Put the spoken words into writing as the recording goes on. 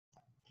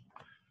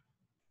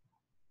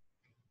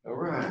All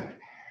right.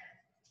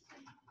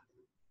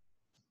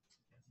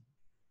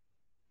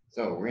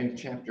 So we're into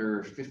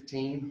chapter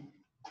 15.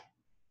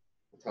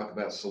 We'll talk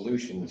about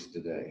solutions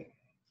today.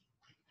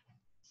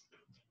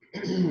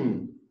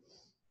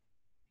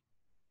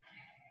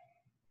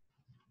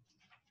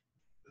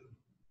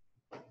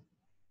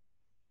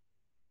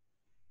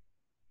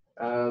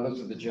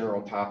 Those are the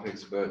general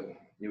topics, but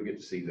you'll get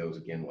to see those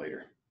again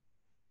later,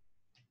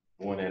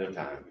 one at a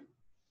time.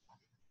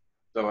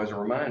 So as a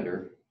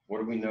reminder, what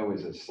do we know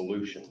is a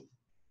solution?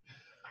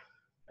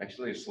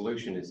 Actually, a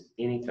solution is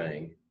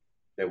anything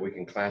that we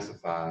can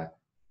classify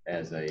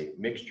as a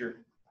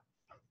mixture.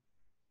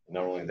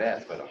 Not only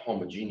that, but a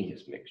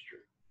homogeneous mixture.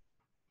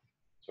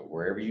 So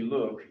wherever you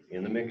look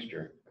in the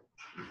mixture,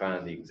 you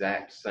find the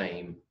exact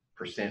same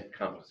percent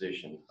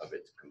composition of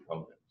its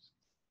components.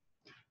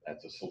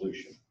 That's a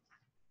solution.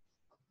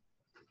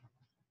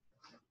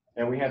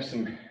 And we have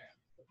some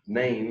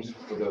names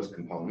for those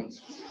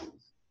components.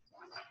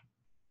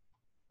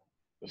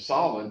 The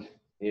solvent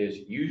is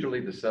usually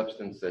the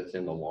substance that's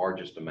in the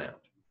largest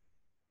amount.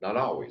 Not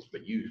always,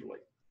 but usually.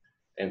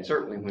 And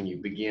certainly when you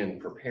begin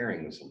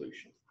preparing the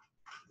solution,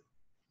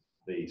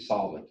 the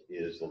solvent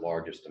is the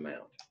largest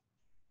amount.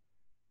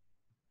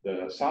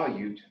 The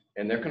solute,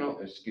 and there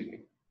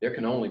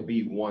can only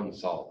be one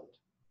solvent,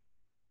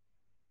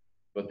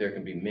 but there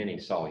can be many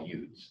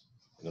solutes.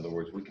 In other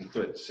words, we can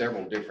put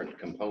several different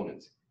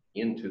components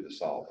into the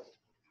solvent.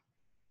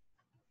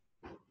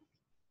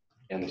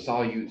 And the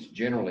solutes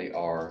generally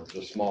are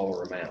the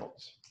smaller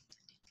amounts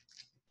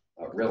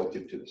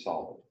relative to the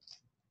solvent.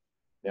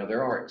 Now,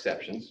 there are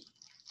exceptions,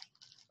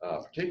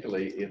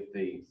 particularly if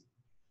the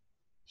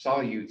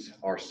solutes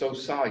are so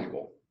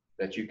soluble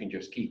that you can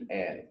just keep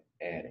adding.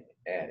 And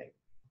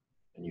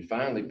you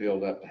finally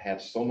build up to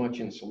have so much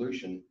in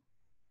solution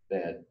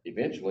that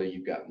eventually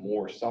you've got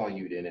more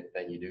solute in it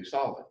than you do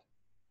solvent.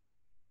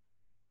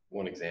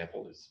 One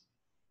example is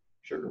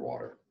sugar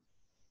water.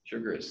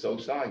 Sugar is so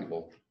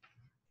soluble,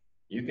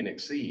 you can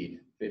exceed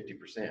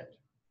 50%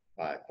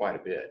 by quite a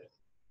bit.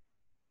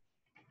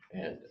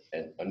 And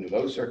under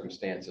those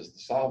circumstances, the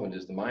solvent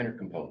is the minor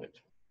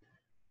component.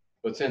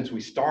 But since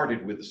we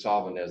started with the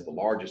solvent as the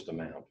largest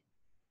amount,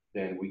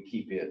 then we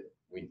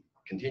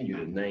continue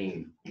to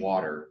name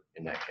water,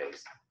 in that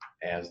case,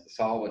 as the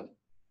solvent,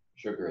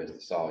 sugar as the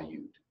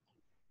solute.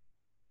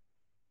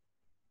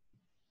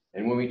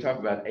 And when we talk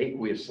about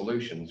aqueous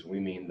solutions, we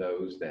mean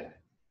those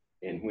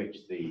in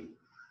which the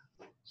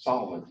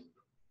solvent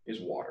is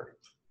water.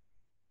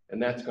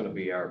 And that's going to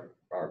be our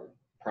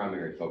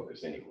primary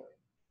focus anyway,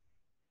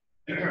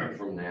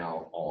 from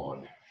now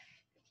on.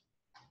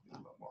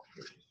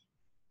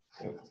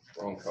 Oh,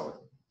 wrong color.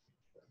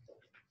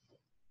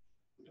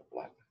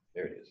 Black.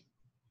 There it is.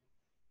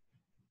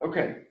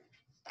 Okay.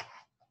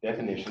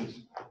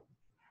 Definitions.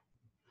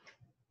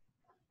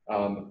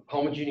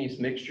 Homogeneous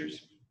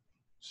mixtures,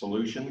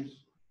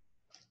 solutions,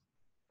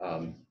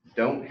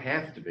 don't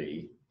have to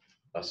be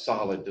a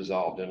solid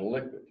dissolved in a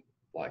liquid,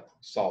 like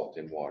salt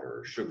in water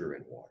or sugar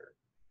in water.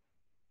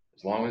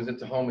 As long as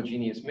it's a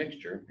homogeneous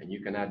mixture and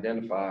you can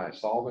identify a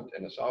solvent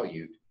and a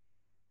solute,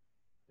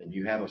 then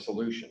you have a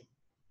solution.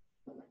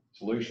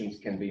 Solutions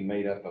can be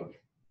made up of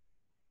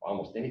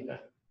almost anything.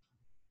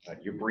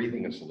 You're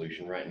breathing a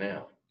solution right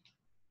now.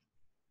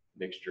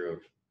 Mixture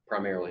of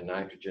primarily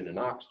nitrogen and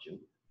oxygen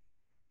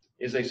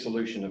is a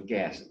solution of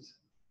gases.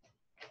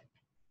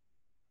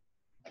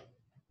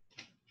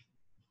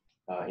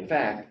 In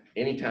fact,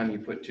 anytime you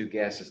put two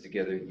gases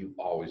together, you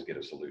always get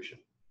a solution,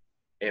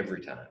 every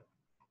time,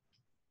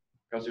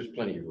 because there's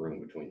plenty of room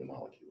between the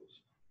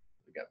molecules.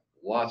 We've got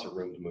lots of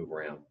room to move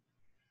around.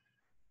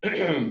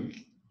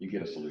 You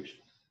get a solution.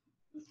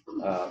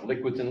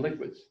 Liquids and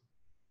liquids.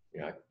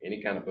 You know,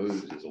 any kind of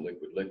booze is a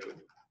liquid.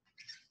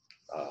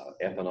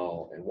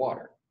 Ethanol and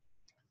water,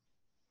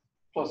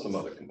 plus some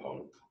other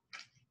components.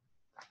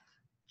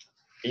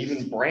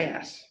 Even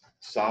brass,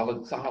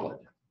 solid,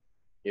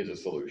 is a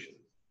solution.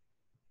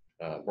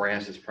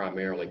 Brass is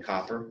primarily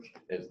copper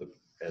as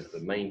the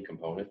main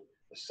component,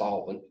 the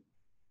solvent,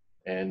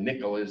 and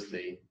nickel is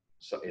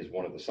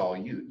one of the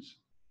solutes.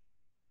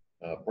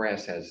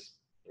 Brass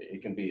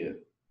it can be a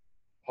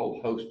whole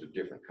host of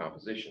different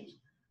compositions,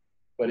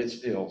 but it's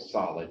still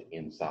solid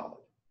in solid.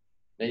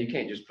 Now you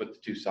can't just put the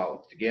two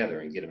solids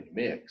together and get them to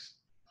mix.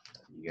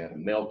 You got to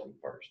melt them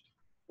first.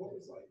 What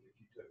was like if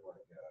you took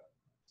like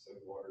soda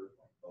water,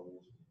 like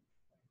bubbles,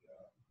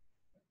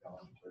 like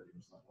Don Turkey,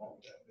 there's nothing wrong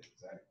with that. The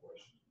exact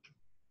question.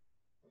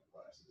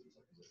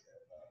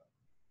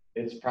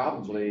 It's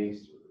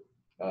probably,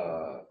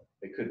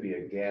 it could be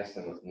a gas,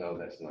 and no,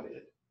 that's not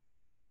it.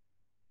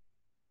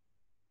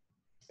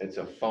 It's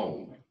a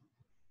foam.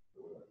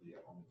 Would that be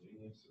a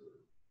homogeneous or?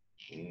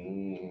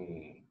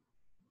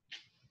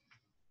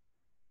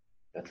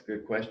 That's a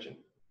good question.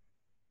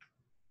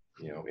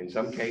 You know, in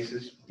some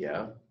cases,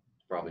 yeah,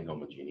 it's probably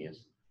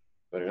homogeneous,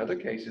 but in other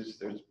cases,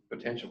 there's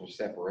potential for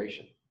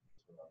separation.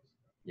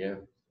 Yeah.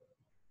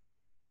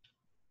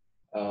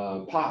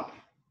 Pop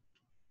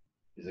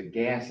is a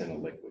gas in a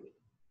liquid.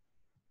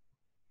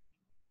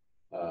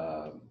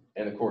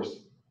 And of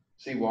course,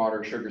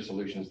 seawater, sugar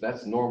solutions,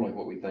 that's normally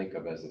what we think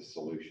of as a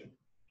solution,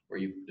 where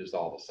you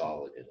dissolve a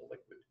solid in a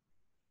liquid.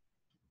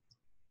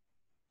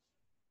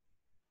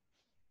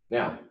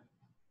 Now,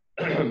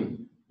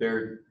 there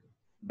are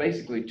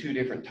basically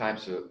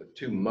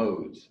two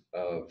modes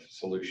of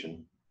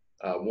solution.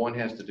 One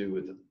has to do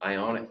with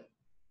ionic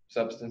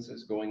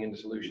substances going into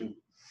solution,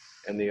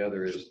 and the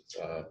other is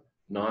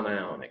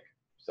non-ionic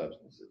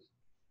substances.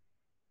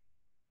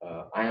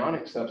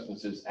 Ionic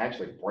substances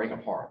actually break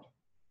apart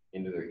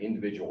into their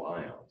individual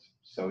ions.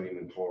 Sodium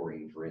and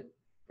chlorine,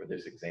 for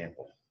this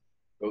example,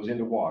 goes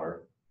into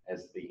water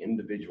as the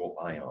individual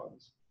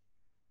ions.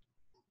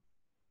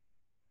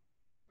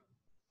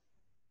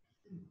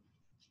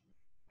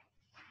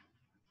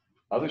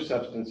 Other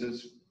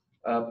substances,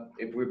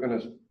 if we're going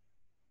to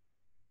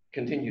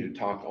continue to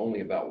talk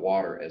only about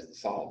water as the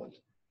solvent,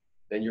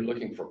 then you're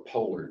looking for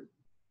polar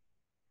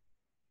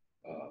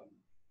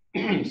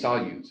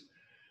solutes.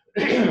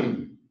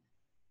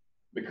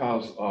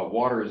 Because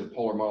water is a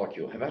polar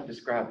molecule. Have I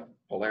described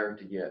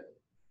polarity yet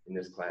in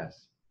this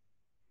class?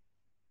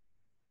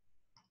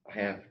 I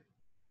have?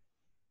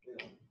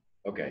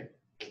 Okay.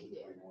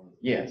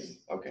 Yes.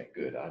 Okay,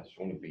 good. I just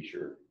want to be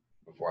sure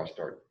before I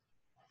start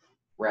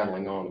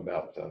rattling on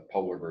about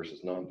polar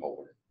versus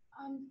non-polar.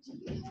 Do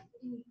you have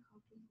any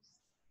copies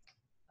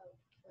of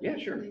Yeah,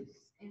 sure.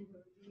 this and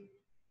review? I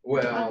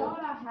Well,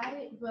 thought I had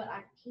it, but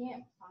I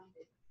can't find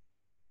it.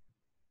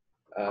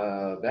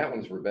 that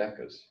one's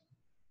Rebecca's.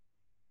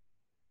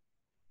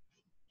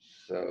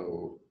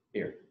 So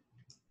here.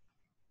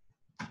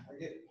 I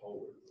get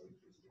polar, like,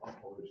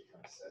 non-polar just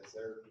kind of sets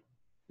there.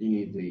 You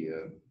need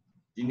do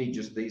you need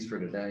just these for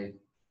today?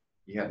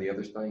 You have the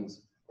other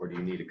things, or do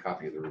you need a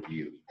copy of the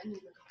review? I need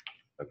a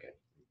Okay.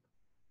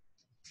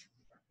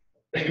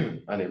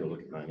 I never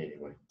look at mine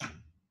anyway.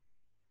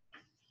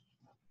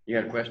 You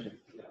had a question?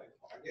 Yeah,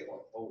 I get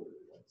like polar,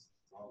 like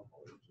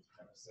non-polar just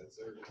kind of sets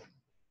there.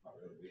 Not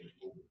really being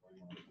pulled between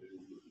one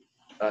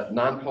or two.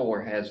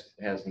 Non-polar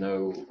has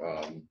no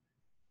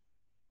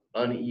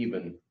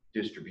uneven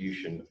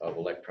distribution of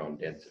electron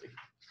density.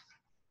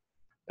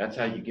 That's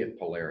how you get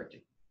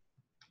polarity.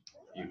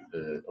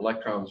 The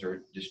electrons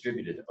are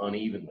distributed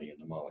unevenly in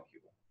the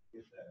molecule.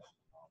 Get that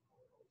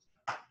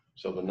non-polar.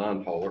 So the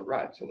non-polar,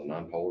 right? So the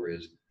non-polar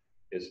is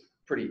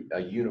pretty a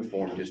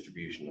uniform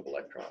distribution of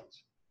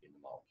electrons in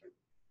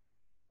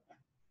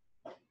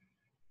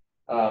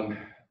the molecule.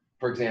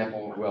 For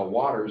example, well,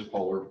 water is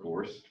polar, of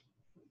course.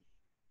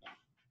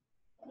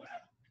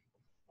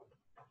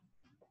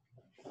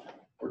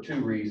 For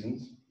two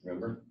reasons,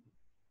 remember.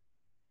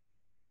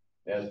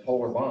 It has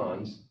polar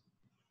bonds,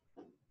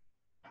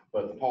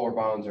 but the polar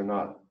bonds are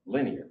not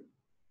linear.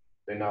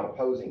 They're not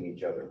opposing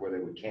each other where they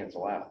would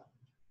cancel out.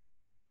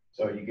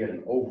 So you get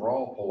an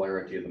overall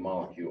polarity of the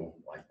molecule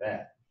like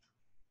that.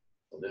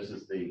 So this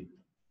is the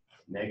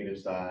negative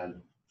side,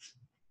 and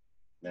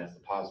that's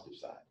the positive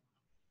side.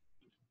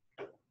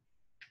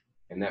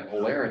 And that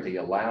polarity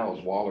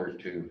allows water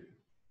to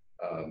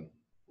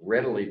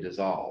readily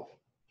dissolve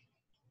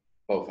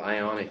both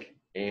ionic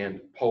and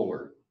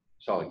polar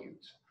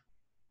solutes.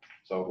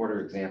 So what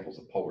are examples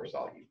of polar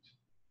solutes?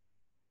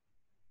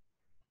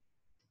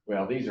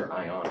 Well, these are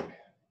ionic,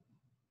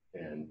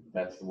 and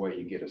that's the way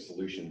you get a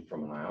solution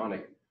from an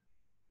ionic.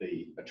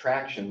 The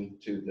attraction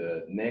to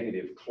the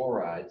negative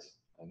chlorides,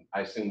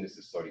 I assume this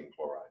is sodium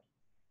chloride.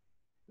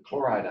 The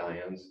chloride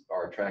ions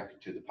are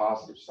attracted to the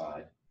positive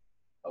side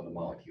of the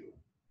molecule.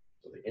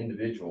 So the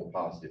individual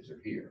positives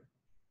are here,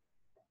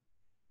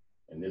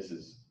 and this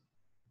is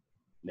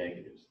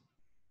negatives.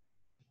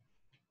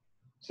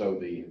 So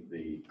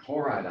the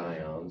chloride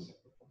ions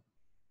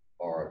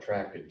are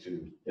attracted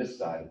to this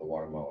side of the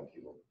water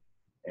molecule,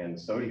 and the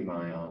sodium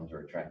ions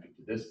are attracted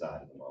to this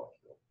side of the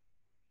molecule.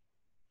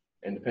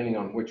 And depending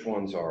on which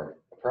ones are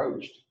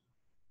approached,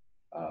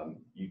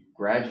 you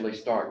gradually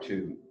start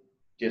to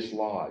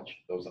dislodge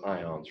those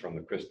ions from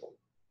the crystal.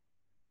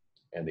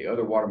 And the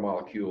other water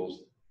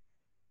molecules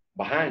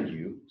behind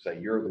you, say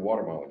you're the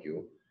water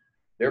molecule,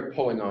 they're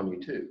pulling on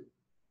you too,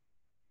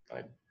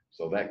 right?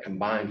 So that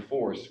combined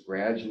force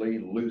gradually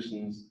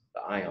loosens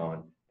the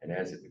ion, and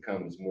as it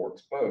becomes more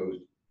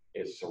exposed,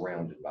 it's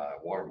surrounded by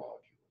water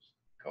molecules.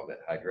 We call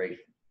that hydration.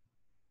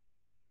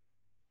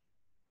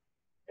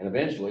 And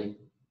eventually,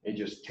 it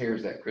just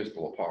tears that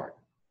crystal apart.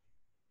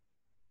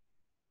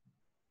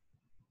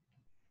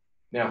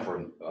 Now,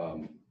 for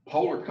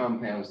polar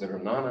compounds that are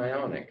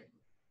non-ionic,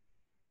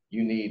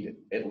 you need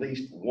at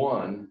least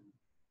one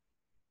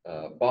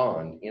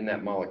bond in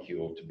that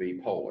molecule to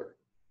be polar.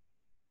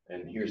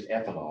 And here's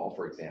ethanol,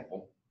 for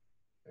example.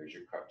 There's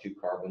your two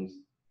carbons,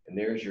 and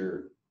there's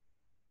your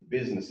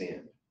business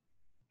end,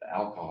 the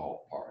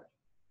alcohol part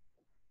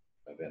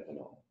of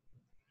ethanol.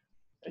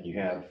 And you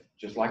have,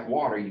 just like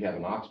water, you have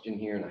an oxygen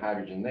here and a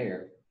hydrogen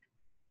there,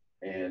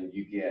 and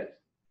you get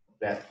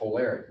that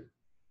polarity.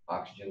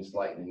 Oxygen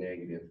slightly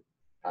negative,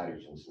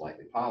 hydrogen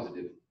slightly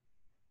positive,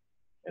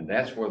 and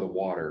that's where the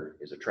water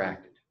is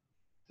attracted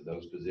to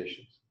those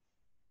positions.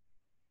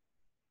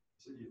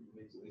 So you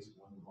make at least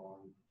one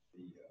bond,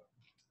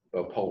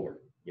 Well, polar,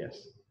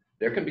 yes.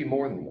 There can be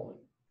more than one.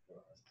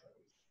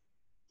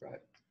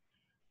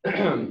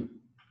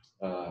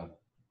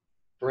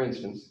 For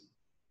instance,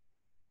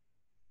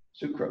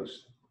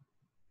 sucrose.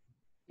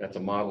 That's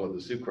a model of the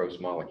sucrose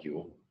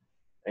molecule.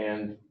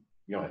 And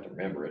you don't have to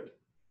remember it.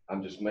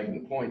 I'm just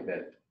making the point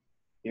that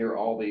here are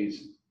all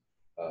these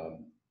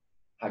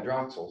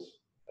hydroxyls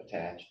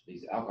attached,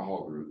 these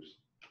alcohol groups.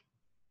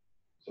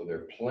 So there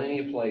are plenty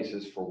of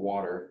places for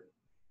water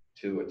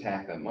to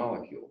attack that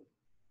molecule.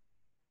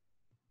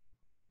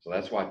 So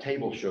that's why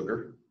table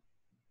sugar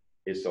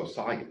is so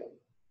soluble.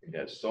 It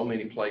has so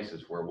many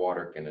places where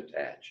water can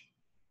attach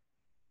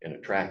and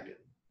attract it.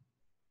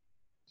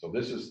 So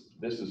this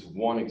is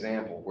one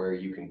example where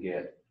you can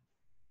get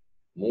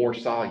more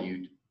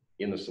solute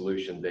in the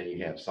solution than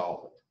you have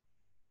solvent.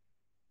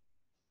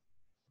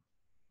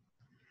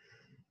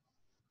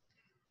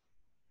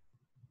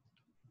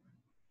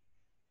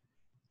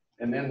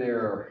 And then there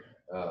are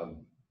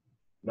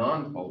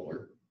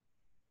non-polar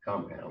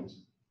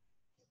compounds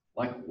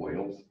like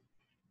oils.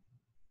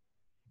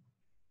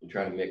 You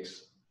try to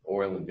mix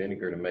oil and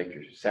vinegar to make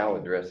your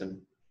salad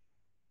dressing.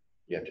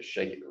 You have to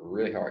shake it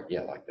really hard.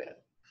 Yeah, like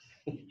that.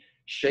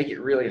 Shake it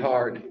really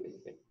hard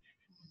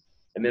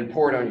and then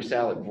pour it on your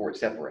salad before it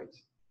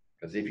separates.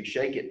 Because if you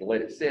shake it and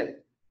let it sit,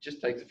 it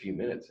just takes a few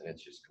minutes and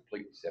it's just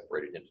completely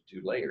separated into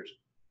 2 layers.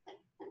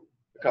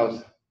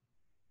 Because,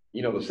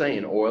 you know the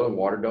saying, oil and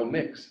water don't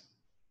mix.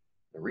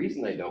 The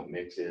reason they don't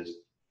mix is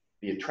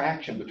the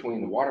attraction between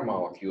the water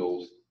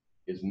molecules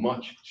is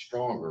much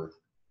stronger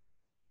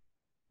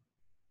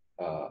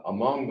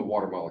among the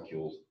water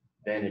molecules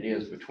than it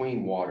is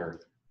between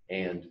water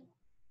and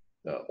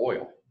the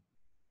oil.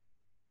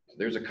 So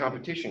there's a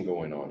competition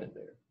going on in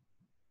there.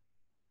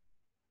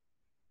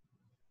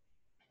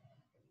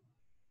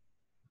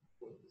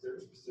 Is there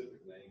a specific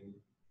name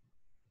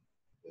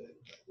that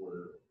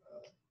where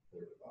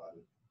they're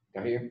divided?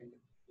 Down here,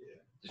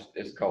 Yeah.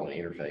 it's called an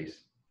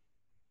interface.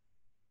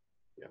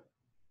 Yeah.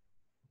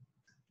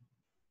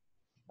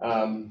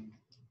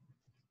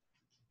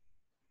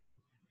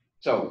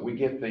 So we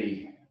get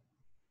the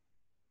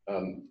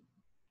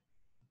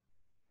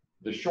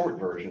short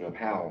version of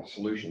how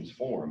solutions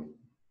form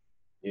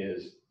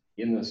is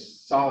in the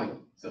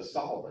solvent.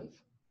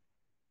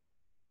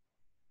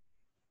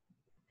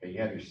 Okay,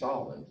 you have your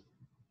solvent,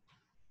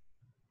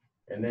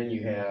 and then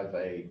you have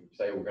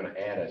say we're going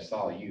to add a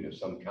solute of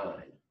some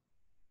kind.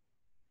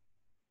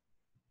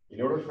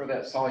 In order for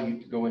that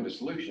solute to go into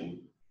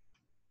solution,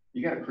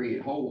 you got to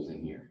create holes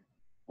in here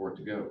for it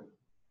to go.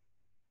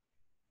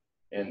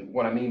 And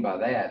what I mean by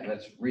that, and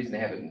that's the reason they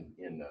have it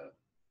in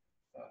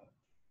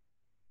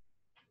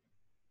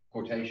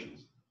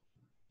quotations,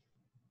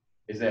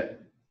 is that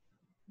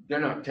they're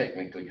not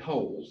technically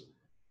holes.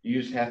 You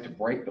just have to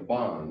break the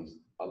bonds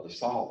of the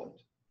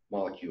solvent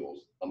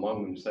molecules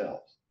among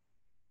themselves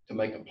to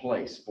make a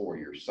place for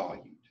your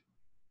solute.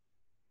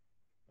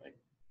 Right?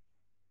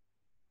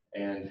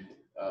 And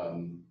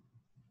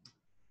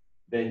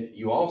then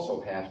you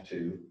also have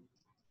to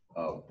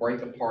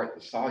break apart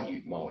the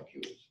solute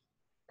molecules.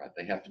 Right?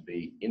 They have to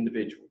be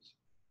individuals.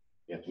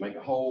 You have to make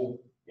a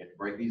hole, you have to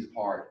break these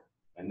apart,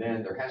 and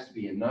then there has to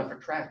be enough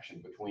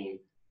attraction between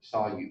the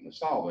solute and the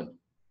solvent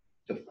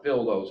to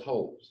fill those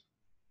holes.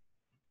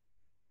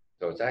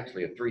 So it's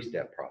actually a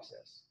 3-step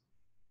process.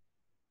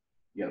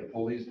 You got to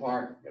pull these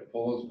apart, you got to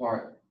pull those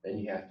apart, then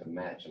you have to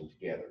match them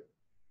together.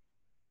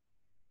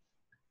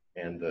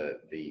 And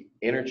the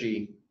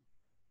energy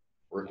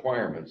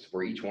requirements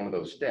for each one of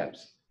those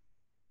steps,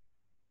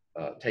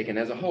 taken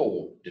as a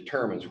whole,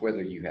 determines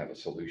whether you have a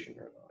solution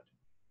or not.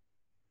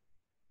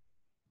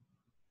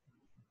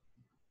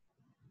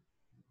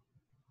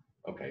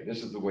 Okay,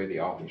 this is the way the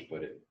authors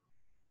put it.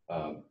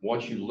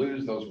 Once you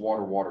lose those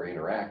water-water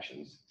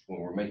interactions, when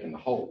we're making the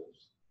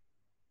holes,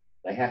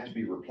 they have to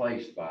be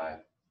replaced by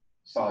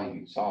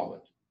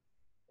solute-solvent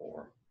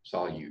or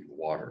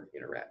solute-water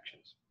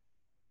interactions.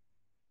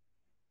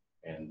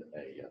 And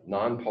a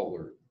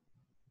nonpolar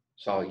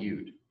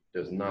solute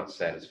does not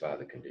satisfy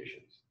the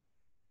conditions.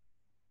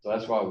 So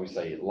that's why we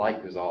say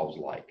like dissolves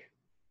like.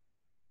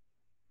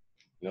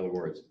 In other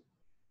words,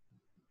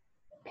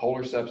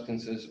 polar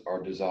substances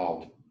are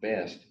dissolved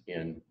best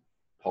in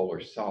polar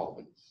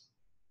solvents,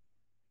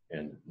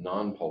 and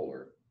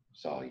nonpolar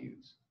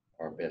solutes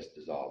are best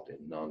dissolved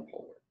in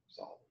nonpolar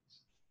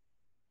solvents.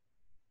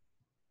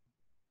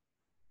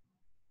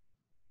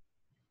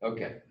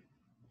 Okay.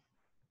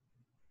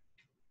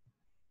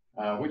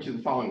 Which of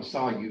the following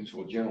solutes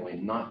will generally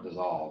not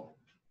dissolve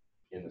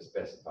in the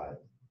specified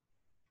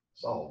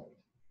solvent?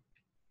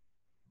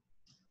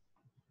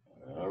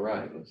 All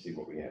right, let's see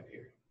what we have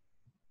here.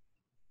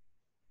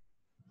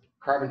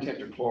 Carbon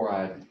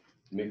tetrachloride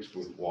mixed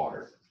with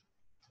water.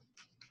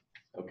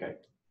 Okay.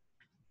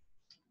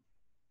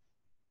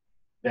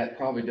 That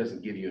probably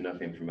doesn't give you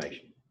enough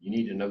information. You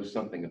need to know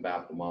something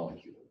about the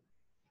molecule.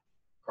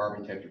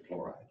 Carbon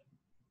tetrachloride.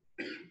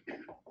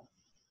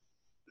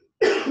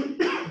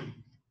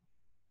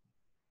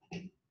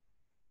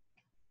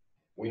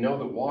 We know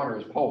that water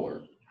is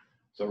polar.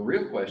 So the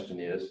real question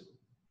is,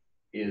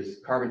 is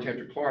carbon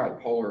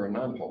tetrachloride polar or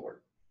nonpolar?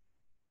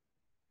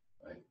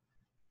 Right.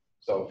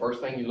 So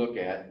first thing you look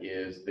at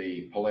is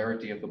the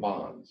polarity of the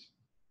bonds.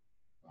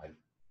 Right.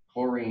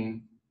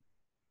 Chlorine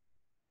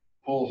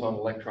pulls on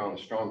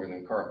electrons stronger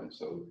than carbon,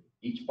 so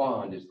each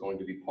bond is going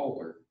to be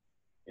polar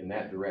in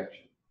that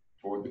direction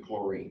toward the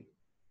chlorine.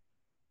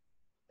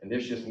 And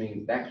this just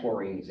means that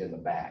chlorine is in the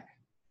back.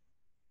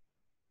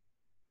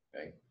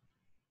 Okay.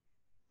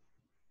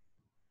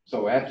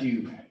 So after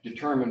you've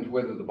determined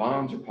whether the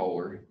bonds are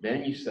polar,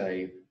 then you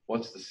say,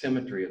 what's the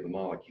symmetry of the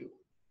molecule?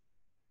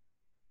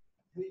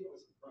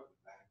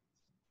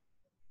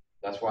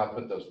 That's why I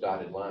put those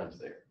dotted lines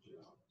there.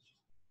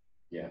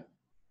 Yeah.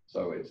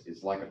 So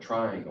it's like a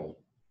triangle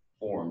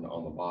formed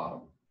on the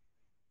bottom.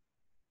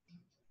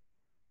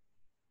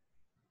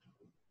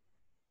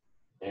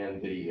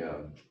 And the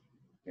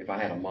if I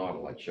had a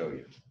model, I'd show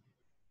you.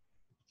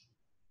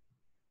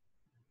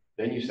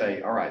 Then you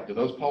say, all right, do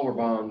those polar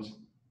bonds,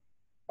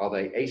 are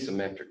they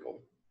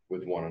asymmetrical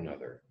with one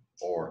another?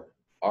 Or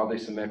are they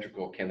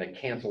symmetrical? Can they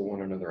cancel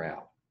one another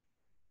out?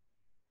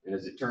 And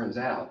as it turns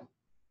out,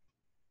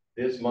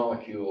 this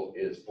molecule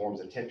forms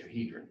a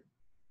tetrahedron.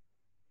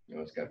 You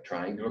know, it's got a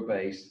triangular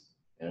base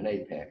and an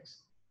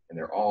apex, and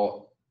they're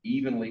all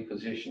evenly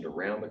positioned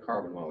around the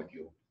carbon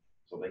molecule,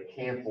 so they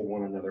cancel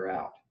one another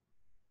out.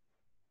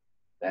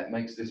 That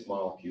makes this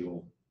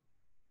molecule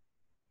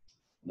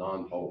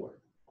nonpolar.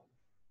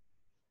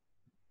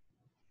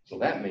 So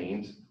that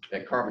means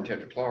that carbon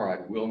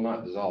tetrachloride will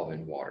not dissolve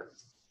in water.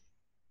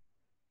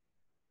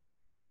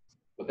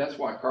 But that's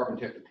why carbon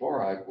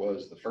tetrachloride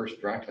was the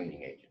first dry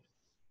cleaning agent.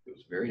 It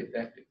was very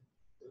effective.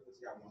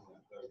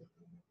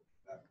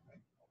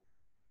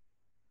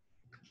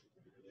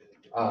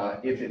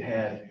 If it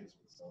had,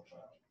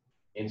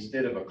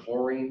 instead of a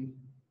chlorine,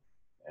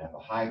 have a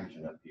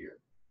hydrogen up here.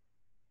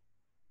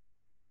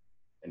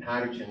 And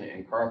hydrogen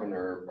and carbon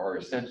are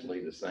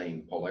essentially the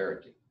same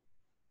polarity.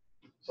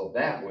 So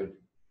that would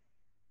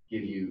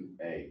give you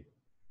a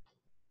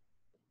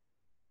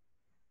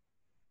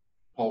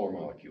polar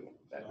molecule,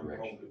 that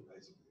direction.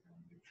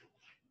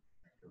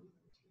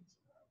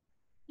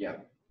 Yeah.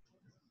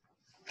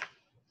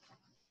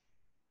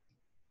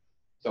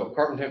 So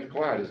carbon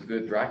tetrachloride is a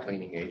good dry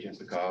cleaning agent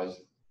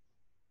because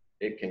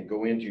it can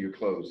go into your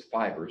clothes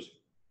fibers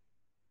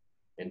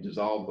and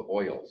dissolve the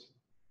oils.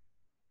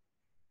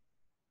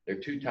 There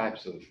are two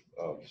types of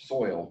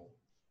soil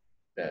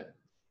that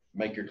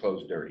make your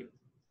clothes dirty.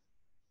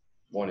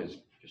 One is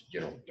just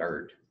general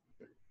dirt,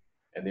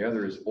 and the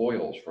other is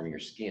oils from your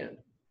skin,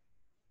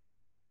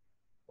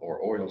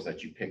 or oils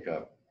that you pick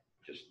up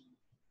just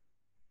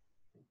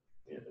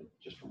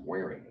from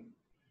wearing them.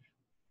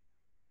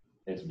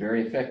 And it's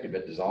very effective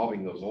at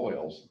dissolving those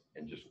oils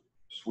and just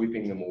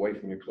sweeping them away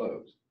from your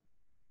clothes.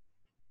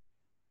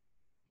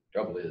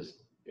 Trouble is,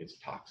 it's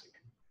toxic.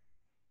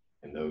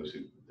 And those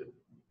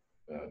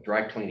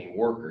dry cleaning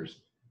workers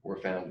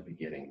were found to be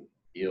getting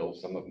ill,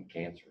 some of them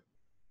cancer,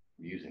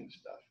 from using the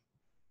stuff.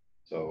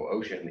 So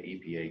OSHA and the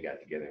EPA got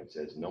together and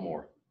says, no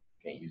more,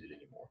 can't use it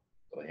anymore.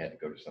 So they had to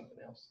go to something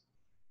else.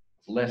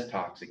 It's less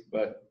toxic,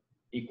 but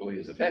equally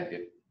as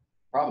effective.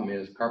 Problem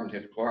is, carbon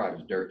tetrachloride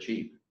is dirt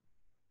cheap,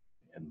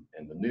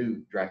 and the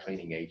new dry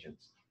cleaning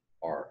agents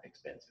are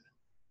expensive.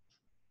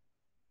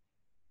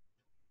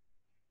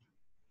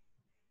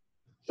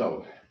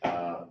 So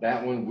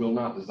that one will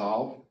not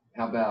dissolve.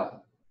 How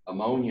about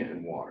ammonia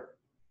and water?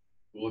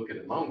 We'll look at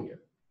ammonia.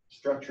 The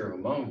structure of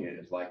ammonia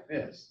is like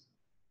this.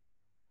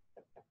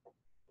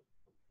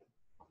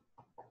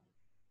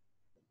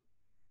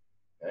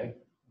 Okay.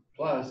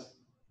 Plus,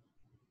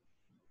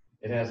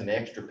 it has an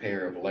extra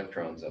pair of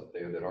electrons up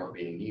there that aren't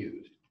being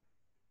used.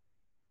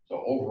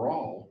 So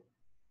overall,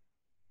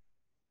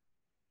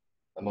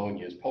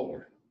 ammonia is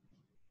polar,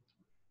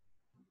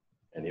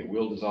 and it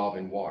will dissolve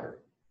in water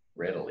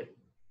readily.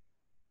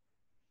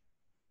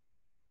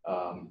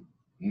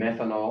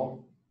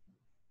 Methanol,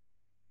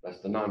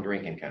 that's the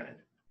non-drinking kind.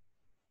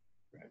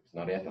 Right? It's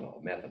not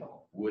ethanol,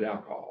 methanol, wood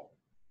alcohol,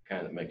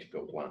 kind that makes you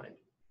go blind.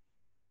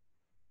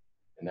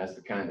 And that's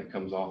the kind that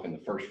comes off in the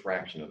first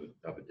fraction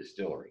of a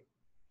distillery.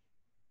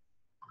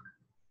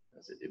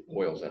 It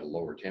boils at a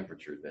lower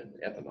temperature than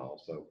ethanol.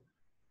 So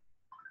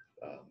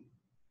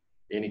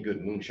any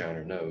good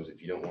moonshiner knows if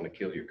you don't want to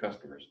kill your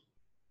customers,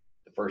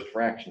 the first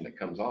fraction that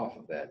comes off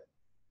of that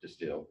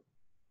distill,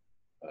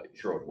 you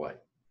throw it away.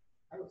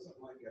 How does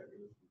something like that go?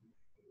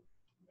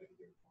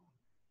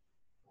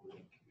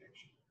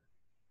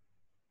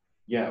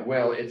 Yeah,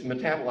 well, it's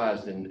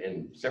metabolized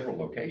in several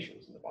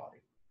locations in the body.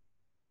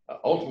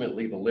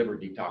 Ultimately, the liver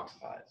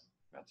detoxifies.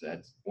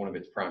 That's one of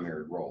its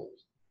primary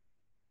roles.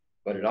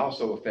 But it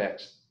also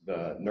affects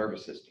the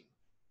nervous system.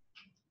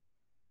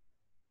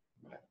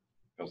 Right?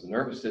 Because the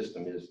nervous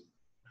system is,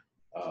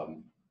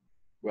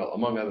 well,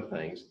 among other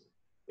things,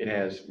 it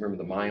has,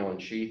 remember the myelin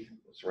sheath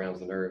that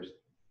surrounds the nerves?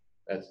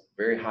 That's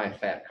very high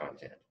fat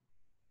content.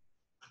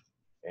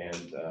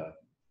 And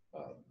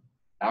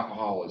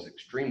alcohol is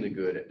extremely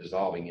good at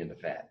dissolving into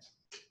fats.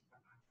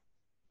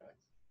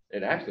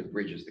 It actually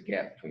bridges the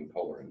gap between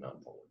polar and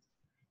nonpolar.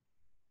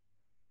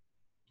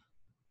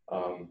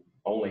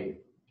 Only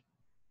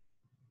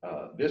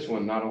this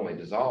one not only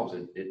dissolves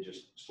it, it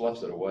just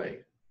sloughs it away.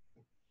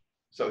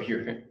 So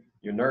your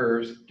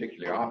nerves,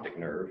 particularly your optic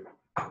nerve,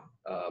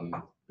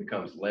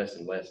 becomes less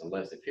and less and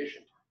less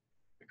efficient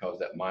because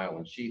that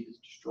myelin sheath is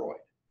destroyed.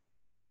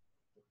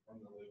 From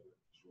the liver, it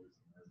destroys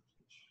the nerves,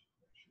 which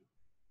makes you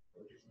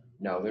focus on.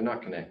 No, they're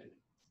not connected.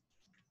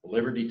 The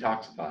liver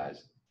detoxifies,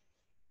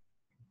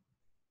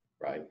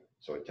 right?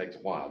 So it takes a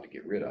while to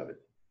get rid of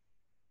it.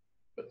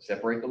 But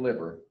separate the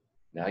liver.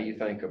 Now you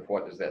think of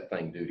what does that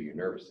thing do to your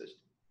nervous system.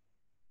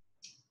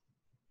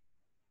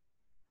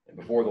 And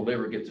before the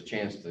liver gets a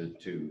chance to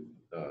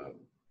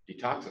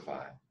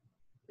detoxify,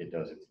 it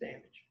does its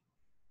damage.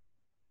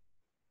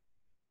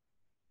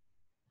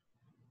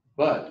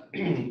 But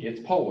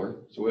it's polar,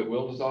 so it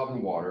will dissolve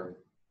in water.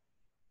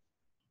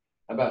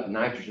 How about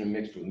nitrogen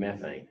mixed with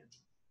methane?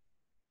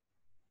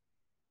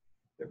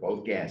 They're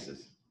both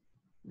gases.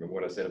 Remember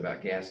what I said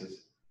about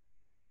gases?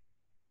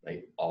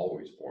 They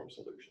always form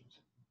solutions.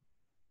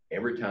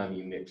 Every time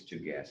you mix two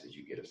gases,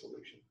 you get a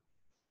solution.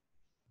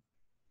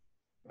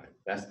 Right?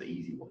 That's the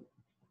easy one.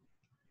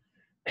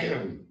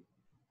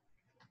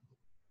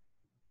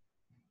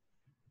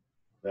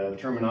 The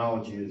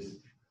terminology is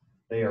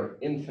they are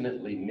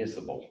infinitely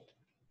miscible.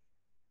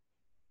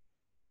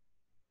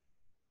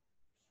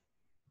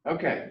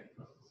 Okay.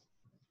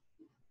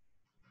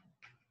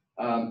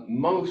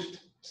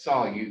 Most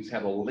solutes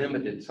have a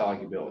limited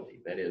solubility.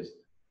 That is,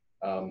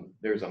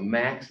 there's a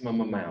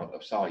maximum amount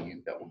of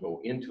solute that will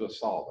go into a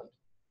solvent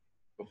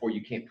before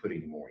you can't put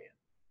any more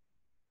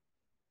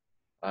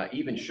in.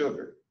 Even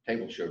sugar,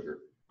 table sugar,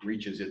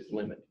 reaches its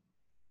limit.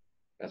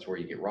 That's where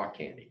you get rock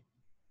candy.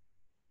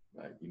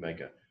 Right? You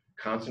make a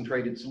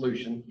concentrated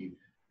solution, you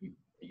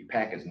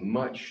pack as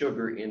much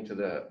sugar into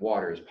the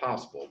water as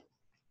possible,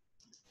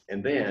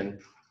 and then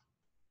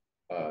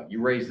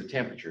you raise the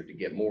temperature to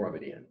get more of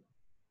it in.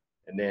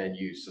 And then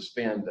you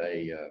suspend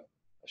a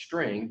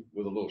string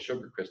with a little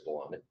sugar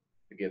crystal on it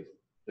to give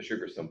the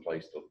sugar some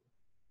place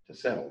to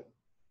settle.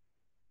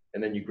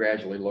 And then you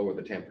gradually lower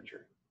the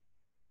temperature.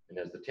 And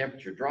as the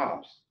temperature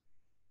drops,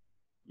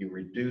 you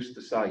reduce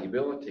the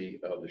solubility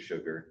of the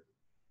sugar,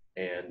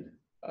 and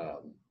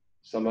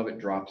some of it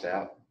drops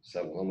out,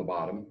 settles on the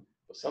bottom,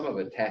 but some of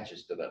it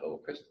attaches to that little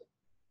crystal.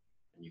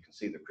 And you can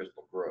see the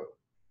crystal grow.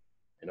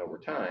 And over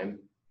time,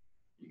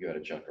 you got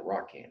a chunk of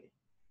rock candy.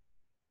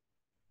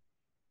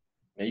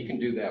 Now you can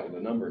do that with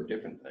a number of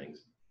different things.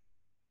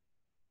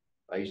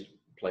 I used to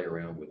play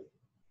around with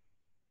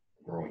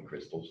growing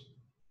crystals.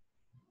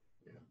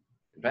 Yeah.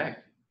 In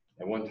fact,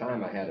 at one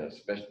time I had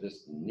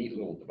this neat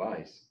little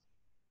device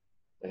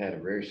that had a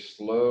very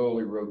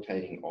slowly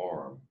rotating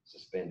arm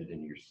suspended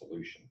in your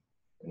solution.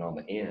 And on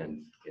the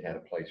end, it had a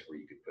place where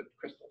you could put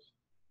crystals.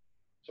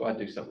 So I'd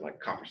do something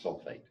like copper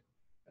sulfate.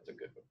 That's a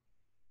good one.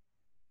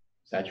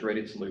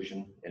 Saturated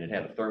solution, and it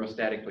had a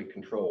thermostatically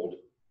controlled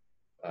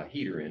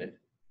heater in it.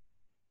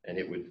 And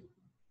it would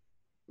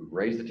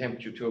raise the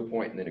temperature to a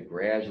point, and then it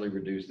gradually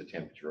reduced the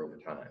temperature over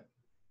time.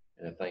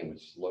 And the thing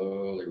would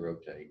slowly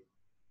rotate.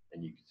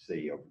 And you could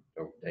see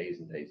over days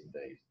and days and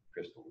days, the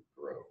crystal would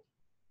grow.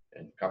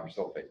 And copper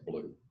sulfate's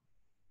blue.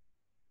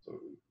 So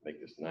it would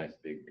make this nice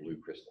big blue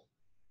crystal.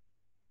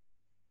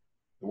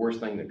 The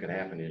worst thing that could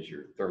happen is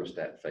your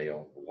thermostat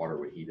fail, the water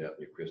would heat up,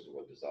 and your crystal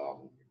would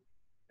dissolve, and you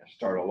have to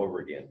start all over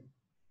again.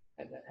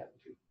 Had that happen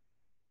too.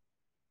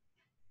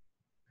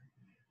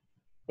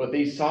 But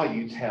these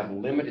solutes have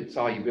limited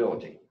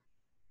solubility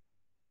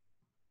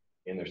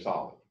in their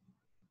solid.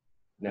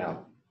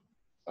 Now,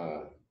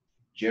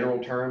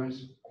 general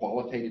terms,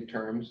 qualitative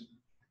terms,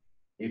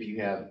 if you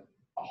have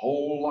a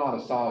whole lot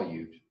of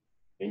solute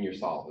in your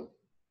solvent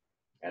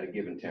at a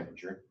given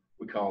temperature,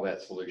 we call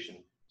that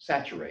solution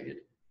saturated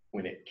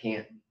when it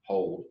can't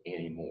hold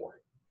any more.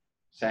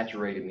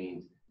 Saturated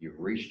means you've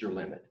reached your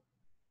limit.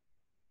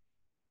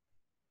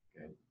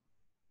 Okay.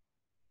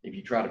 If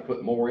you try to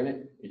put more in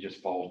it, it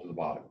just falls to the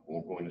bottom, it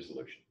won't go into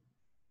solution.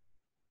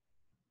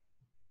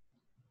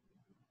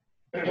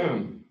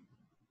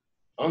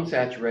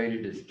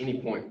 Unsaturated is any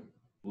point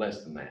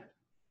less than that.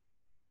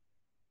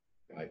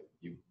 Right?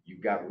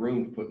 You've got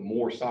room to put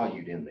more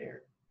solute in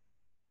there.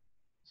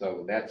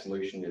 So that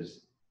solution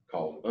is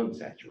called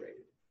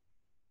unsaturated.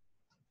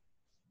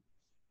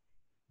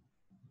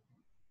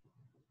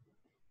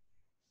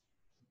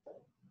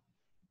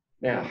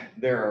 Now,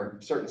 there are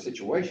certain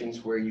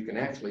situations where you can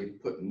actually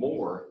put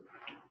more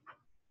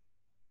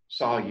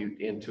solute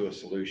into a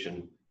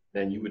solution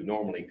than you would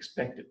normally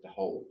expect it to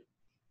hold.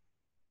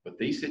 But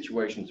these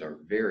situations are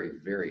very,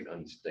 very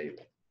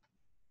unstable.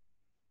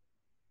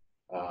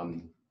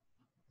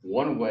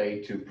 One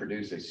way to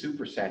produce a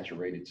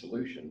supersaturated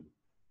solution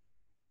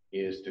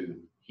is to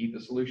heat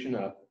the solution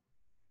up,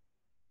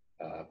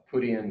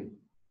 put in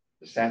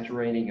the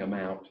saturating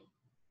amount,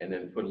 and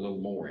then put a little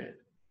more in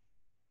it.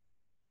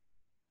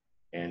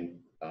 And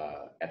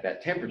at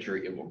that temperature,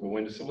 it will go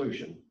into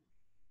solution,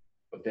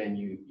 but then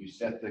you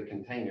set the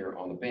container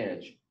on the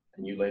bench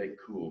and you let it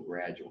cool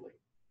gradually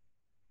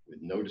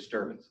with no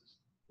disturbances.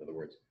 In other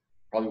words,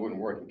 probably wouldn't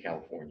work in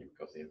California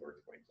because they have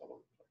earthquakes all over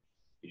the place.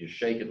 You just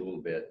shake it a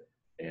little bit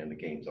and the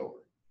game's over.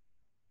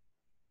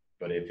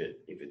 But if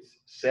it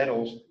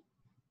settles,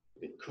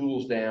 if it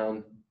cools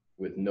down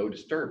with no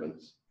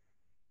disturbance,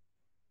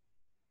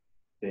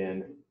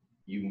 then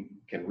you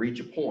can reach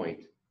a point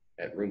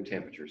at room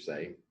temperature,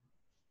 say,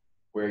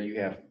 where you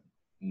have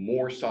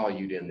more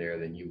solute in there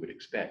than you would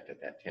expect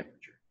at that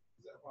temperature.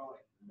 Is that why,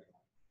 like, you make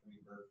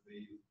like bird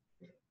feed,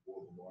 you know,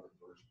 boil the water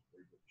first before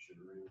you put the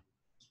sugar in,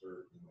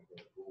 stir it, and let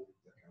it cool,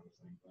 that kind of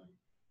same thing?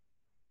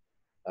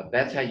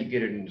 That's how you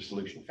get it into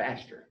solution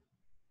faster.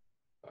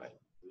 Right.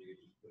 So you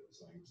could just put the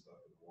same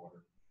stuff in the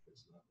water,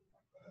 it's nothing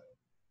like that.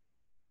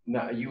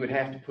 Now, you would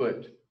have to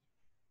put,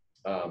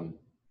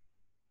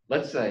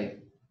 let's say,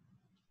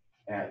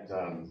 at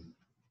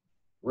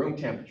room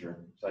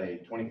temperature, say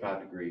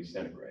 25 degrees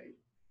centigrade,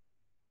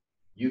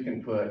 you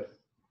can put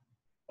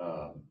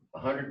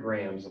 100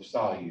 grams of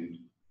solute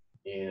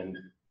in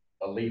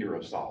a liter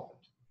of solvent.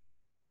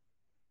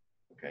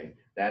 Okay,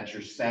 that's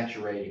your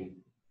saturating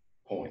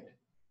point.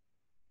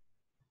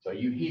 So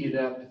you heat it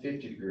up to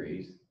 50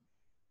 degrees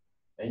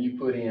and you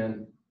put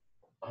in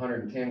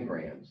 110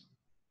 grams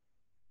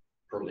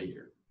per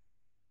liter.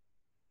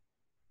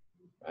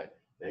 Right?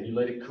 Then you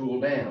let it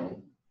cool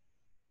down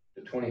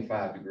to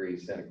 25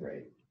 degrees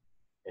centigrade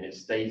and it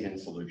stays in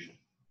solution.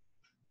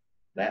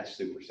 That's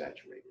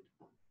supersaturated.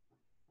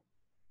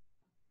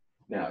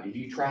 Now, if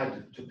you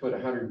tried to put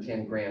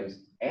 110 grams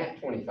at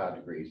 25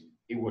 degrees,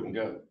 it wouldn't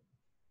go.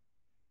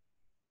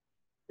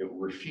 It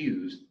would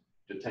refuse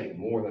to take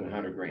more than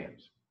 100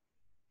 grams,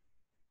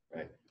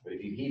 right? But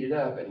if you heat it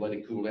up and let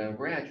it cool down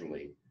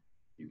gradually,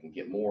 you can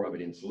get more of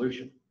it in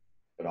solution.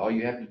 But all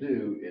you have to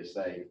do is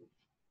say,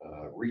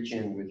 reach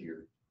in with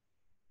your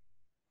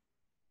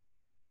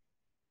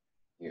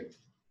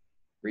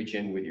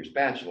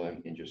spatula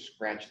and just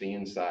scratch the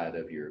inside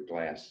of your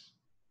glass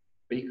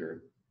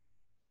beaker,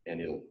 and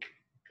it'll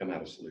come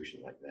out of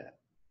solution like that.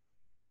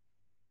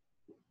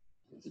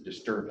 It's a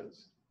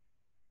disturbance.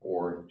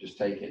 Or just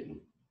take it and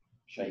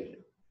shake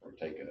it, or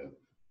take a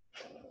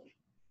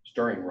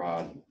stirring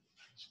rod and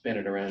spin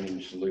it around in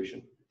your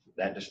solution.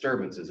 That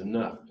disturbance is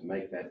enough to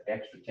make that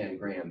extra 10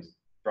 grams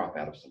drop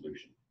out of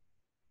solution.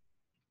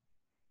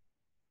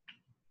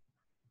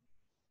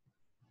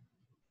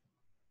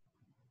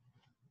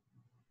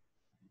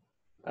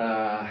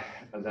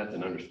 That's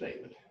an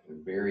understatement. They're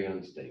very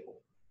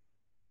unstable.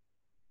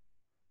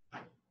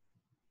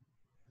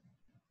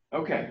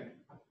 Okay.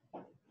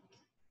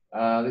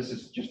 This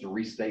is just a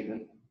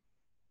restatement.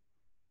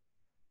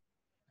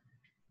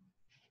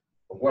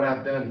 What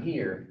I've done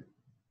here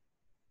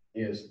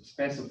is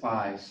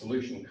specify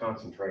solution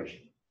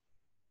concentration.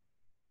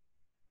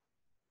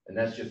 And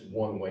that's just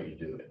one way to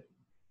do it.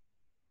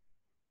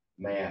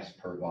 Mass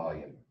per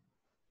volume.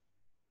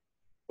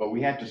 But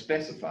we have to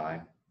specify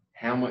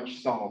how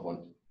much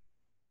solvent,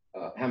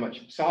 how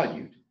much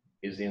solute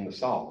is in the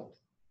solvent.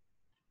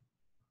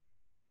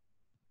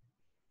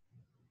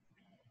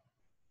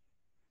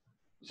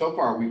 So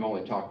far, we've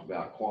only talked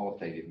about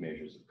qualitative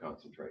measures of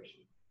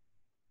concentration.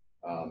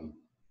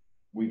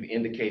 We've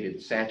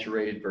indicated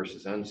saturated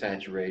versus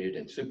unsaturated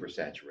and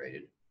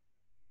supersaturated,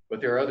 but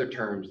there are other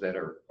terms that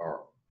are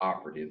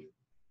operative.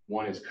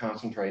 One is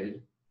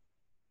concentrated,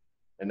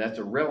 and that's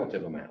a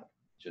relative amount.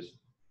 Just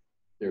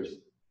there's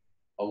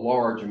a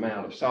large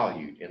amount of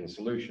solute in the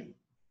solution,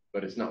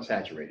 but it's not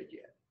saturated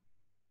yet.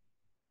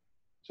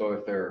 So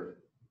if there's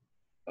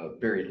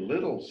very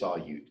little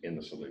solute in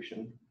the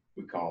solution,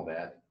 we call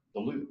that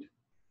dilute.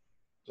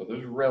 So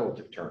those are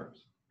relative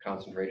terms,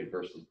 concentrated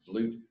versus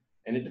dilute.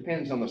 And it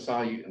depends on the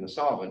solute and the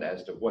solvent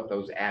as to what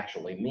those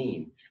actually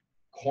mean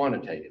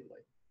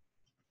quantitatively,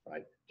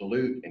 right?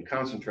 Dilute and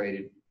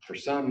concentrated for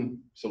some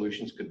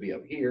solutions could be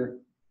up here.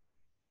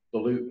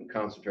 Dilute and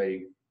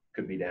concentrated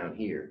could be down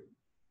here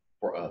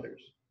for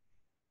others.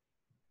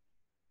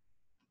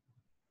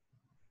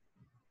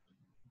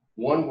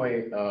 One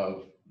way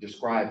of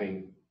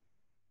describing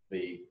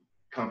the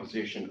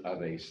composition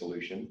of a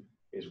solution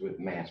is with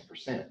mass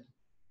percent.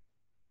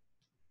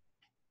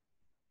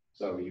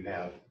 So you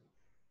have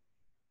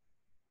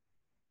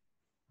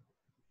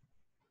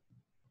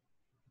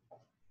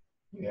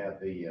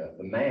the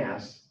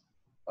mass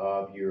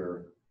of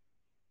your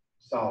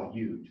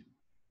solute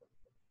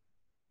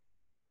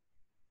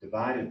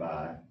divided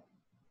by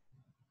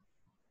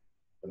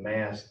the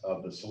mass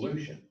of the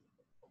solution,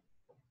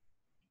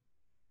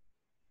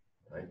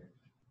 right?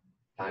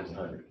 Times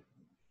 100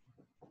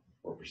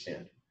 or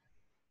percent.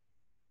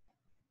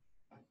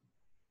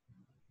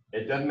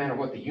 It doesn't matter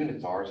what the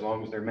units are as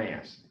long as they're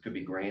mass. It could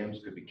be grams,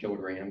 could be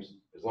kilograms,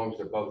 as long as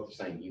they're both the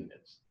same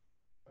units.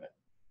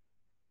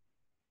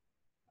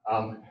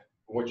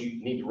 What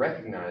you need to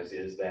recognize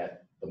is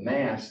that the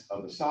mass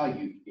of the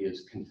solute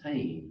is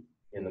contained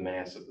in the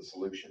mass of the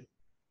solution.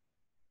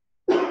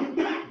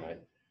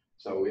 Right?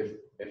 So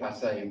if I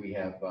say we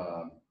have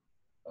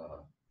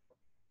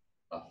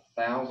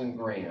 1,000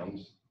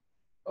 grams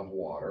of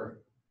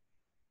water,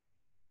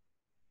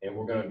 and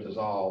we're going to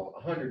dissolve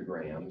 100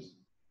 grams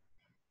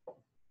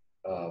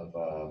of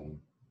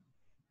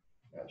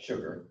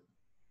sugar,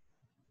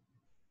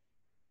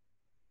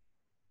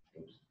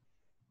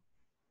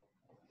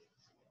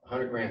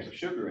 100 grams of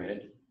sugar in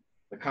it,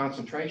 the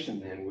concentration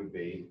then would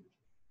be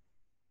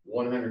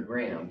 100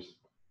 grams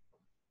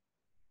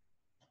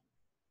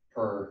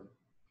per,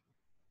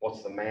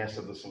 what's the mass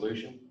of the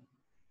solution?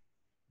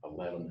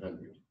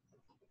 1100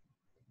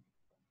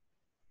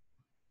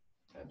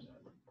 times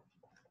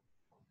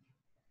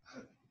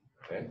 100.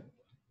 Okay.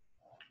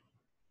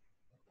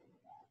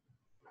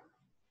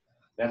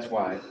 That's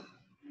why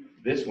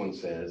this one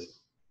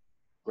says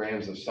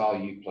grams of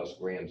solute plus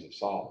grams of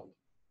solid,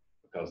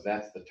 because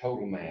that's the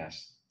total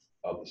mass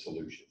of the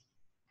solution.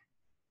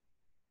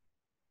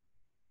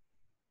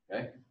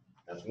 Okay,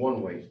 that's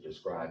one way to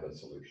describe a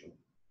solution.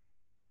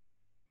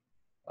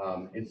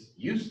 It's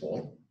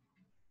useful.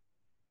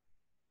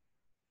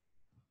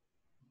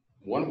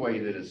 One way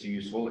that it's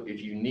useful,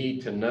 if you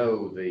need to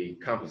know the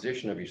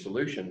composition of your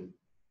solution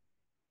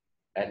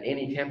at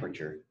any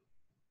temperature,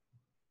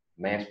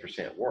 mass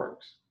percent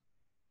works,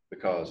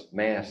 because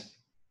mass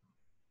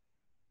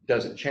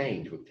doesn't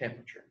change with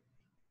temperature.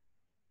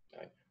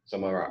 Okay?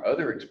 Some of our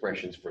other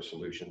expressions for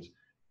solutions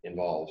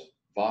involves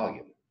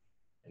volume.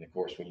 And of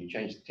course, when you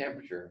change the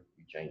temperature,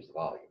 you change the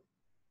volume.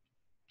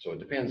 So it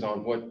depends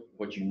on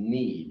what you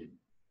need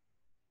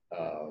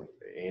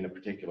in a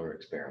particular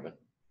experiment,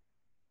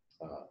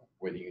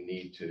 whether you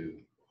need to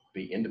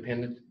be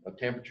independent of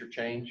temperature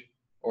change,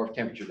 or if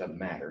temperature doesn't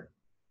matter,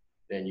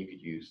 then you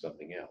could use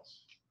something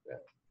else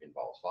that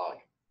involves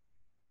volume.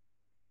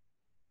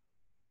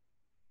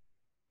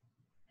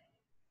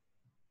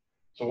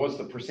 So what's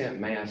the percent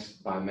mass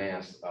by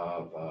mass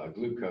of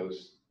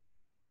glucose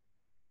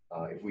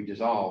if we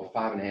dissolve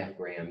 5.5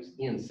 grams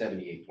in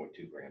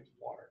 78.2 grams of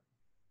water?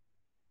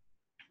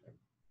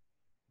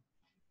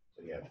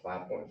 So you have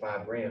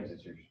 5.5 grams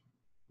is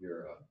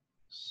your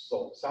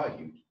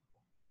solute,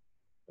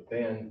 but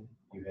then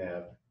you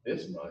have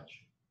this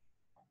much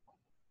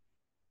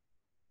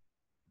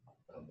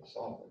of the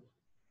solid.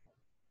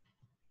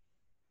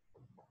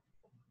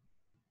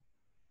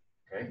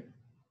 Okay.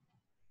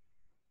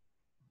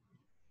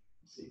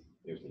 Let's see,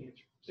 there's the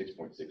answer,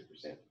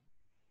 6.6%.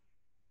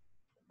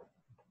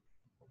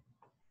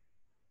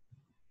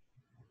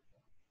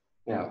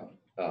 Now,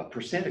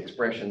 percent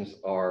expressions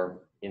are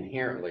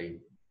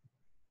inherently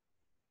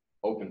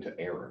open to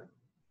error.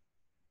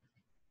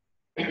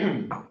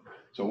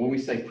 So when we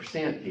say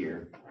percent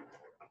here,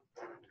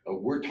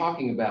 we're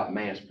talking about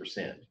mass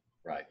percent,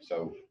 right?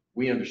 So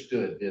we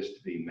understood this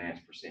to be mass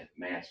percent,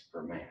 mass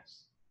per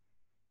mass.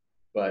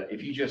 But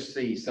if you just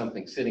see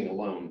something sitting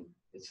alone,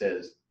 it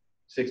says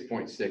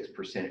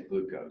 6.6%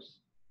 glucose.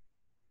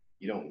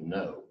 You don't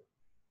know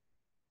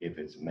if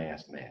it's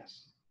mass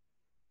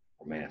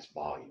or mass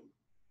volume,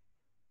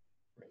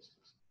 for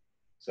instance.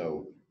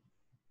 So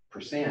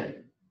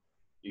percent,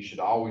 you should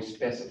always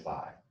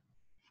specify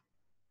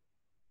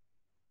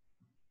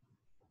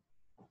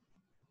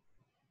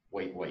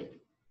weight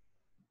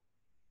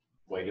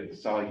of the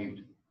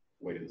solute,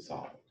 weight of the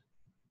solid.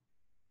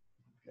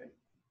 Okay.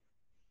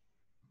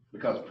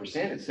 Because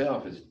percent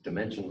itself is a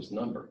dimensionless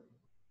number,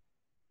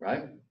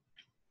 right?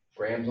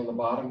 Grams on the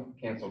bottom,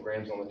 cancel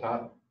grams on the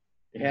top.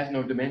 It has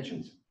no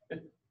dimensions.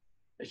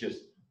 It's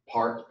just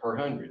parts per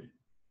 100.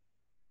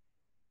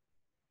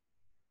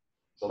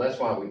 So that's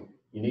why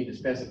you need to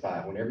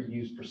specify whenever you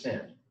use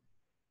percent.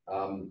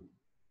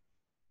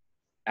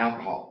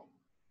 Alcohol.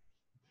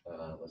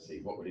 Let's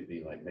see, what would it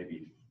be like?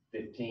 Maybe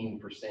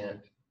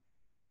 15%,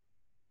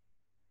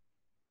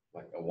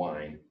 like a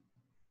wine.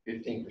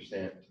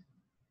 15%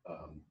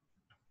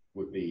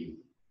 would be,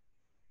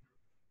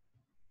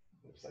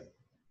 looks like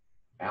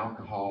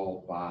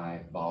alcohol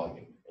by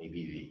volume,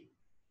 ABV.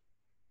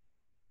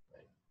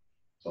 Okay.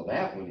 So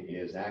that one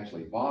is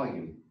actually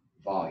volume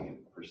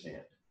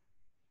percent.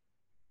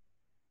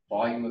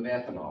 Volume of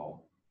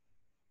ethanol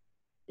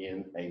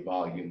in a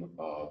volume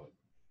of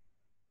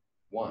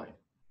wine.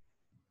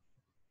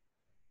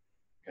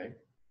 Okay,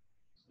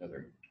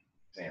 another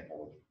example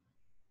of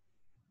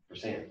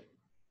percent.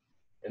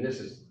 And this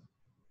is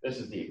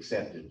the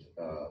accepted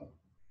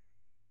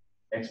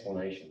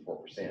explanation for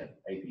percent,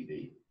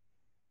 ABV.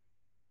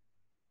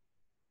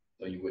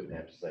 So you wouldn't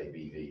have to say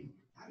BV.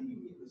 How do you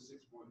get the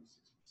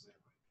 6.6%?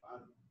 I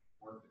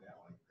worked it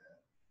out like that.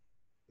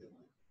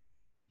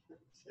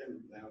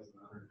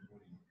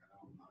 7,120.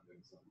 I'm not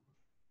doing something.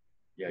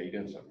 Yeah, you're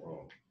doing something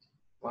wrong.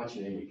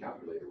 Watching in your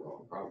calculator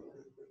wrong, probably.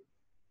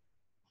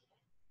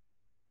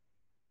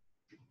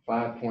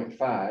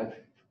 5.5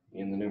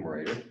 in the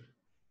numerator.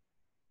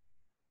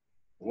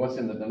 What's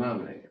in the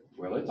denominator?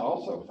 Well, it's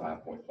also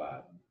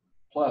 5.5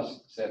 plus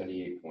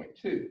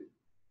 78.2.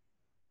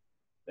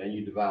 Then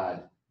you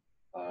divide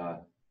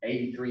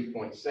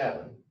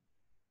 83.7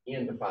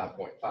 into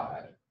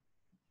 5.5,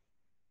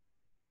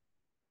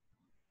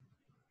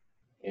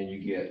 and you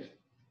get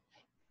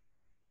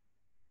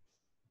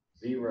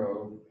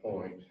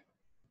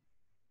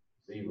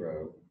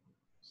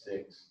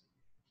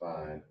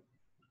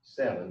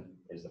 0.0657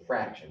 is the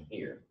fraction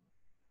here.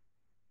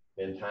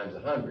 Then times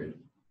 100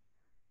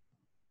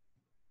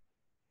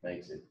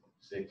 makes it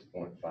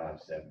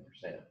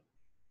 6.57%,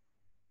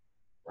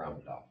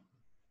 rounded off.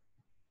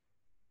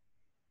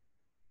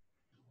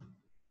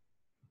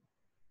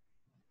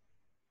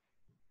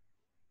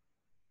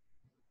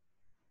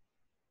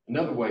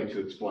 Another way to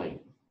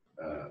explain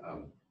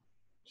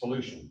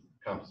solution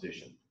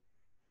composition.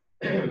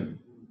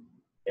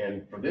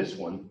 And for this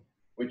one,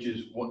 which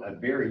is a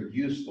very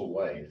useful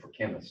way for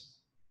chemists,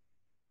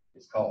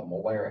 it's called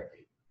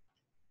molarity.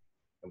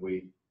 And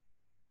we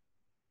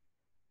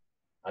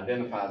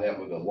identify that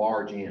with a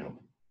large M.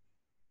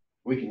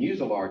 We can use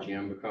a large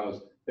M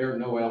because there are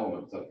no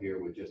elements up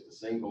here with just a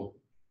single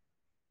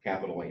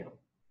capital M.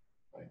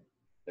 Right?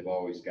 They've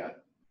always got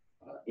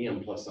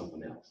M plus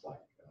something else, like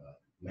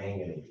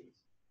manganese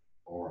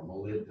or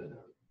molybdenum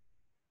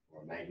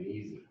or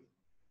magnesium.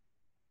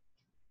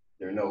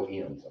 There are no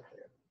M's up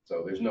there,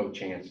 so there's no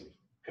chance of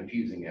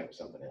confusing that with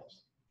something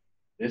else.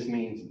 This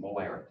means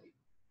molarity,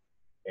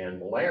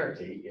 and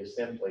molarity is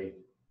simply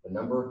the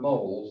number of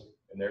moles,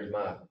 and there's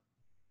my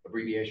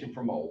abbreviation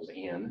for moles,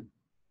 N,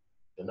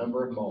 the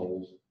number of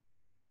moles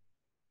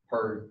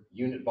per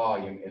unit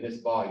volume, and this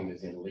volume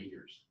is in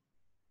liters.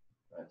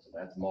 Right? So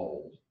that's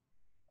moles,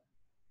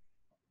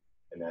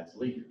 and that's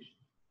liters.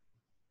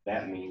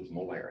 That means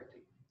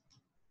molarity.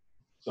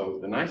 So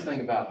the nice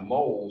thing about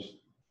moles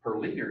per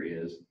liter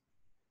is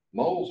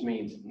moles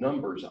means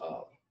numbers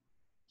of.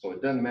 So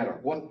it doesn't matter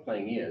what the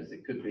thing is.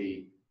 It could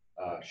be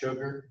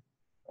sugar,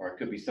 or it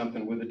could be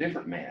something with a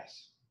different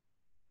mass,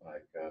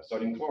 like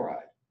sodium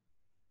chloride.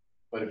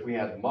 But if we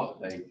have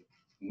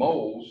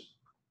moles,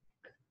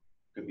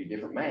 could be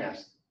different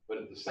mass, but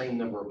at the same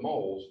number of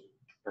moles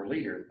per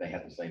liter, they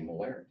have the same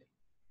molarity.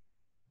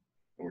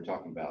 And we're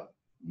talking about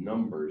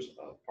numbers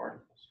of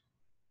particles.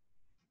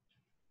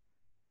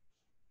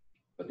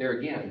 But there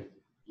again,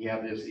 you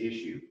have this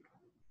issue.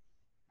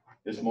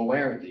 This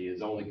molarity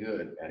is only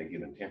good at a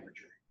given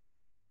temperature,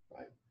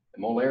 right? The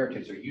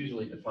molarities are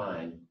usually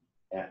defined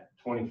at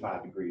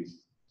 25 degrees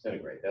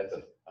centigrade. That's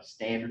a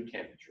standard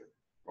temperature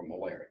for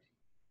molarity.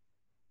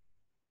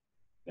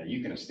 Now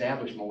you can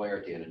establish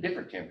molarity at a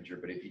different temperature,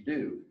 but if you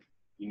do,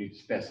 you need to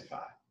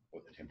specify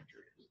what the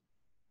temperature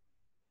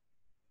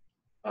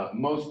is.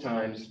 Most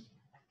times,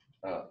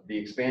 the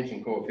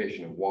expansion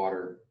coefficient of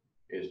water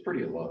is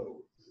pretty low.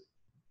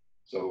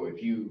 So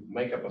if you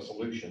make up a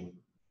solution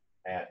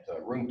at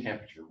room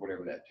temperature,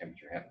 whatever that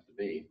temperature happens to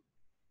be,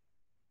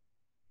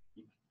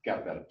 you've got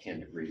about a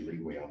 10-degree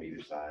leeway on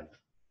either side,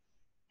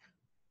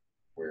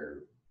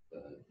 where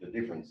the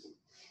difference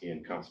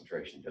in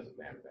concentration doesn't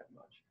matter that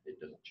much. It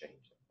doesn't change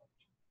that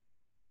much.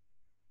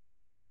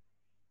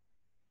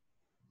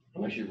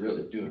 Unless you're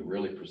really doing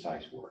really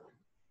precise work,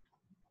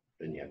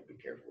 then you have to be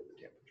careful with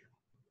the temperature.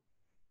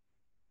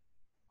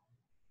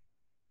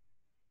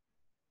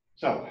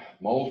 So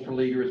moles per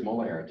liter is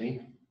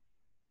molarity.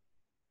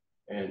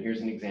 And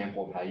here's an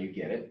example of how you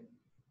get it.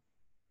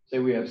 Say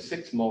we have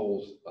 6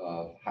 moles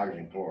of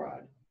hydrogen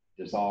chloride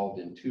dissolved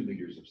in 2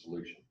 liters of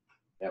solution.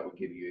 That would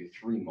give you a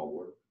 3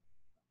 molar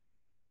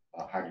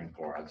hydrogen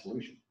chloride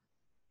solution.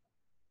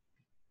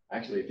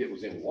 Actually, if it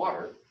was in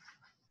water,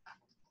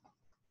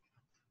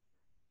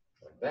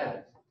 like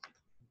that,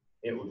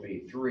 it would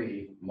be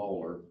 3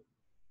 molar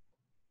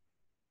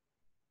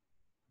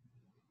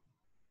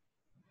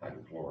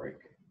hydrochloric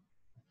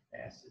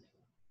acid.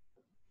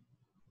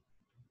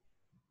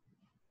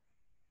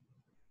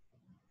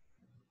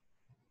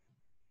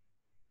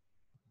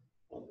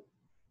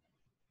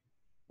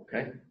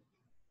 Okay.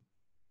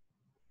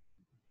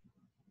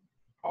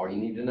 All you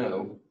need to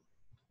know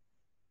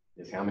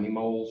is how many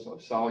moles of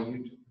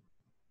solute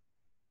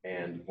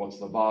and what's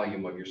the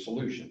volume of your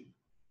solution.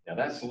 Now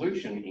that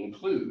solution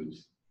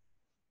includes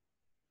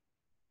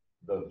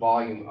the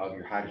volume of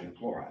your hydrogen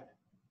chloride.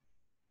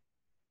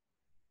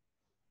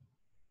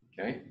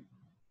 Okay.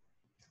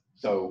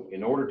 So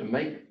in order to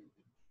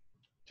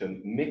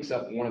mix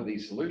up one of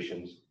these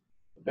solutions,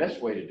 the best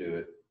way to do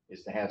it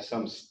is to have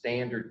some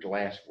standard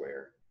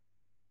glassware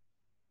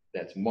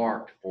that's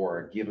marked for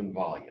a given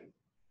volume.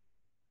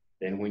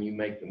 Then when you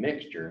make the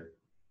mixture,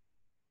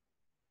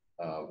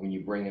 when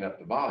you bring it up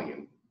to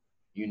volume,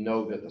 you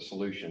know that the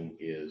solution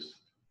is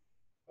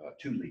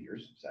 2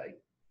 liters, say.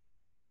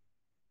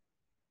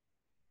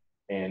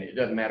 And it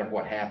doesn't matter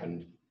what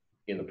happened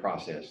in the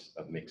process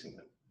of mixing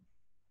them.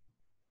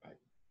 Right?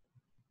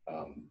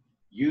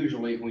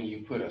 Usually when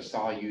you put a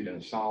solute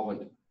and a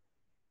solvent,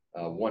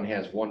 one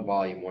has one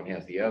volume, one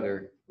has the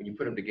other. When you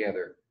put them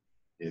together,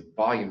 the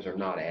volumes are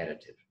not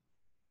additive.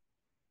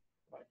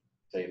 Right?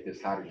 Say if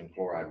this hydrogen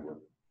chloride were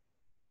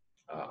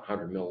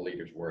 100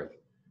 milliliters worth,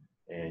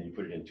 and you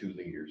put it in 2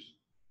 liters,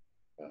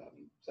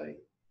 say,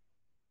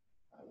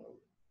 I don't know,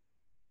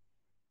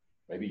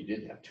 maybe you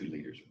did have 2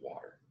 liters of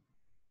water,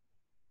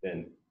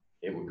 then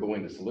it would go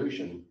into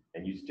solution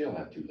and you still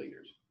have 2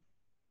 liters.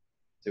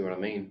 See what I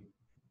mean?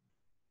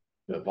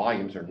 The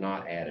volumes are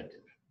not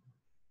additive.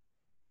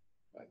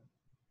 Right?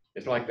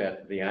 It's like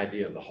that, the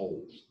idea of the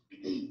holes.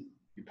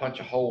 You punch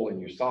a hole in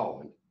your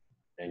solvent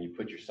and you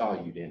put your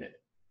solute in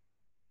it.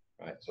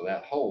 Right? So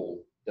that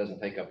hole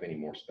doesn't take up any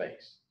more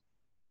space,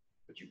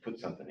 but you put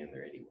something in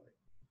there anyway.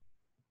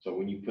 So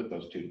when you put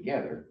those two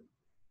together,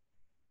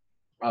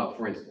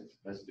 for instance,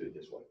 let's do it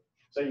this way.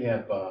 So you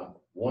have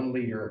 1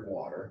 liter of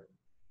water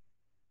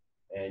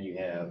and you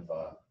have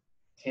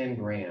 10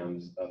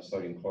 grams of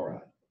sodium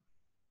chloride.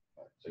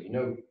 So you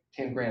know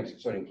 10 grams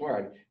of sodium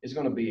chloride is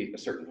going to be a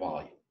certain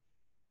volume.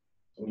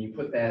 So when you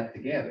put that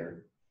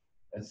together,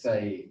 let's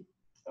say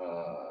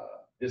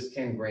this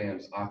 10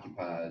 grams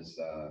occupies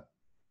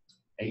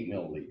 8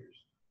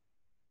 milliliters.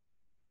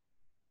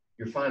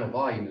 Your final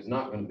volume is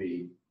not going to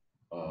be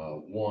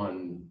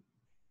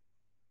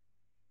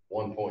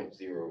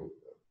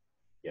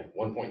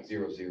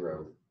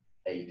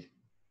 1.008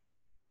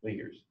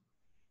 liters.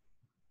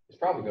 It's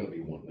probably going to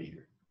be 1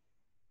 liter.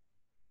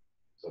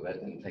 So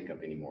that doesn't take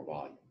up any more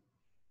volume.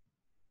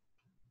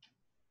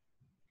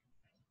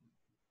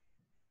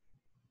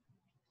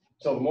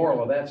 So the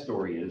moral of that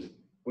story is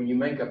when you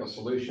make up a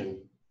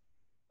solution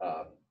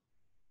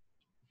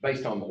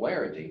based on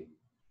molarity,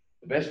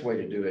 the best way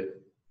to do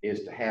it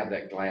is to have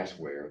that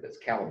glassware that's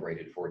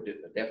calibrated for a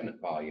definite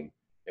volume.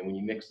 And when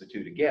you mix the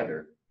two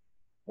together,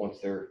 once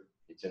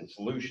it's in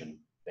solution,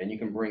 then you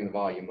can bring the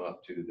volume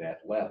up to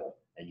that level,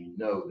 and you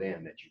know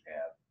then that you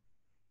have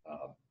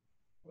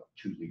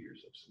 2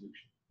 liters of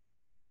solution.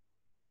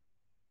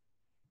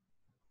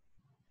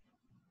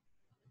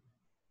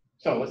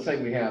 So let's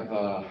say we have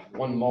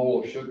 1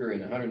 mole of sugar in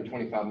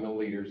 125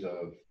 milliliters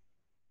of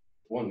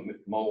 1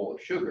 mole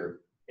of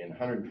sugar in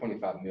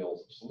 125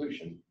 mils of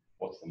solution.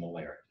 What's the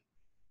molarity?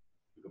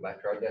 We go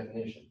back to our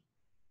definition.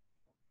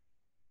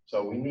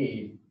 So we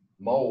need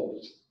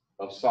moles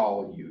of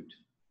solute,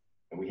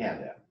 and we have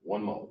that,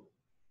 1 mole.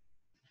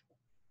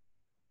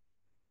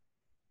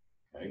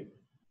 Okay.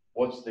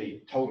 What's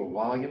the total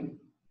volume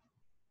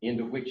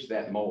into which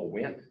that mole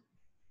went?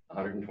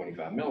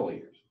 125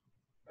 milliliters.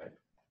 Right?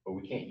 But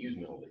we can't use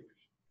milliliters.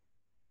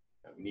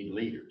 We need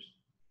liters.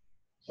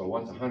 So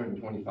what's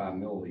 125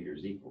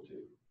 milliliters equal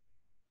to?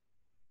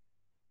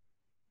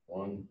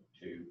 1,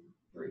 2,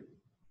 3.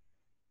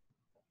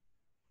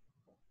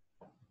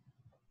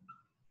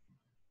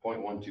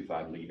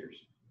 0.125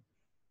 liters.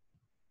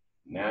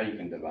 Now you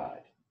can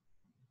divide.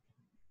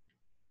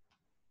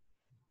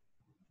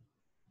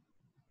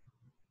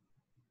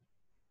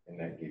 And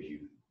that gives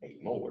you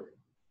 8 molar.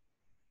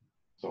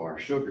 So our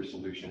sugar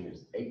solution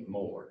is 8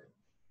 molar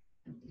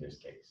in this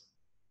case.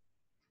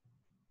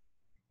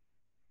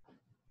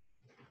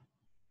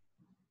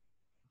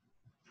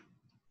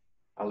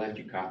 I left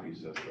you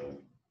copies of the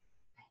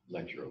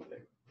lecture over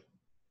there.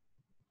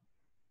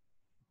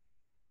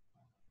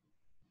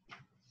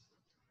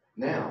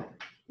 Now,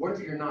 what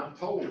if you're not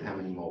told how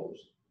many moles?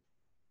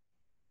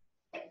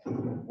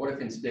 What if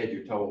instead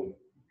you're told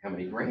how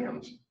many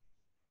grams?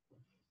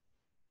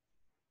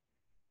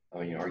 I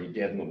mean, are you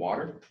dead in the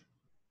water?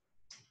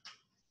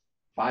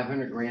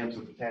 500 grams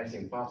of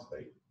potassium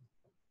phosphate.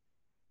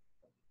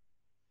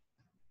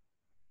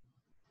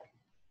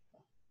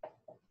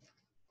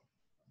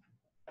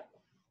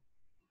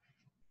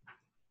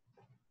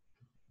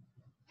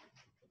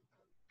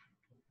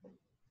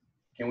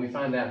 Can we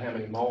find out how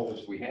many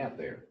moles we have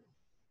there?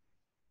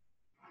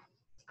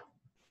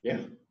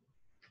 Yeah.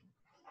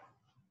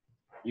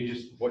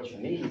 What you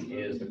need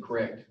is the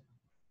correct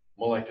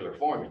molecular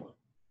formula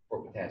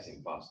for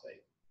potassium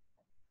phosphate.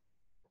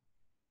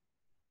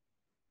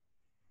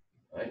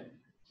 Right?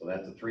 So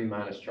that's a 3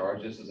 minus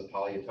charge. This is a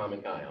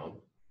polyatomic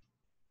ion.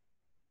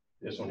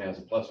 This one has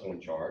a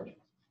 +1 charge.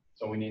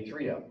 So we need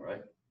 3 of them,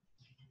 right?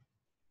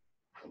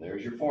 So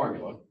there's your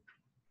formula.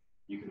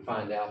 You can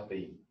find out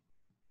the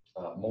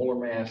molar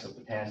mass of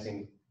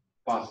potassium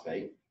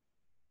phosphate.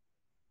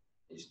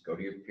 You just go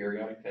to your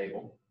periodic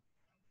table,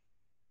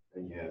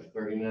 and you have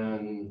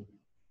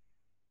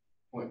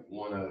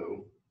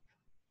 39.10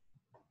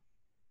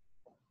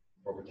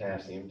 for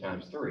potassium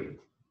times 3.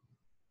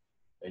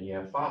 And you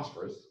have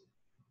phosphorus,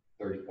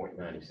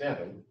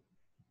 30.97.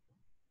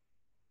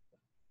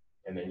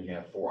 And then you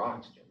have 4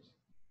 oxygens.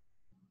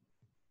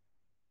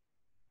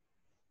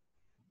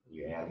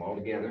 You add them all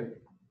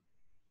together.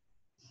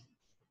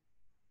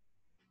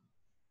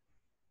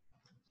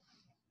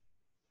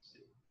 Let's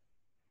see.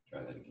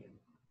 Try that again.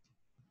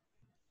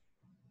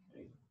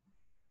 Okay.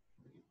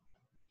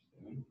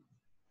 7,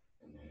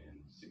 and then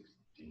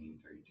 16,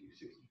 32,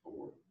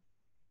 64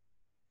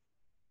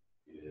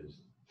 is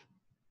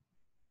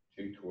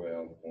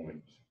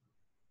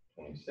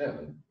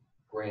 212.27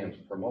 grams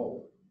per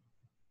mole.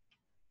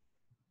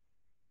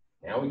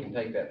 Now we can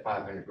take that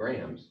 500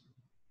 grams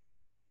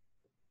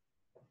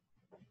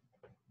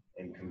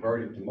and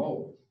convert it to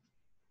moles.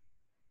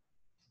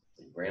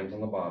 See, grams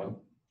on the bottom,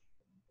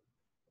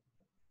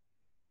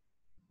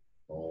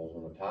 moles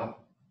on the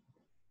top.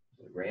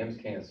 So the grams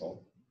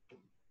cancel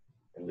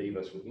and leave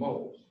us with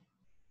moles.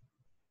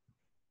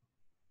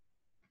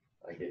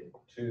 I get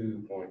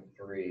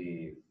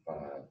 2.355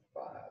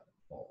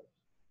 moles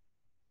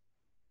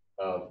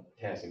of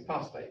potassium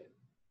phosphate.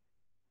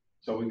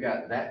 So we've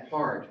got that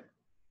part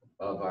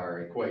of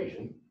our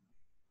equation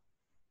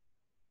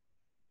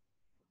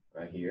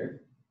right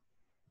here.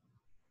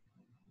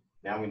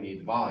 Now we need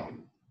the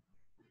volume,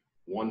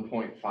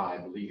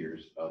 1.5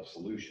 liters of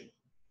solution.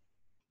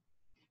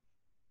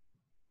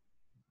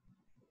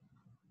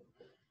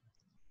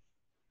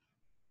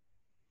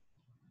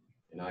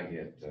 And and I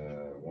get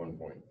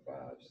 1.57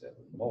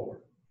 molar.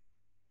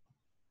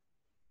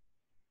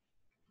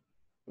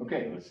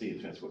 Okay, let's see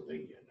if that's what they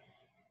get.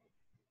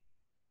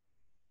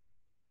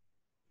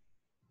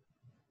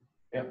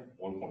 Yep,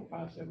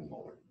 1.57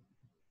 molar.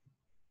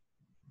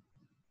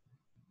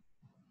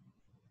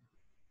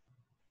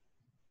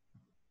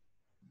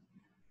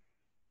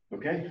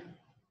 Okay,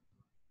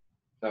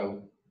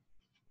 so,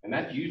 and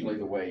that's usually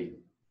the way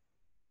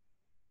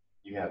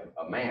you have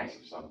a mass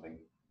of something,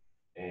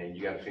 and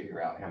you got to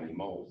figure out how many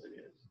moles it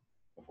is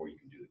before you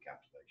can do the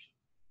calculation.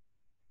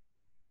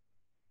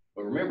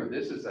 But remember,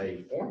 this is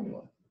a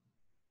formula.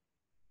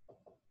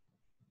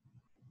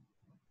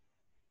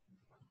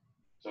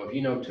 So if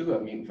you know two of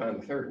them, you can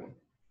find the third one.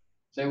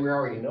 Say we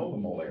already know the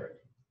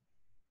molarity,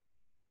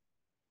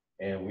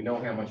 and we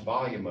know how much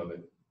volume of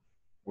it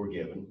we're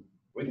given,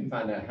 we can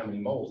find out how many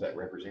moles that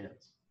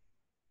represents.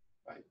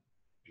 Right?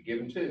 If you're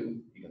given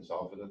two, you can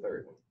solve for the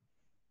third one.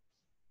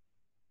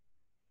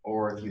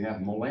 Or if you have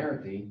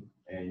molarity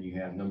and you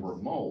have number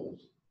of moles,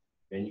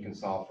 then you can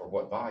solve for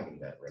what volume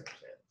that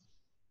represents.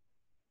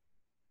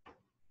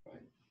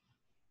 Right?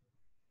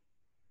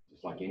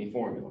 Just like any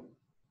formula.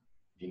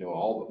 If you know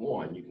all but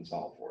one, you can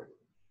solve for it.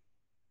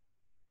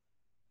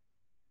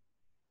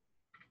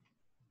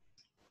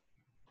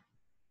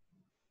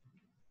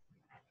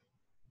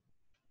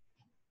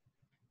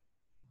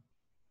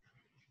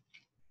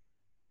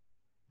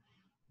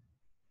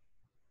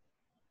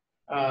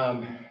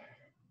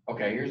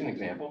 Okay, here's an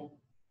example.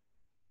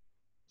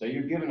 So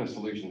you're given a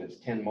solution that's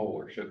 10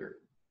 molar sugar.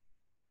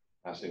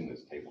 I assume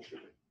that's table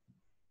sugar.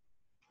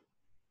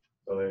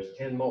 So there's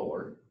 10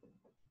 molar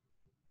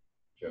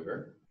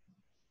sugar.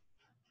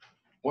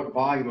 What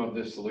volume of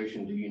this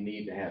solution do you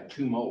need to have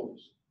 2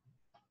 moles?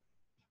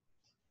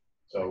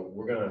 So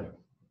we're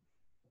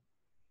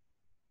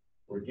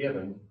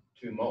given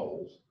 2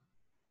 moles.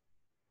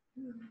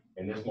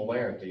 And this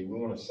molarity, we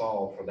want to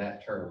solve for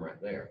that term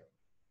right there.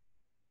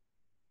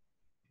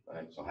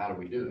 Right, so how do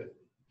we do it?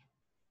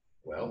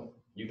 Well,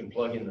 you can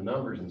plug in the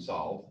numbers and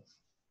solve,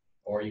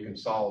 or you can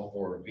solve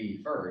for V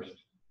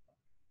first.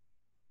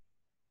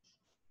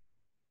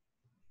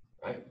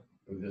 Right,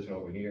 move this one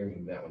over here,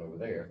 move that one over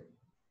there.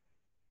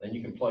 Then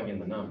you can plug in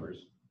the numbers.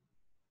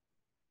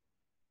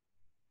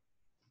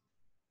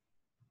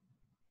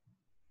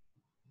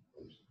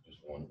 Oops, just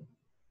one.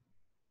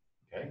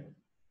 Okay.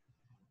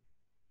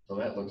 So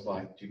that looks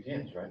like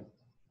 2/10, right?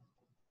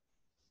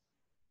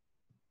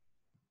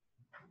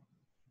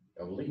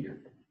 A liter.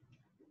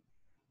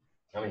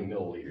 How many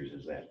milliliters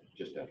is that?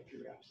 Just out of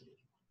curiosity.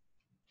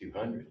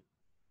 200.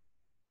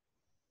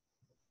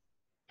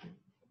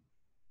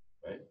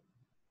 Right?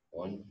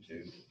 1,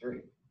 2,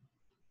 3.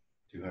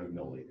 200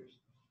 milliliters.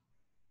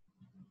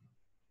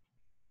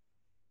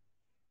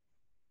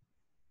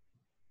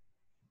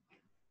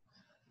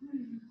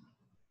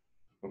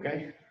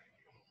 Okay.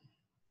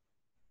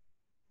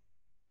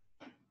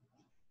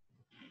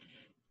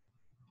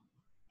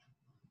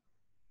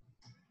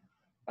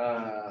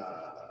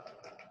 Uh,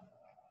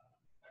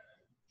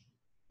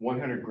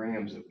 100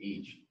 grams of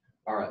each.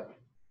 All right.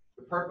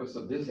 The purpose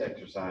of this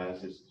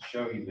exercise is to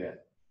show you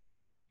that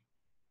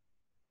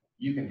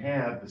you can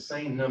have the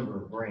same number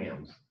of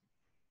grams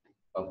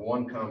of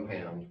one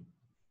compound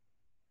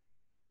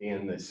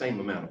in the same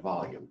amount of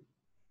volume.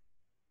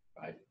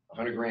 Right?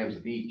 100 grams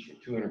of each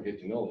at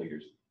 250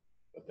 milliliters,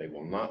 but they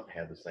will not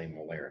have the same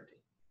molarity.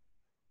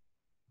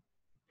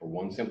 For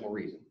one simple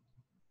reason.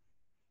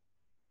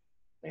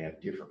 They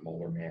have different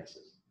molar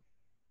masses.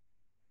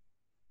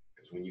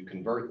 Because when you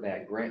convert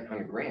that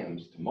 100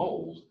 grams to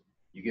moles,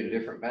 you get a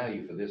different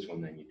value for this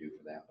one than you do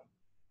for that one.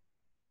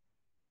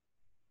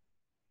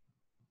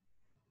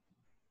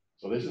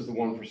 So this is the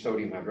one for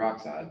sodium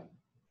hydroxide.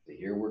 So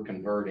here we're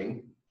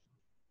converting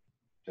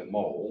to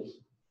moles,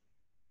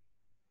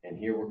 and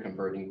here we're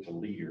converting to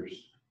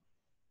liters.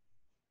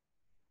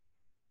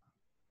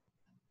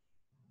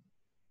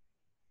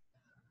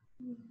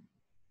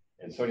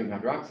 And sodium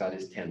hydroxide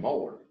is 10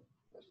 molar.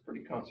 That's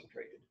pretty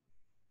concentrated.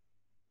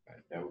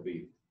 Right, that'd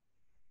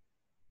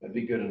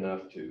be good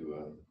enough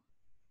to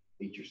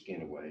eat your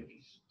skin away if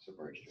you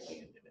submerged your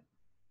hand in it.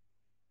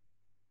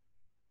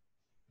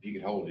 If you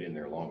could hold it in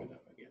there long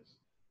enough, I guess.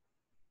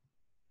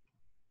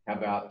 How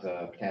about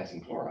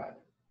potassium chloride?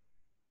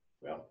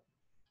 Well,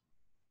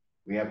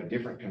 we have a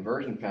different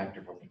conversion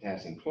factor for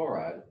potassium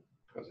chloride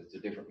because it's a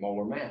different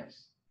molar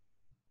mass.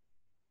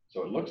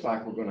 So it looks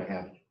like we're going to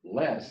have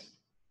less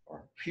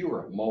or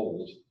fewer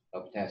moles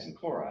of potassium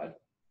chloride.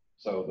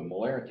 So the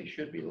molarity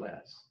should be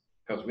less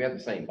because we have the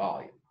same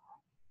volume.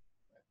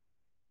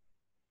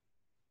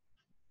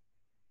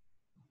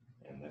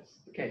 And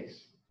that's the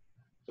case.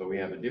 So we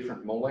have a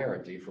different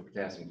molarity for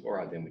potassium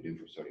chloride than we do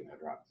for sodium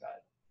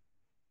hydroxide.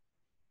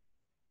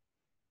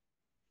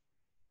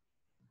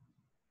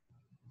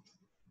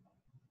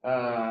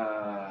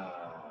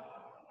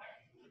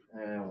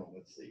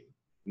 Let's see.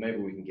 Maybe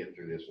we can get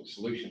through this one.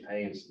 Solution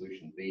A and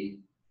solution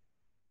B.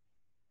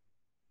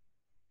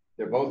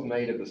 They're both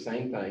made of the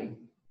same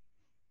thing,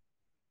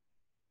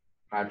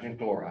 hydrogen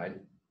chloride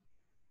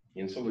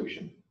in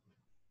solution.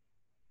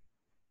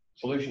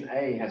 Solution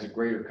A has a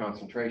greater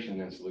concentration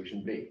than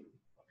solution B.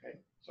 Okay,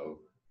 so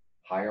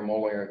higher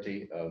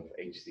molarity of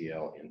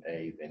HCl in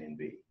A than in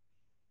B.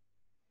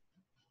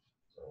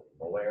 So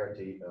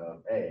molarity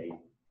of A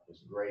is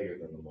greater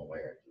than the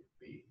molarity of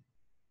B.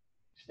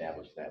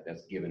 Establish that.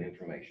 That's given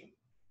information.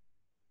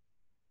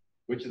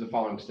 Which of the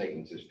following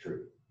statements is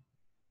true?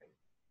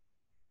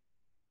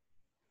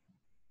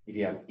 If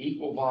you have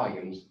equal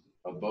volumes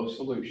of both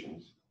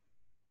solutions,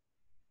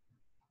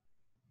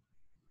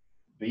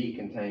 B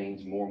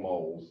contains more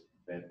moles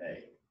than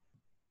A.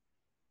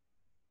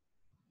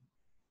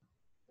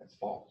 That's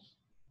false,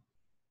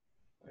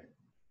 right?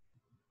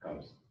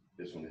 Because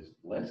this one is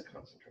less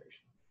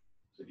concentration.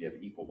 So if you have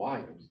equal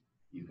volumes,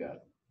 you've got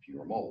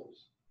fewer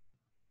moles.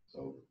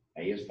 So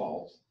A is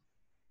false.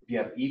 If you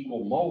have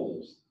equal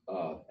moles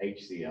of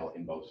HCl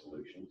in both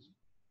solutions,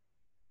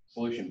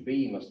 solution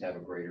B must have a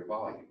greater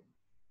volume.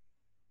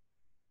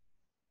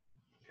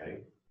 Okay,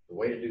 the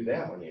way to do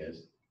that one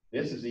is,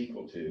 this is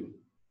equal to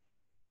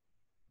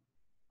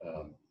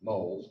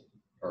moles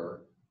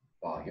per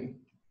volume.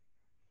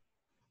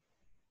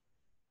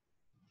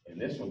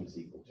 And this one is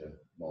equal to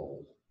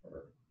moles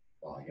per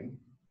volume.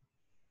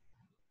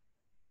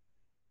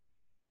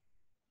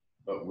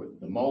 But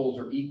the moles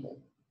are equal,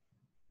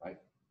 right?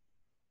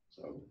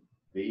 So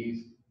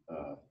these,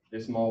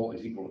 this mole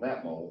is equal to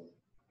that mole,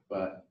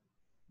 but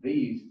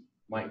these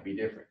might be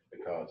different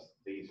because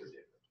these are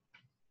different.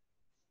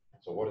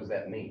 So what does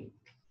that mean?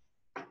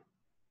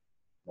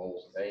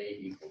 Moles A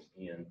equals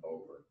N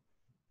over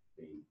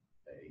B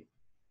A.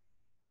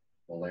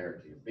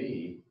 Molarity of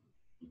B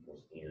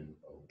equals N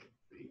over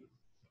B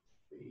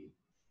B.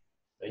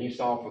 Then you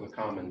solve for the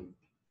common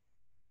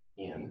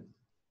N.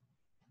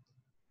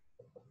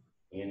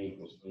 N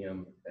equals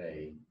M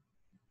A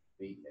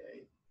B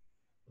A.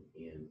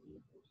 N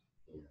equals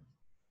M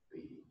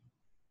B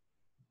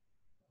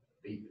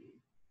B B.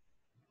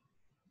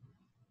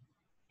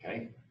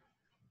 Okay?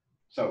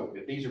 So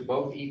if these are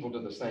both equal to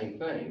the same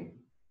thing,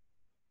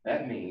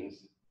 that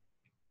means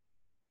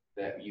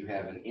that you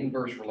have an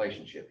inverse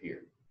relationship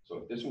here. So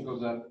if this one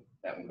goes up,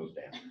 that one goes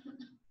down.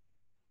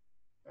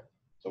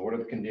 So what are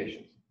the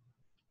conditions?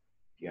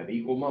 If you have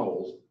equal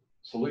moles,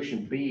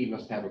 solution B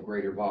must have a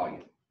greater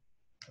volume.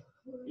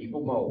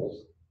 Equal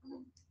moles,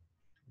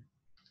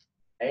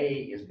 A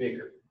is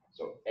bigger.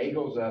 So A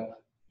goes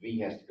up, B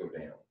has to go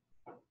down.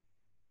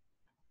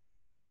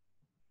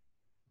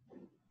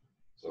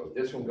 So if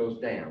this one goes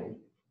down,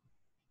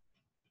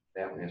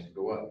 that one has to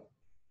go up.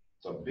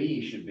 So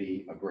B should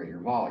be a greater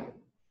volume.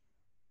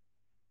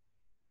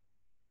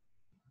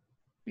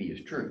 B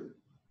is true.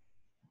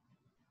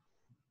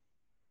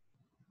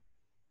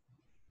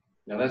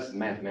 Now that's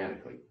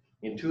mathematically.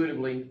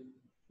 Intuitively,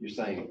 you're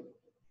saying,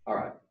 all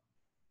right,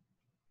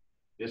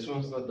 this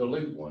one's the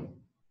dilute one,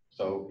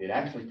 so it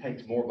actually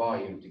takes more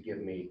volume to give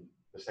me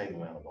the same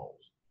amount of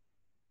moles.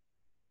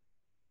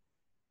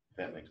 If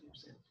that makes more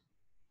sense.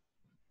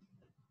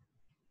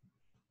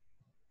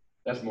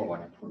 That's more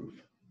like a proof.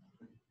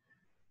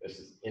 This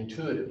is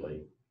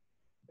intuitively,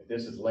 if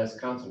this is less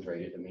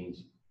concentrated, it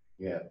means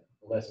you have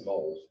less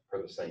moles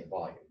per the same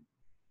volume.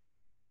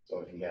 So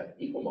if you have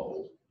equal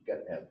moles, you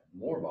got to have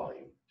more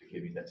volume to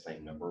give you that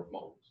same number of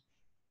moles.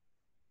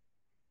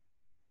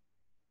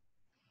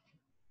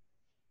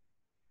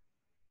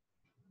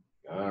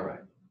 All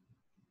right,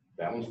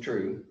 that one's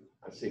true.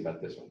 Let's see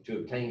about this one. To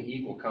obtain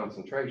equal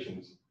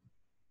concentrations,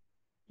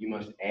 you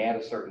must add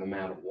a certain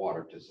amount of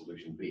water to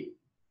solution B.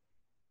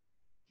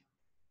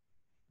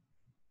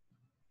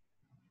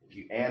 If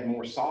you add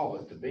more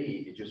solvent to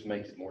B, it just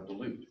makes it more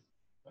dilute,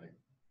 right?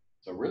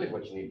 So really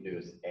what you need to do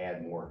is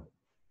add more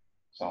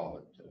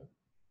solvent to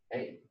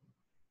A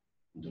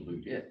and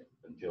dilute it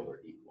until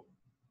they're equal.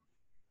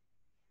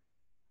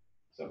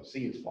 So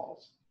C is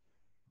false.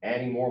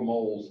 Adding more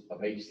moles of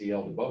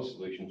HCl to both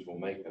solutions will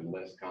make them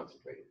less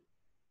concentrated.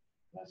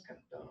 That's kind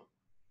of dumb.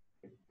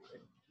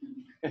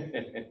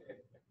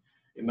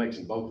 It makes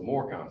them both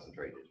more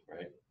concentrated,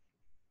 right?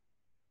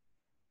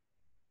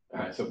 All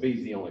right, so B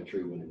is the only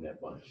true one in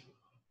that bunch.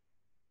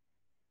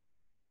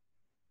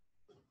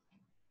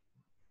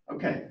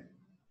 Okay.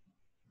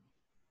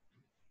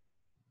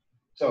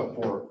 So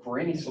for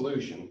any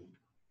solution,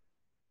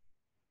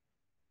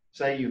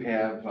 say you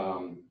have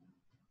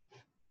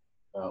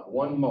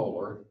 1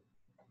 molar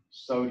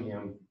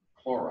sodium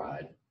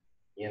chloride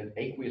in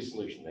aqueous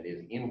solution, that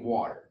is in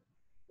water.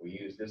 We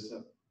use this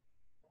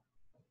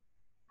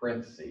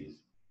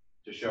parentheses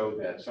to show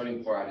that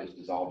sodium chloride is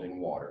dissolved in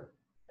water,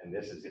 and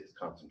this is its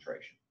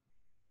concentration.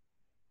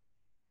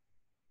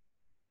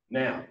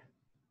 Now,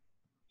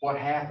 what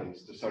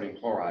happens to sodium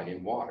chloride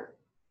in water?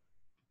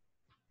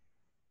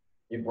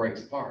 It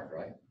breaks apart,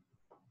 right?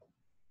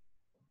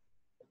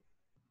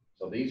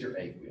 So these are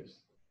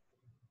aqueous.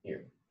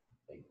 Here,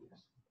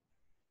 aqueous.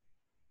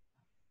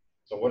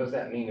 So what does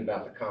that mean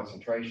about the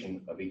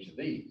concentration of each of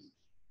these?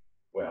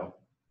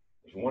 Well,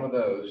 there's one of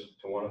those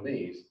to one of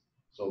these.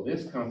 So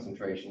this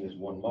concentration is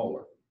 1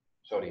 molar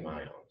sodium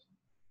ions.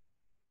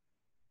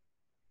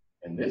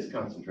 And this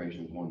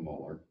concentration is 1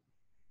 molar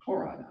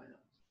chloride ions.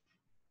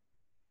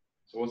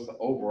 So what's the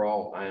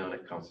overall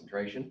ionic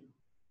concentration?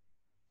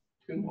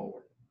 2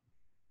 molar.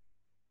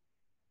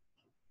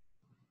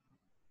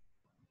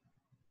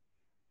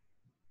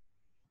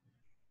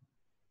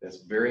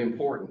 That's very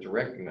important to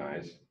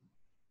recognize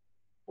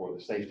for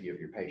the safety of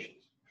your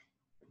patients.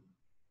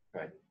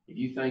 Right? If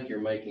you think you're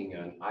making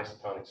an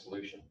isotonic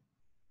solution,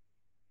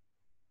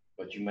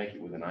 but you make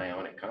it with an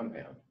ionic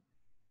compound,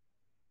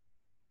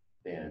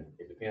 then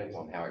it depends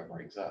on how it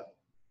breaks up.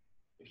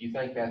 If you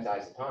think that's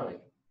isotonic,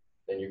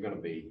 then you're going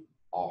to be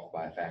off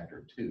by a factor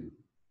of 2,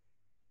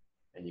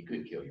 and you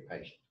could kill your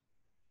patient.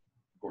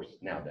 Of course,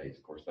 nowadays,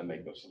 they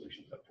make those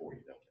solutions up for you,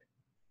 don't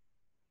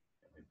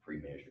they? They're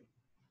pre-measured.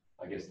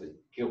 I guess they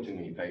kill too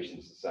many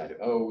patients, decided,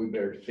 oh, we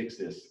better fix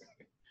this.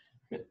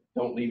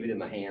 Don't leave it in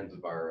the hands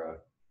of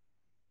our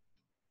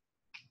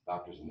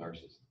doctors and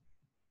nurses,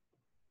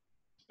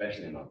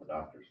 especially not the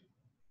doctors.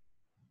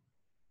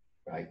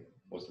 Right?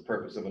 What's the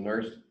purpose of a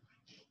nurse?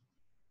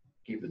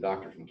 Keep the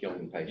doctor from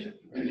killing the patient.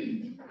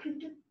 Right?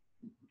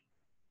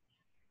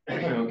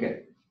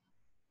 Okay.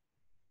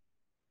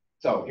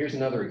 So here's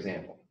another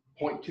example.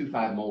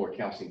 0.25 molar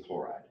calcium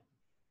chloride.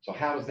 So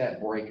how does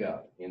that break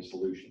up in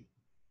solution?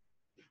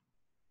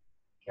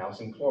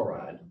 Calcium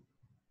chloride,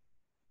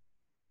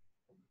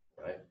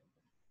 right,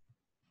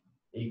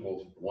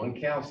 equals 1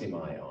 calcium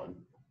ion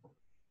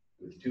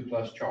with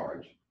 2+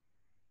 charge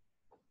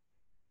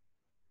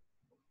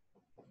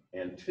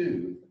and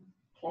 2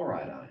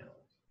 chloride ions.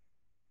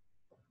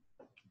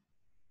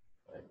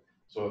 Right?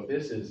 So if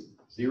this is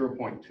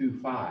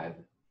 0.25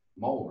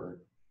 molar,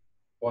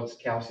 what's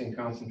calcium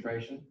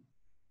concentration?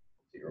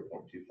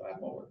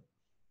 0.25 molar,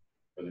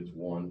 but it's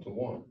 1 to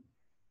 1.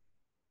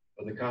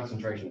 But the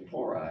concentration of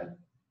chloride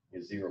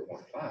is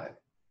 0.5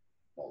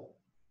 molar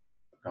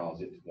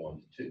because it's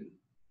 1 to 2.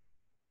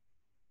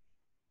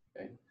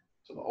 Okay,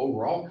 so the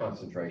overall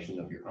concentration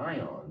of your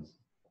ions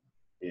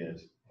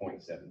is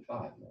 0.75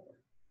 molar.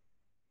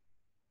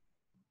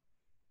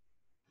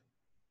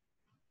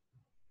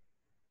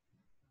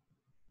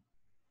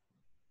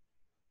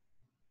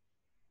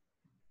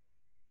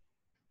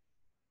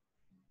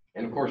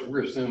 And of course,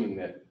 we're assuming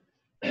that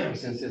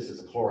since this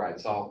is a chloride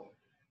salt,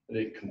 that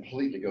it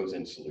completely goes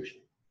in solution.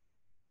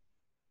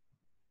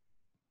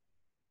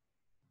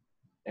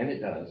 And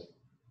it does.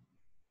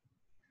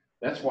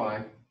 That's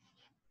why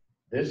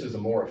this is a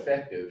more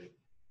effective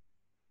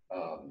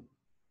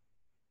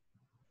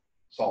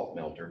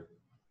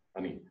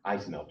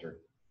ice melter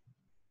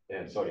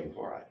than sodium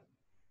chloride.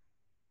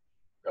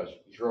 Because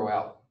you throw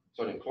out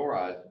sodium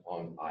chloride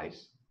on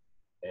ice,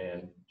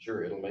 and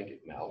sure, it'll make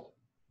it melt.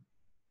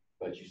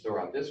 But you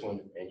throw out this one,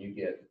 and you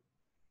get,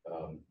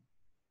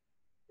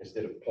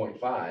 instead of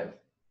 0.5,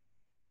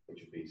 which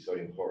would be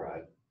sodium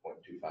chloride,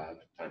 0.25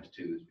 times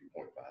 2 is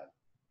 0.5,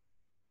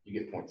 you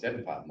get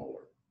 0.75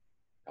 molar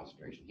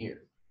concentration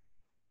here.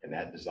 And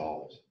that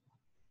dissolves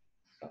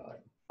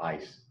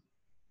ice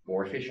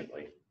more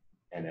efficiently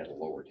and at a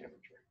lower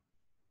temperature.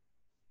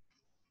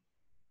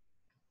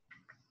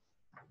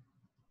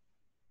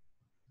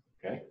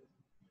 Okay?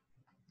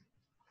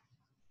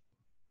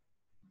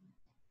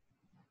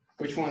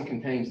 Which one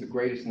contains the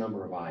greatest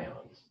number of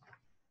ions?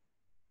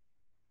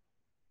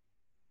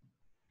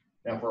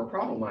 Now, for a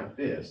problem like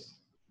this,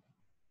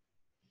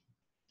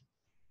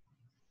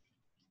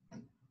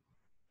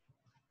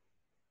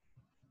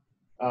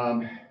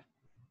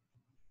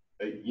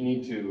 you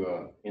need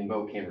to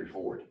invoke Henry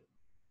Ford.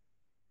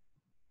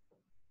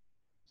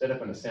 Set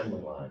up an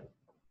assembly line.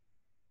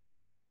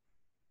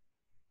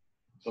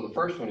 So the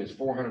first one is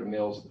 400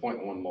 mils of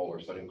 0.1 molar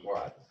sodium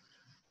chloride.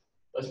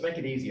 Let's make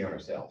it easy on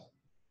ourselves.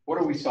 What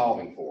are we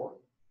solving for?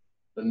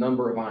 The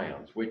number of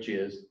ions, which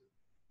is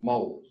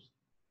moles,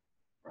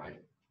 right?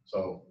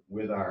 So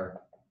with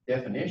our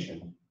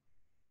definition,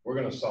 we're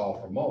going to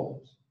solve for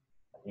moles.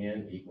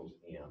 N equals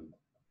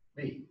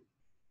MB,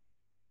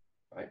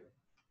 right?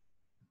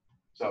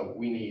 So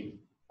we need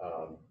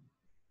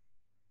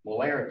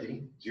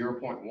molarity,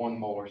 0.1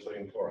 molar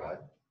sodium chloride,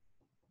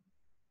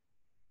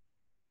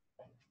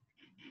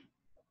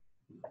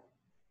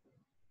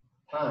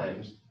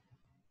 times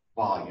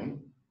volume,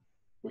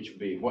 which would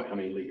be what? How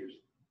many liters?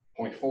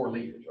 0.4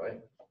 liters, right?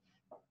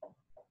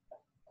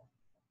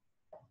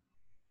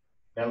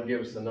 That'll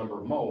give us the number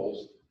of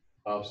moles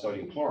of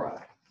sodium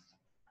chloride.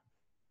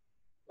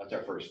 That's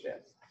our first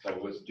step. So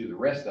let's do the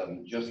rest of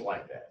them just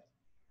like that.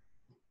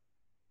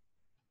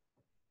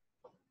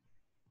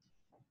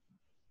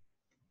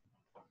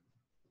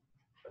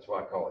 That's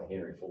why I call it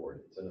Henry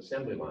Ford. It's an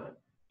assembly line.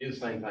 Do the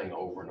same thing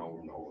over and over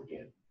and over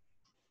again.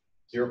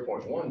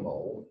 0.1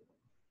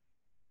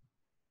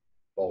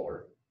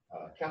 molar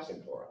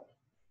calcium chloride.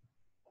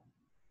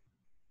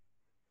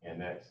 And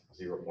that's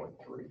 0.3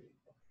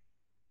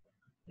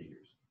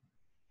 liters.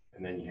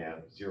 And then you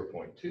have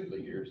 0.2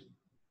 liters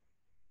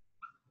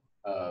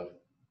of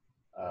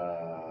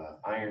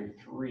iron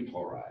 3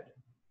 chloride.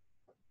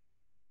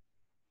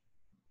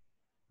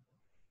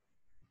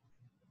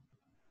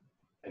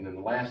 And then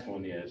the last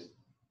one is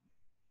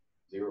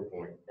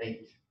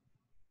 0.8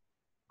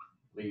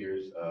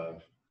 liters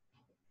of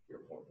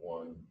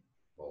 0.1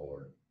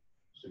 molar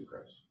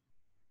sucrose.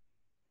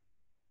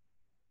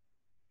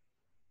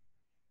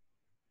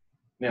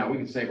 Now, we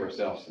can save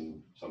ourselves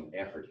some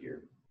effort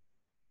here.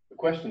 The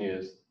question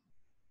is,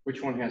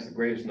 which one has the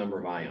greatest number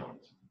of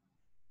ions?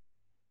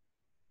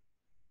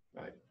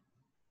 Right?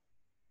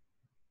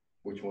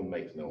 Which one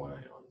makes no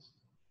ions?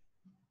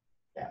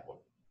 That one.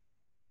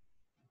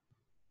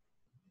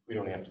 We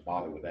don't have to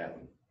bother with that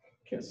one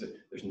because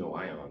there's no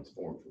ions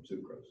formed from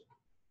sucrose.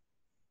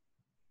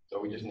 So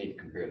we just need to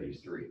compare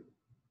these three.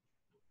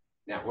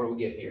 Now, what do we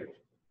get here?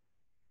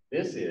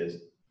 This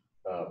is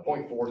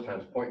 0.4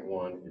 times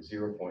 0.1 is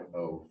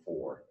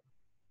 0.04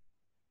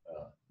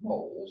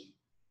 moles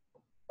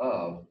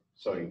of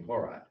sodium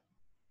chloride.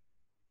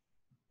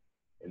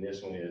 And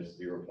this one is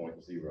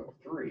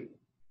 0.03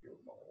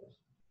 moles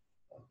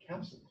of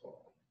calcium chloride.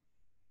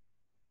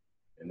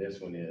 And this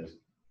one is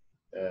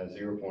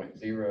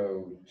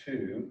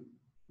 0.02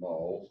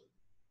 moles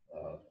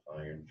of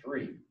iron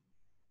 3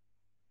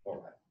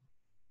 chloride.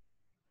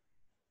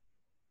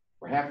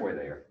 We're halfway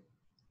there.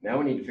 Now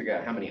we need to figure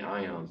out how many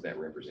ions that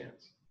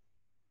represents.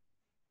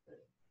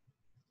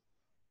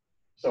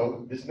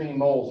 So this many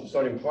moles of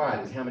sodium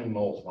chloride is how many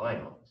moles of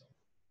ions?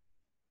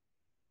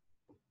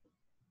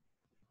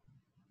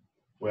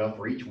 Well,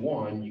 for each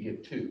one, you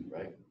get 2,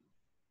 right?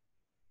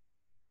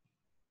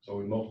 So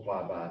we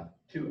multiply by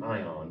 2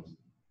 ions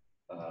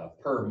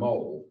per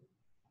mole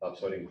of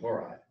sodium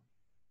chloride.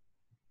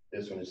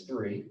 This one is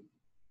 3,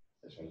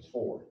 this one is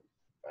 4,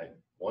 right?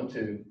 1,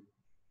 2,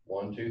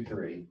 1, 2,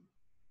 3,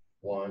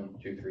 1,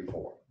 2, 3,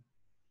 4.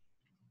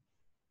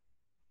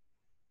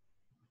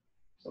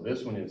 So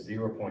this one is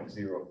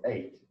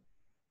 0.08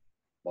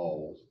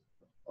 moles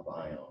of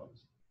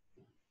ions.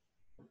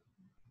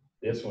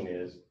 This one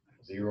is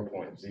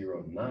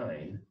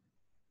 0.09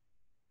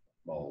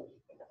 moles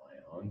of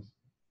ions.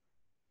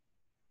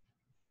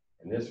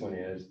 And this one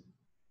is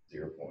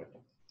 0.08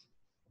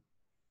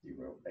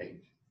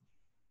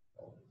 moles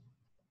of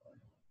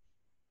ions.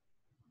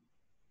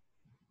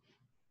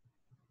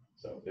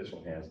 So this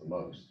one has the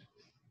most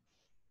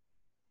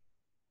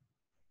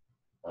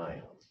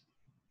ions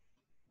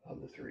of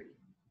the 3.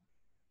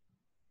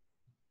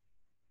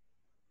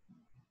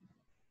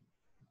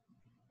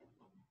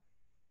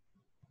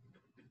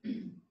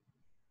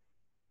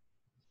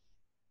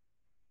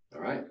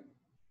 All right.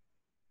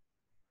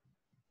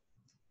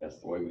 That's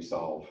the way we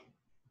solve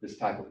this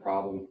type of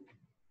problem.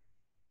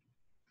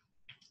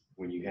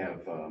 When you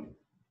have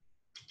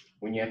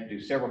to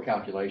do several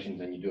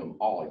calculations and you do them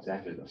all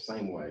exactly the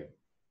same way,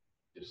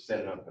 just set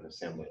it up an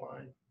assembly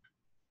line.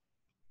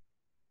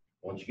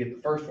 Once you get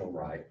the first one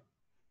right,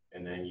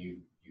 and then you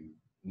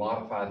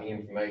modify the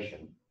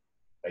information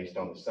based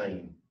on the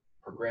same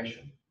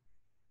progression,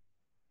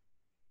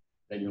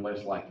 then you're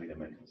less likely to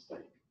make a mistake.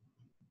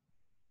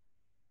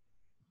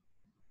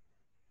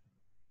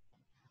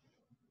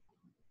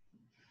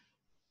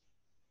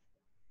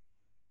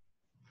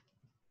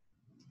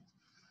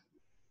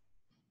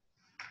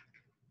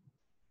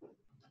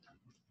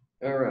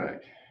 All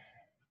right.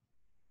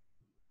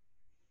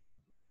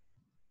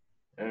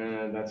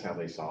 And that's how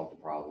they solved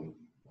the problem.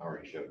 I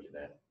already showed you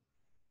that.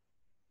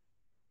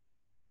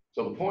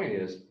 So the point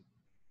is,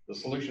 the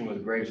solution with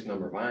the greatest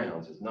number of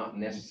ions is not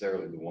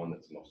necessarily the one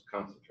that's most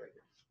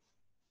concentrated,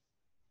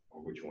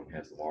 or which one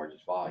has the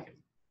largest volume.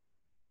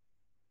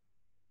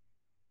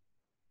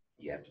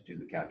 You have to do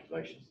the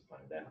calculations to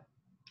find out.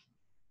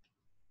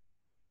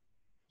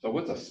 So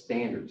what's a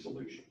standard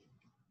solution?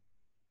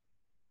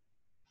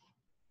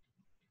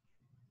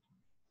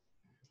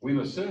 We've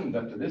assumed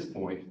up to this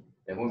point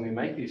that when we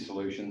make these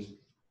solutions,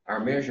 our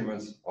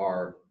measurements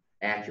are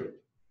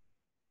accurate.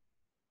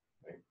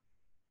 Right?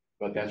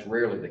 But that's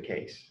rarely the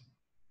case.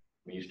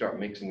 When you start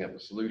mixing up a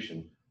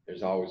solution,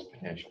 there's always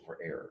potential for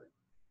error.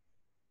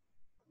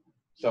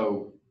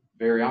 So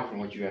very often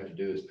what you have to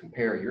do is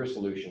compare your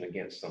solution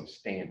against some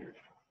standard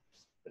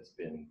that's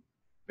been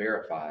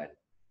verified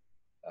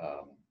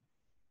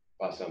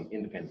by some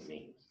independent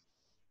means.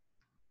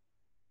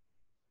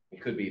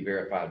 It could be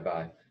verified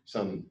by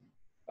some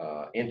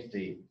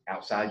entity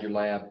outside your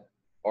lab,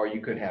 or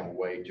you could have a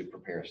way to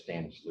prepare a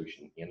standard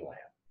solution in lab.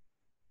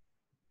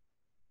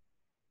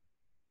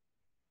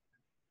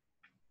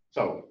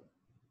 So,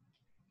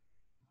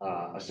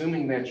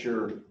 assuming that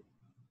your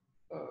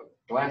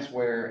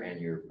glassware and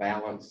your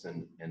balance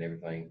and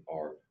everything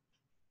are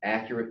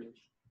accurate,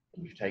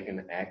 and you've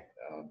taken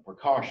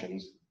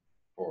precautions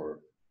for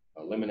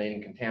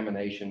eliminating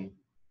contamination.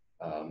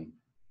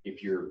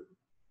 If your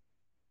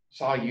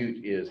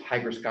solute is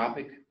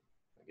hygroscopic,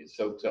 it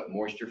soaks up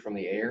moisture from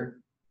the air.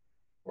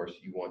 Of course,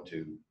 you want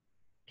to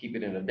keep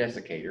it in a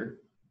desiccator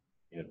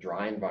in a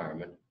dry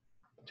environment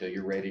until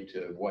you're ready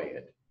to weigh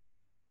it.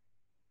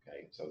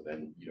 Okay, so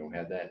then you don't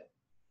have that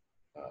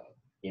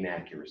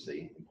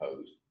inaccuracy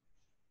imposed.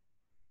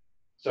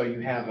 So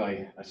you have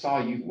a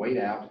solute weighed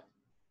out,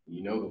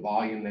 you know the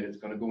volume that it's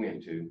going to go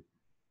into.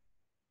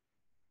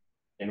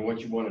 And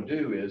what you want to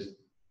do is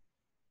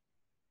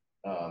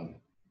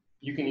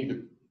you can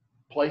either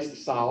place the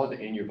solid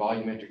in your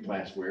volumetric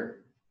glassware,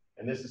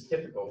 and this is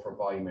typical for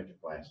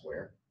volumetric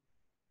glassware.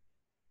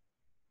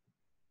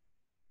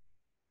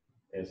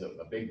 is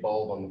a big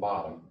bulb on the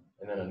bottom,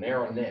 and then a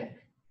narrow neck.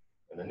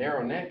 And the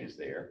narrow neck is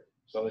there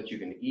so that you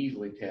can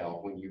easily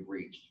tell when you've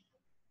reached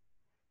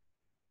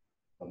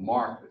the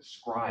mark that's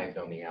scribed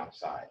on the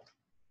outside.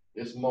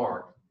 This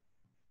mark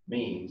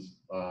means,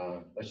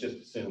 let's just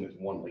assume it's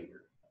 1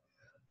 liter.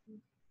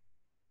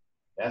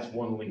 That's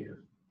 1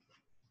 liter.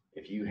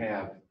 If you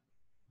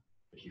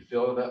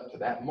fill it up to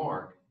that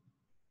mark,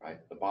 right,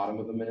 the bottom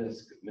of the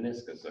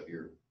meniscus of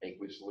your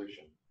aqueous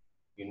solution,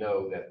 you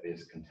know that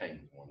this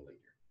contains 1 liter.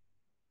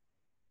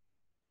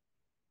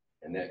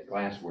 And that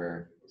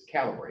glassware is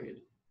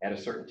calibrated at a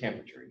certain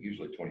temperature,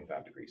 usually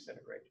 25 degrees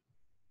centigrade.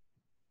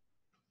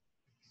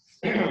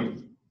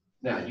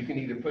 Now, you can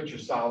either put your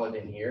solid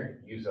in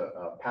here, use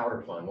a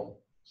powder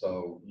funnel,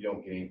 so you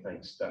don't get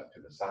anything stuck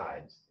to the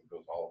sides. It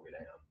goes all the way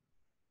down.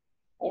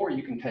 Or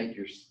you can take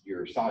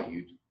your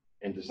solute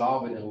and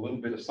dissolve it in a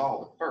little bit of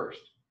solid first,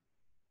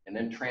 and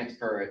then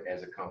transfer it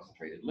as a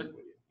concentrated liquid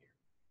in here.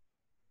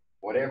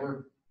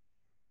 Whatever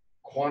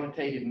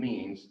quantitative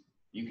means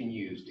you can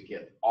use to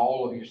get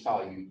all of your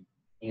solute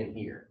in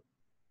here,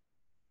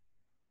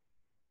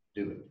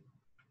 do it.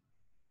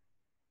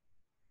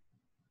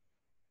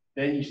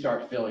 Then you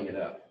start filling it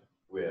up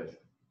with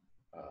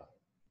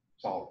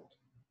solvent,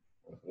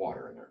 with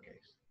water in our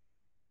case.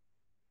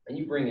 And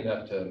you bring it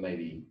up to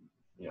maybe,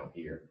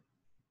 here,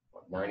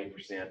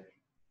 90%,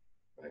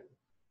 right?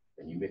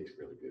 And you mix it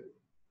really good.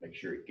 Make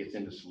sure it gets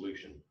into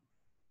solution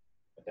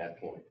at that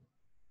point.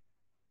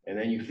 And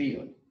then you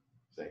feel it.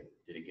 Say,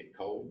 did it get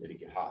cold? Did it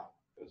get hot?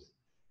 Because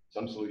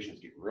some solutions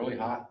get really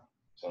hot,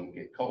 some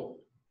get cold.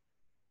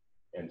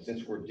 And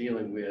since we're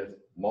dealing with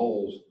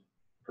moles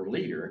per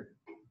liter,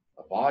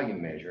 a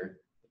volume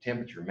measure, the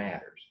temperature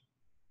matters.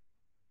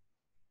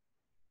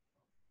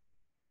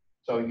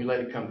 So you let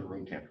it come to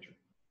room temperature.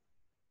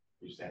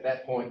 At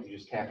that point, you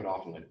just cap it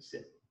off and let it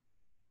sit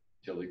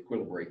until it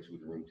equilibrates with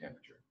the room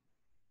temperature.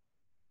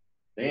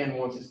 Then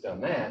once it's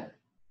done that,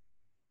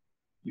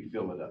 you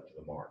fill it up to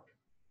the mark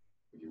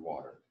with your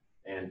water.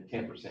 And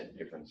 10%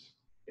 difference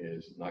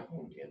is not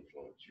going to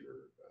influence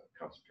your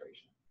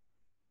concentration.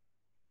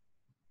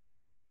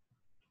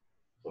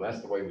 So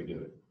that's the way we do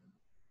it,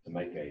 to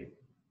make a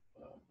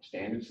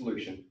standard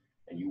solution.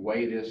 And you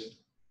weigh this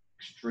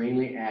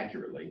extremely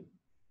accurately.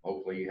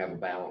 Hopefully you have a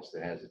balance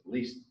that has at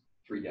least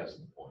 3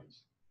 decimal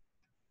points.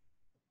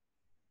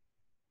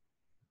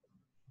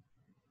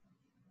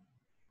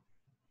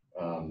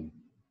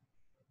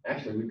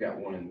 Actually, we've got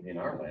one in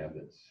our lab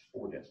that's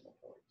 4 decimal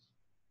points.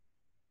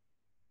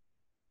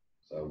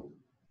 So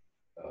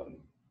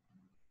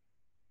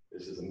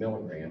this is a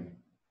milligram,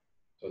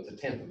 so it's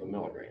 1/10 of a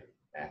milligram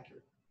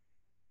accurate.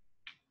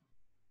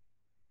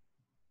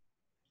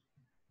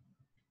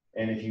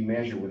 And if you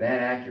measure with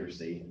that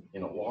accuracy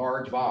in a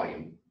large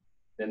volume,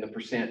 then the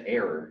percent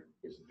error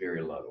is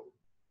very low.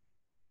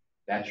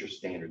 That's your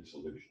standard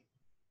solution.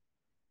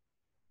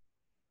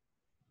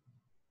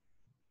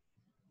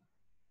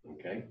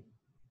 Okay.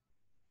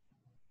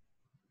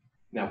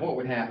 Now, what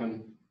would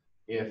happen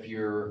if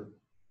your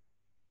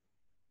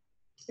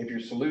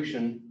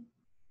solution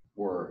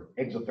were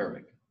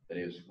exothermic? That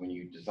is, when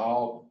you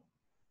dissolve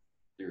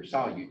your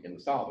solute in the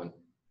solvent,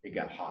 it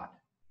got hot.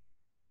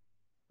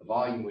 The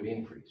volume would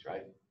increase,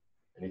 right?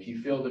 And if you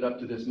filled it up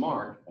to this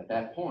mark at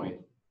that point,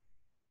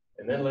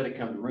 and then let it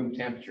come to room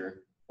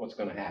temperature, what's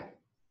going to happen?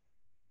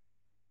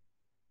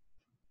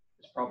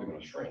 It's probably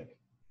going to shrink,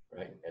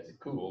 right? As it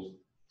cools,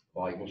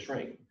 volume will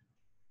shrink.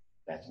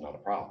 That's not a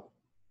problem.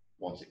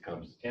 Once it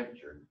comes to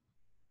temperature,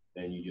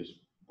 then you just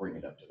bring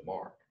it up to the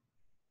mark.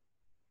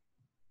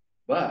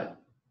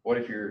 But what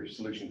if your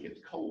solution gets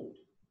cold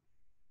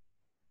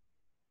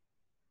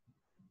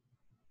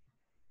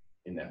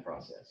in that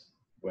process?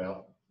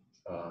 Well,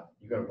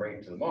 you're going to bring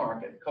it to the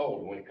mark at cold,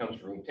 and when it comes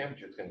to room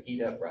temperature, it's going to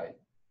heat up, right?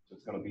 So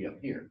it's going to be up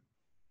here.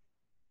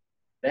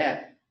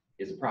 That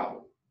is a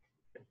problem,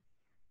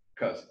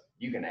 because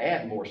you can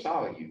add more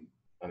solvent,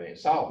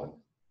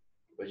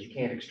 but you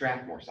can't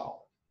extract more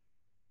solvent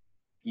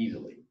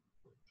easily.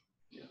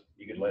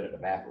 You could let it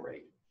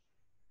evaporate.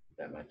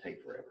 That might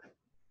take forever.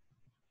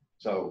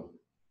 So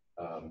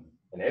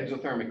an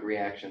exothermic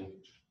reaction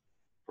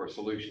for a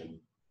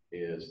solution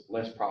is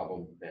less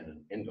problem than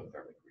an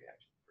endothermic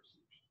reaction for a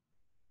solution.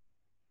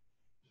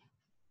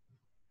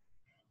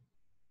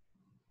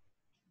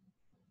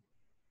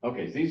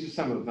 Okay, so these are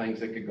some of the things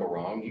that could go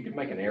wrong. You could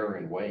make an error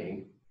in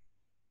weighing,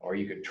 or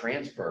you could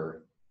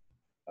transfer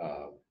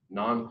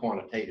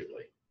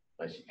non-quantitatively,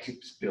 unless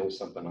you spill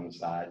something on the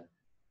side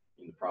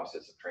in the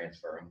process of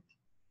transferring.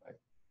 Right?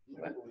 You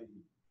normally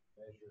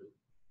measure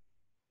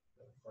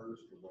the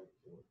first or wait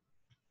till it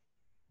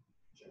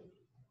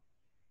changes?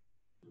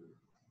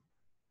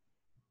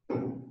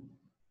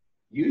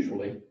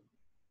 Usually,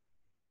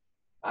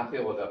 I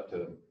fill it up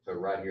to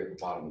right here at the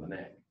bottom of the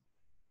neck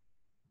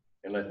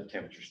and let the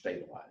temperature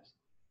stabilize.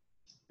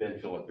 Then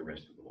fill it the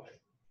rest of the way.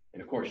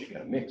 And of course, you got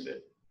to mix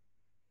it.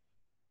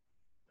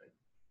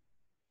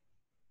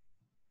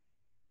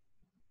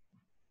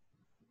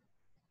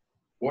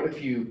 What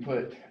if you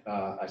put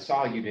a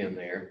solute in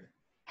there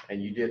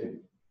and you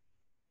didn't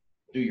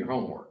do your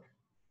homework?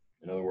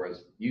 In other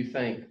words, you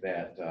think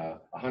that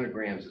 100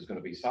 grams is going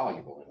to be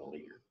soluble in a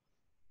liter,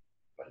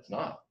 but it's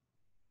not.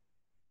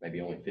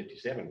 Maybe only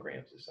 57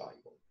 grams is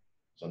soluble.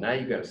 So now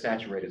you've got a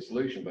saturated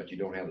solution, but you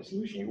don't have the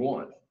solution you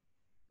want.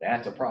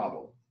 That's a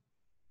problem.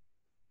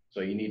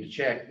 So you need to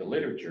check the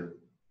literature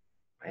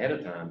ahead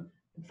of time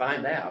and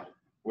find out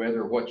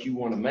whether what you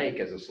want to make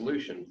as a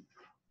solution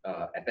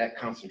at that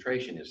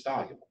concentration is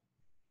soluble.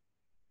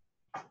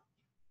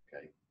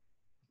 Okay,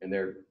 and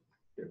they're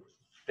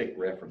thick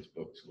reference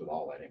books with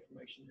all that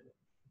information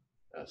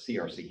in it.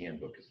 CRC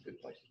handbook is a good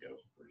place to go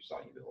for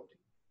solubility.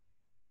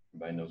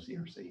 Everybody know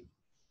CRC?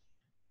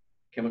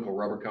 Chemical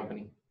Rubber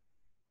Company.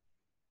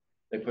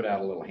 They put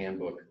out a little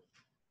handbook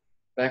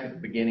back at the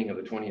beginning of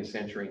the 20th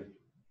century.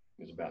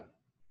 It was about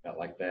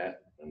like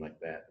that and like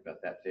that,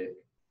 about that thick.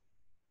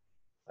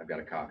 I've got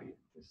a copy.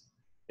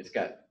 It's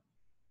got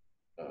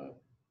a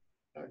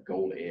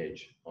gold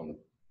edge on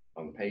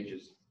the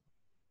pages.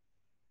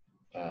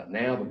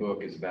 Now the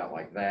book is about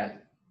like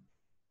that,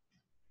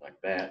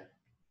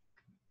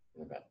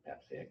 and about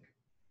that thick.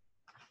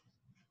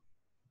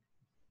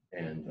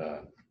 And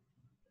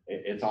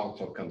it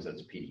also comes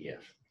as a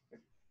PDF.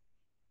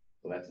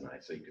 So that's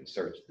nice. So you can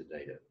search the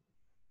data.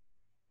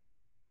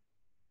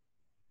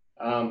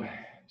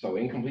 So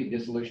incomplete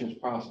dissolution is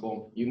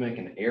possible. You make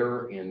an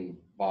error in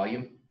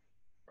volume,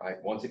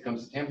 right? Once it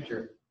comes to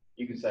temperature,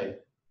 you can say,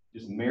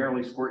 just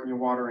merrily squirting your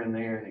water in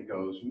there and it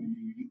goes,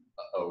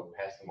 uh-oh,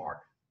 past the mark.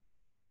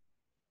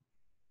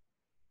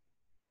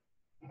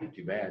 Not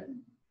too bad.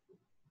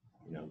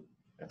 You know,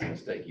 that's a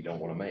mistake you don't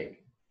want to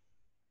make.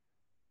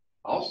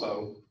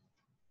 Also,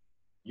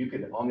 you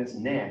could, on this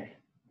neck,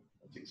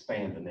 let's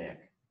expand the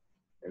neck.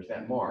 There's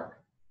that mark.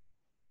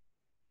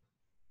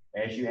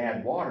 As you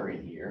add water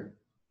in here,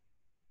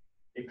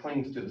 it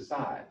clings to the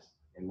sides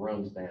and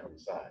runs down the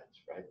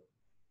sides, right?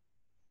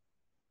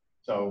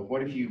 So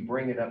what if you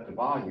bring it up to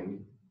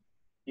volume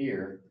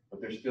here,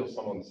 but there's still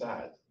some on the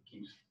sides? It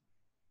keeps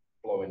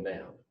flowing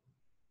down,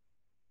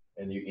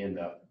 and you end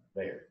up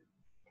there.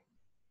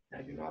 Now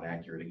you're not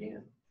accurate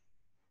again.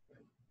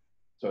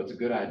 So it's a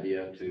good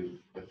idea to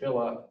fill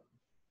up,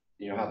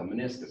 you know how the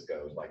meniscus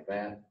goes, like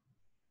that.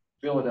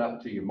 Fill it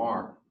up to your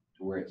mark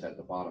to where it's at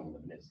the bottom of the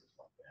meniscus,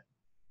 like that.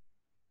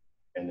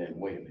 And then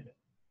wait a minute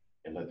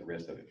and let the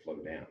rest of it flow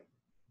down.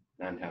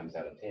 9 times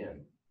out of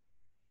 10,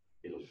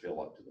 it'll fill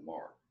up to the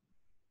mark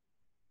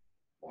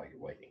while you're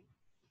waiting.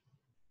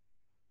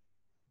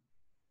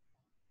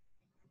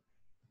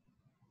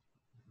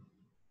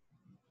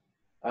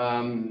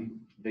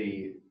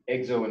 The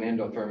exo and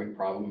endothermic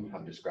problem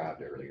I've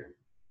described earlier.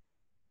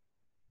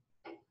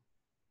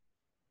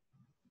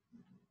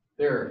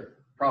 There are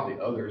probably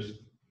others.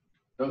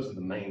 Those are the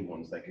main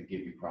ones that could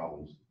give you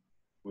problems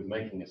with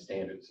making a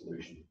standard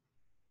solution.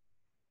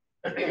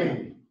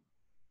 And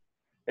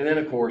then,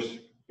 of course,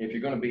 if you're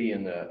going to be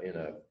in a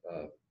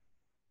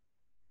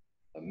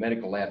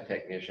medical lab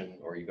technician,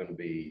 or you're going to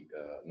be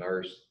a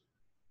nurse,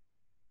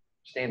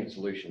 standard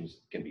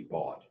solutions can be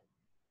bought,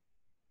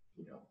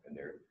 you know, and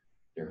they're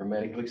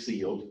hermetically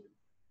sealed.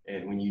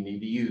 And when you need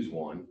to use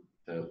one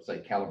to,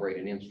 say, calibrate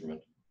an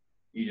instrument,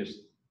 you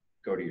just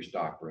go to your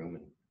stock room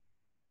and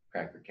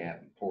crack the cap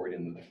and pour it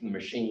in the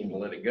machine and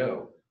let it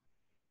go.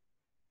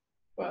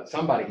 But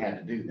somebody had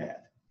to do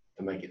that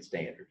to make it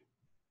standard.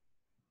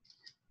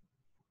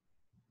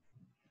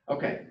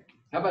 Okay,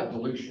 how about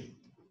dilution?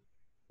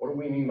 What do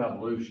we mean by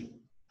dilution?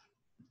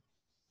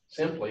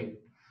 Simply,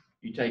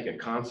 you take a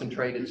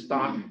concentrated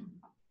stock, a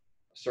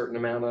certain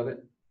amount of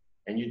it,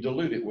 and you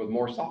dilute it with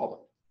more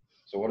solvent.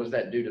 So what does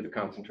that do to the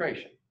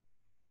concentration?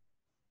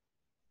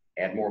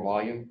 Add more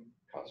volume,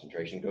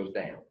 concentration goes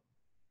down.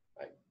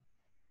 Right?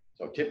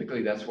 So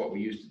typically that's what we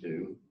used to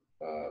do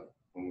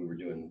when we were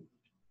doing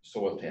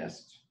soil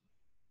tests.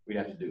 We'd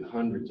have to do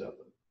hundreds of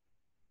them.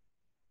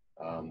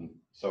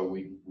 So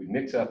we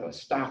mix up a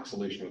stock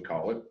solution, we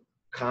call it,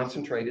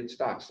 concentrated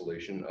stock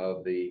solution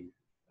of the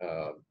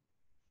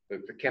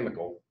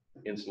chemical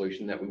in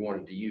solution that we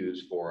wanted to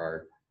use for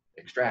our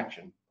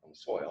extraction on the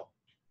soil.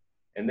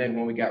 And then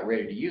when we got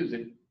ready to use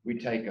it, we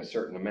take a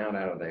certain amount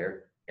out of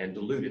there and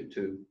dilute it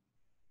to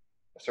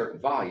a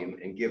certain volume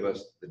and give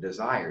us the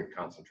desired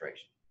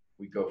concentration.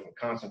 We go from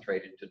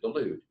concentrated to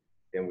dilute,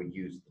 then we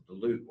use the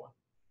dilute one.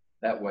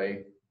 That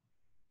way,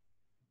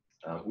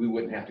 we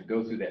wouldn't have to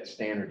go through that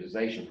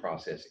standardization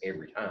process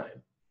every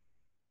time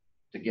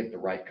to get the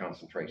right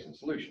concentration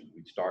solution.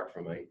 We'd start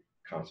from a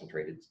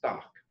concentrated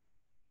stock.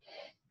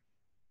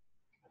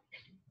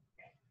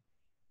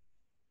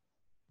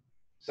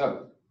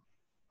 So,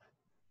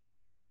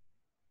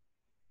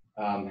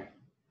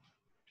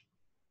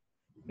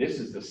 this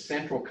is the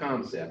central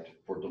concept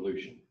for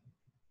dilution.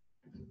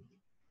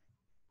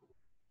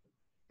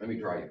 Let me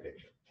draw you a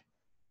picture.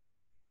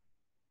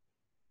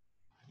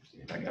 See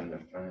if I got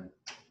enough time.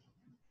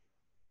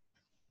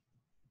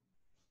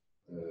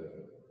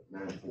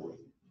 9:40.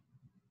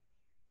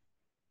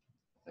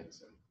 I think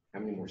so. How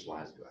many more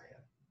slides do I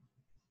have?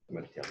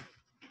 Somebody tell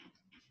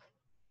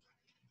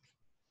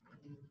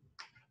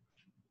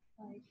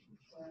me.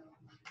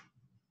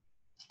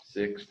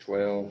 6,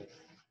 12.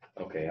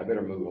 Okay, I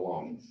better move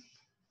along.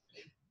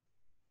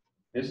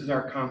 This is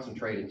our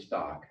concentrated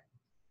stock.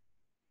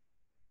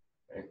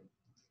 Okay.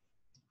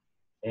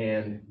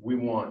 And we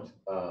want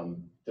to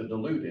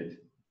dilute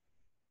it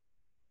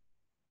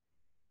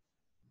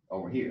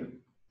over here.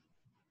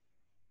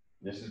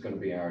 This is going to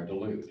be our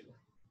dilute.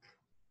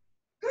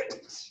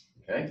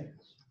 Okay.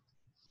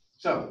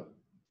 So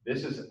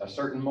this is a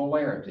certain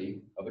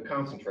molarity of the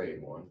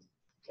concentrated one,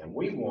 and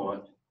we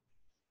want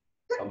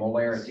a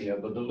molarity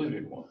of the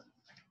diluted one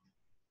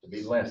to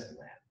be less than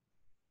that.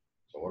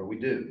 So what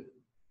do?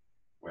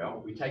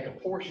 Well, we take a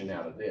portion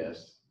out of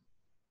this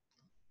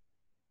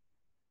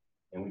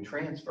and we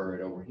transfer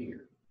it over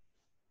here.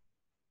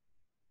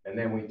 And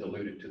then we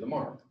dilute it to the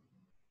mark.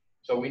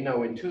 So we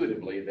know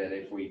intuitively that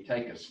if we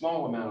take a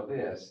small amount of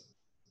this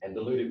and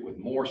dilute it with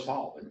more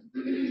solvent,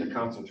 the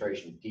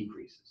concentration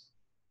decreases.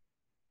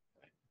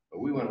 But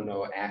we want to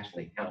know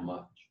actually how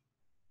much.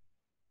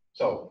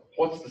 So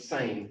what's the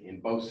same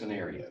in both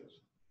scenarios?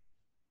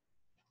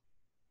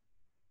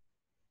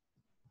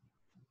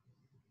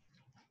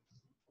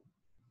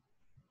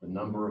 The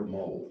number of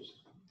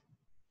moles.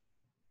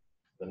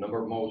 The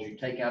number of moles you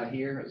take out of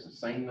here is the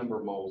same number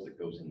of moles that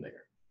goes in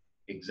there.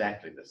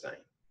 Exactly the same.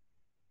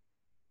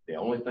 The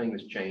only thing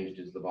that's changed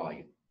is the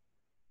volume.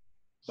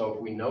 So if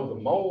we know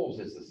the moles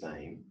is the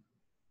same,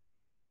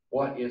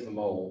 what is the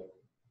mole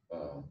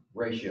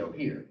ratio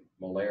here?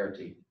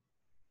 Molarity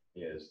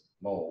is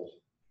moles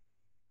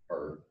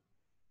per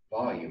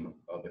volume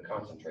of the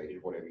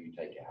concentrated, whatever you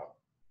take out.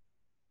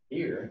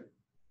 Here,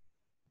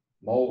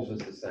 moles is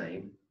the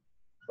same,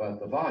 but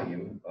the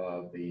volume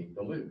of the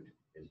dilute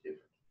is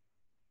different.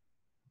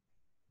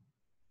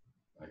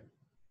 Right?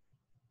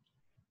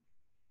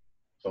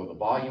 So the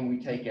volume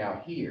we take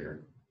out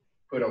here,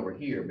 put over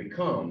here,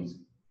 becomes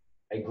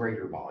a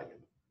greater volume.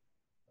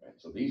 Right?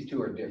 So these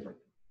two are different.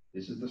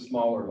 This is the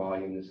smaller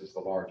volume, this is the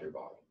larger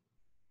volume.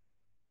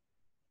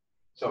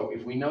 So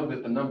if we know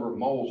that the number of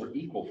moles are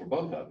equal for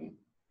both of them,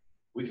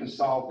 we can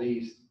solve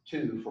these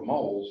two for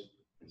moles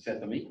and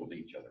set them equal to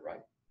each other, right?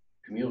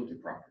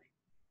 Cumulative property.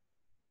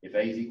 If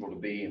A is equal to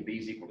B and B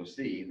is equal to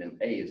C, then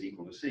A is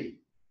equal to C.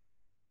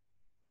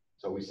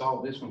 So we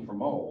solve this one for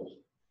moles,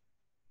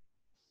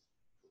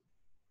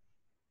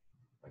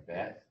 like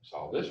that.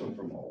 Solve this one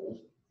for moles,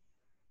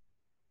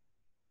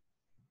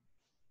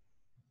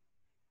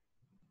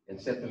 and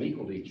set them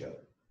equal to each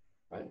other,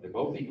 right? They're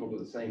both equal to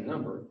the same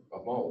number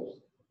of moles.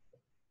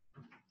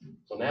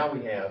 So now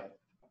we have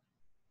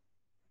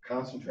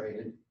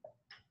concentrated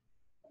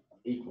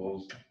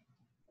equals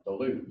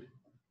dilute.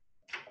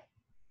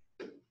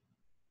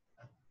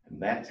 And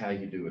that's how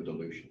you do a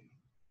dilution.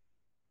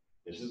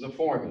 This is a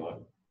formula.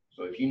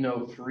 So if you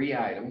know 3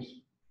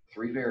 items,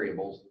 3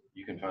 variables,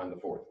 you can find the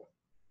 4th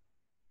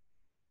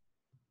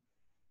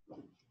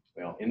one.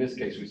 Well, in this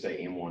case, we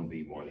say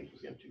M1B1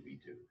 equals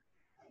M2B2.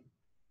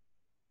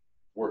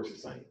 Works the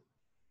same.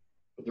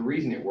 But the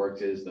reason it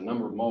works is the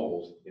number of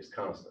moles is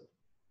constant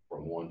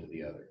from one to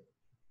the other.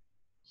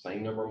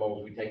 Same number of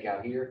moles we take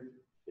out here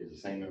is the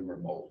same number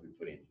of moles we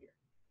put in here.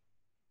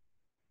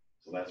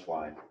 So that's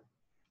why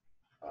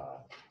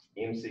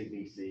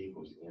MCBC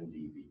equals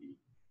MDBD.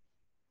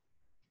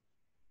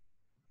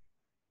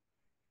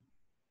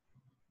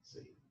 Let's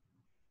see.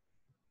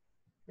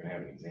 We're gonna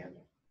have an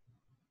example.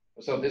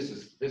 So this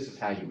is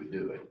how you would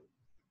do it.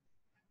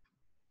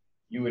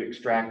 You would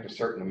extract a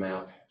certain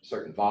amount, a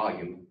certain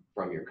volume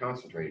from your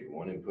concentrated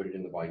one and put it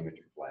in the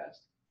volumetric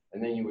flask,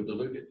 and then you would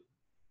dilute it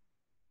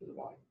to the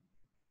volume.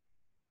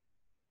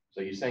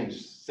 So you're saying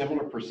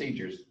similar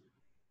procedures.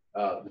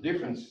 The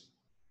difference,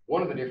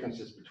 one of the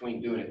differences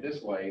between doing it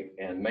this way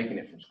and making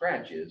it from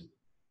scratch is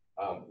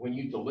when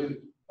you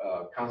dilute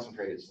a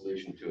concentrated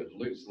solution to a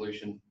dilute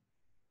solution,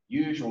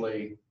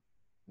 usually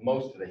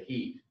most of the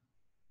heat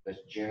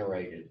that's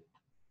generated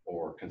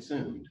or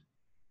consumed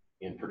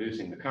in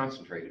producing the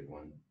concentrated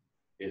one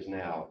is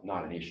now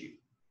not an issue.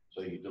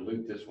 So you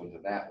dilute this one to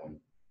that one,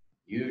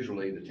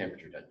 usually the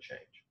temperature doesn't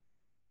change.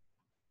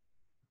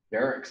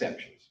 There are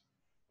exceptions,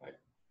 right?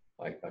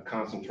 Like a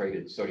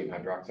concentrated sodium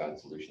hydroxide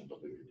solution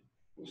diluted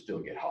will still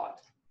get hot,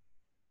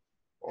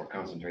 or a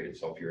concentrated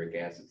sulfuric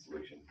acid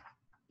solution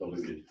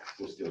diluted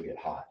will still get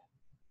hot.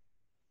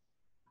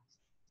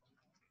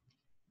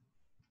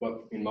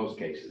 But in most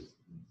cases,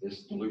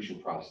 this dilution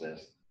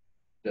process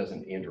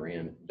doesn't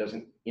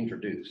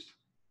introduce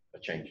a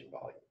change in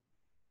volume.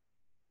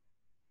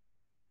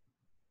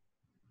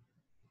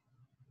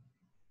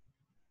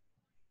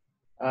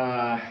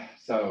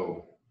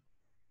 So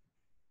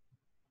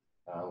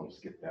I want to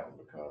skip that one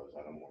because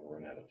I don't want to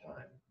run out of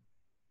time.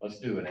 Let's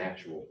do an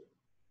actual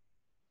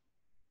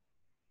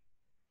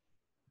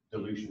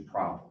dilution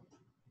problem.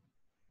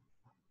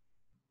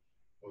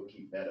 We'll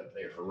keep that up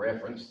there for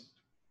reference.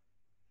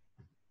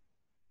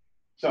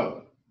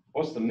 So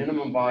what's the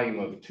minimum volume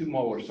of 2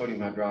 molar sodium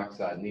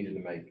hydroxide needed to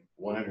make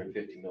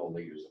 150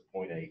 milliliters of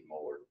 0.8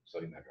 molar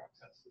sodium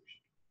hydroxide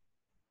solution?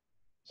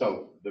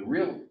 So the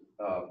real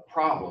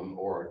problem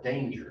or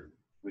danger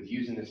with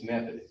using this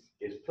method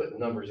is putting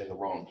numbers in the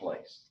wrong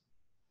place,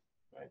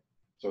 right?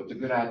 So it's a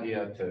good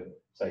idea to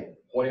say,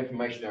 what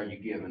information are you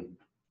given,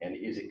 and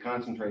is it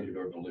concentrated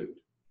or dilute?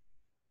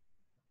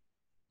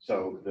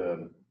 So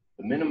the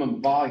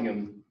minimum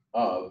volume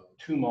of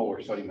 2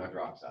 molar sodium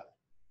hydroxide.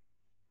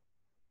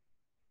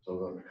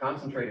 So the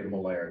concentrated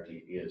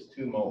molarity is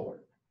 2 molar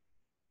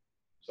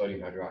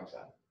sodium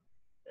hydroxide.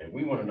 And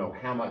we want to know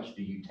how much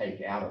do you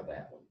take out of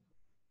that one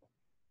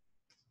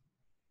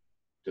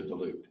to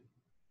dilute.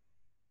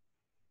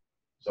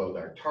 So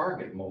their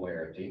target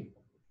molarity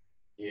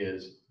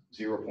is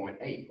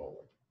 0.8 molar.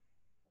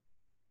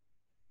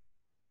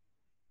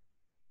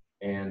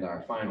 And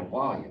our final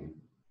volume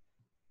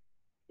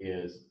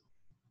is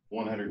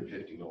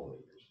 150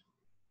 milliliters.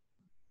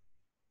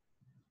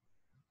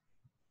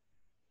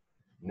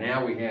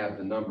 Now we have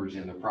the numbers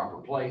in the proper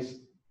place.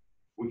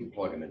 We can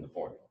plug them in the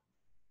formula.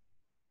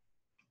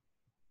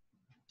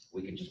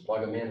 We could just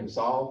plug them in and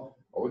solve,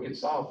 or we could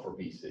solve for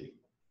BC.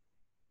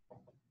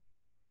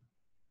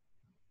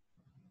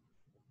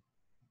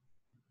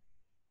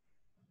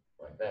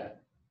 Like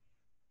that.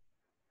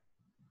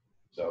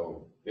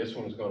 So this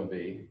one is going to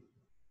be,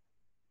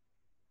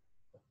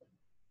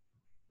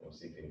 we'll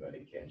see if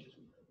anybody catches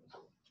me.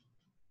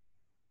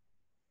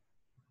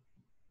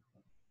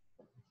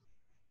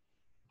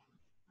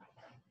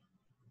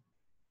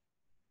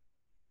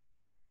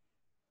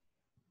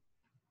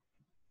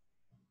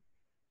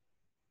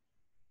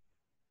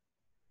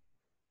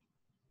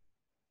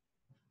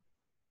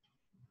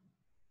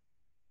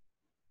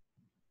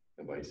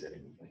 Nobody said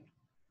anything.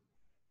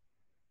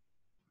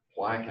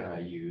 Why can I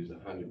use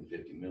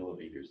 150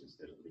 milliliters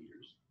instead of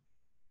liters?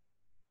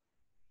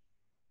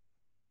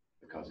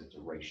 Because it's a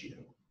ratio.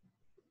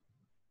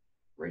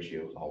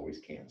 Ratios always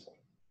cancel.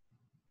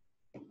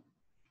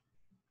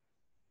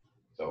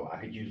 So I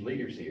could use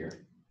liters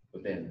here,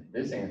 but then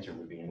this answer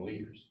would be in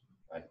liters,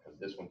 right? Because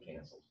this one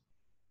cancels.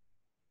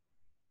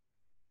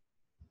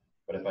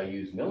 But if I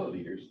use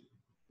milliliters,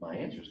 my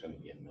answer is going to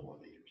be in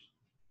milliliters.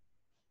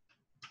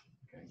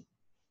 Okay.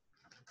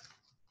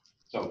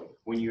 So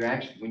when you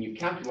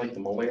calculate the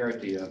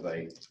molarity of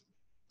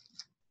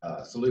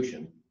a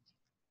solution,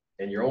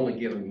 and you're only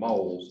given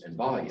moles and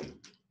volume,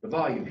 the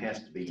volume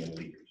has to be in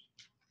liters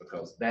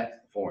because that's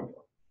the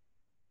formula.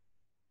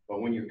 But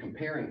when you're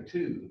comparing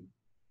two,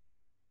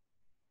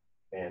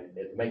 and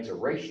it makes a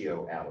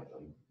ratio out of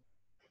them,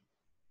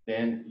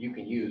 then you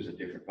can use a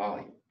different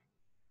volume.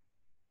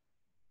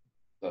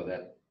 So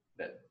that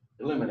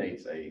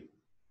eliminates a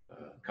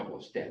couple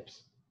of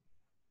steps.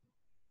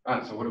 All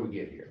right, so what do we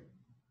get here?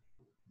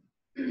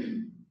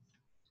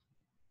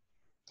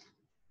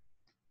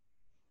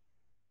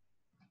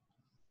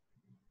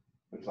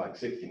 Looks like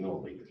 60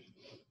 milliliters.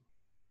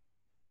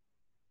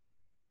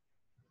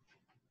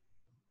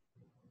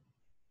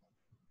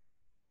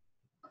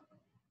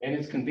 And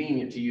it's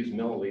convenient to use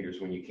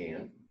milliliters when you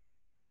can,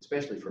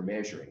 especially for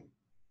measuring,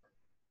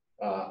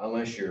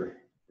 unless your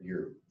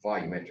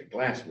volumetric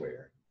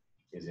glassware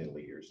is in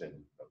liters, then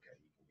okay,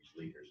 you can use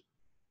liters.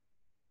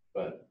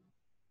 But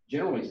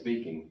generally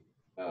speaking,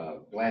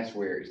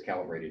 glassware is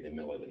calibrated in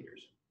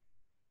milliliters.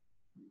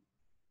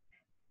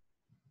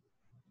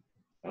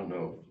 I don't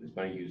know if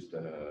anybody used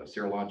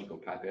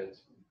serological pipettes.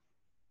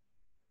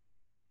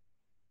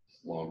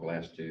 It's a long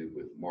glass tube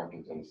with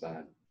markings on the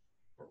side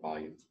for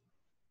volume.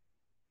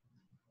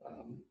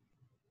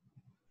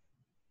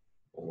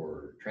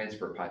 Or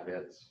transfer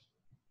pipettes,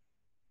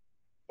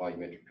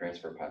 volumetric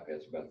transfer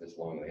pipettes about this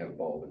long, they have a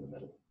bulb in the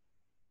middle.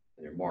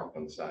 And they're marked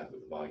on the side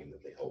with the volume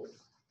that they hold.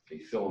 So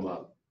you fill them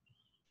up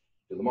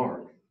to the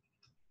mark,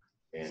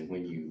 and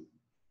when you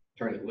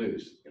turn it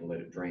loose and let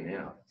it drain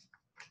out,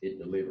 it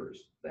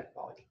delivers that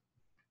volume.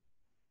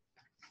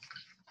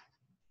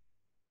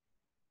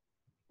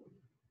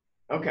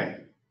 Okay.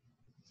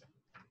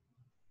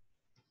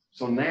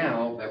 So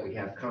now that we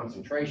have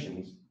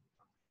concentrations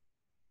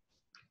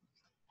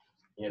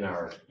in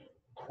our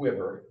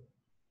quiver,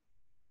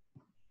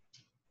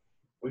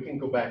 we can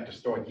go back to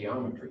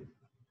stoichiometry.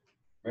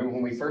 Remember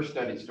when we first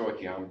studied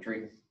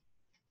stoichiometry,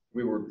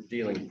 we were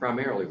dealing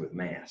primarily with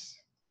mass,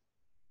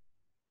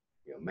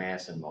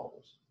 mass and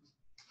moles.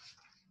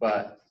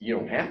 But you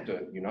don't have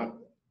to, you're not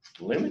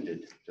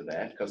limited to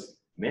that because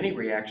many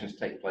reactions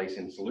take place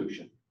in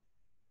solution.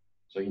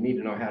 So you need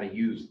to know how to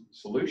use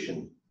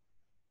solution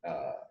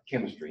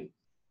chemistry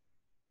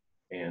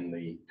and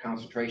the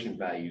concentration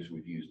values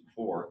we've used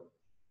before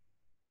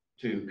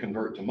to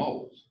convert to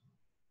moles.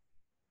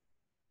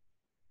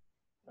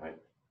 Right?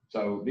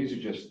 So these are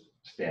just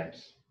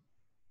steps.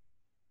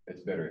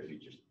 It's better if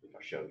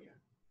I show you.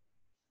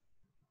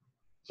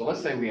 So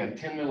let's say we have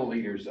 10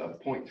 milliliters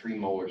of 0.3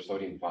 molar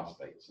sodium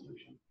phosphate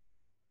solution.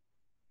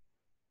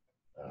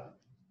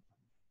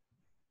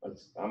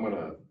 I'm going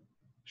to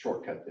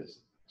shortcut this.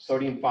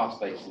 Sodium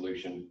phosphate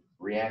solution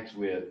reacts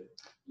with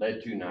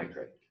lead-2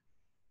 nitrate.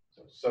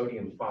 So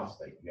sodium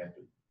phosphate, you have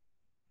to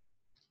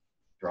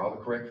draw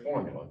the correct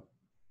formula.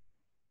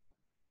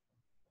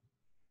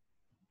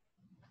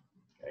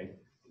 Okay,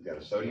 we've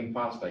got a sodium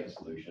phosphate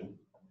solution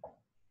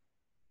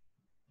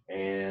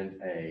and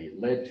a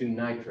lead-2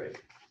 nitrate.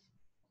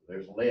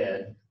 There's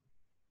lead,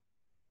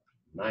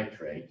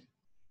 nitrate.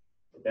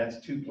 that's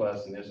 2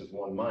 plus and this is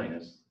 1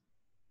 minus.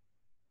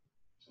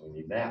 So we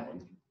need that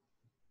one.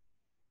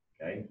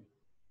 Okay,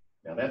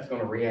 now that's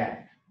going to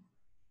react.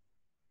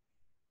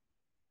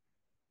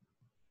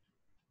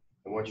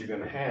 And what you're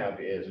going to have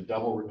is a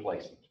double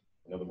replacement.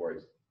 In other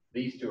words,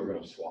 these two are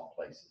going to swap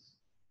places.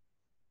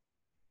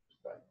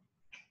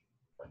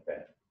 Like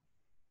that.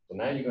 So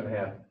now you're going to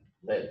have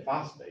lead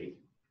phosphate.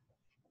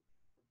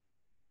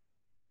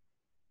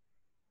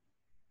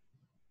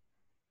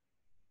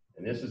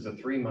 And this is a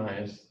 3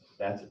 minus,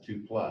 that's a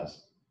 2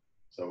 plus.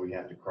 So we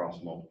have to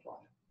cross multiply.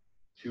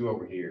 2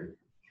 over here,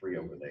 3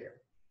 over there.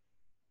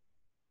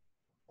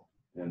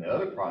 And the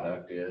other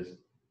product is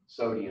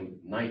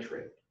sodium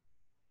nitrate.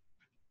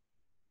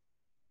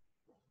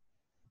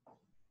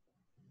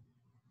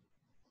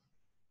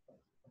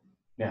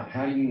 Now,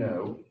 how do you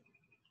know?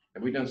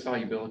 Have we done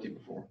solubility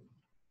before?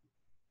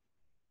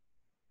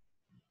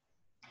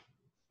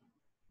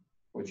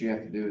 What you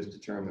have to do is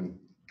determine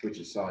which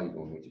is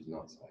soluble and which is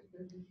not soluble.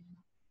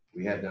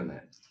 We have done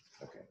that.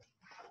 Okay.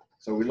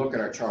 So we look at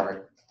our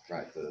chart,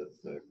 right,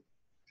 the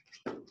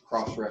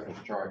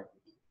cross-reference chart.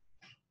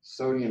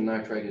 Sodium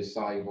nitrate is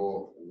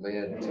soluble,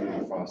 lead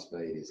 2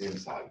 phosphate is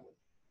insoluble.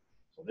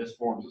 So this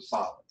forms a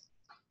solid.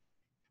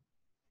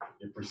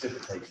 It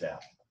precipitates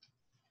out.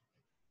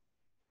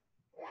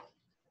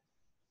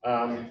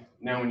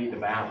 Now we need to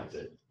balance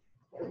it.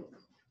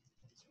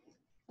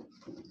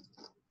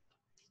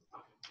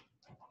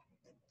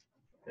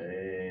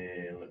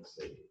 And let's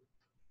see.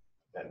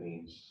 That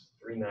means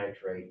 3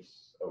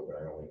 nitrates. Oh, but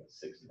I only have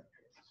 6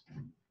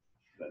 nitrates.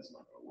 That's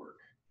not going to work.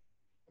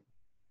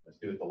 Let's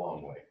do it the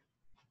long way.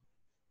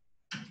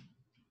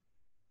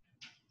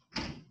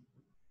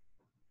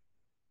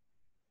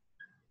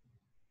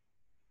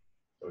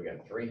 So we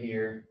got 3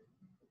 here,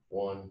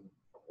 1,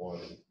 1,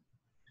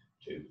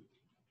 2.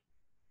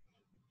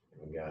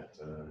 And we got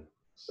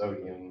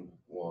sodium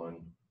 1,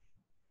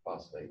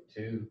 phosphate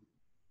 2,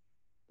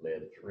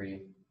 lead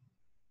 3,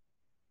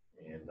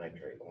 and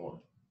nitrate 1.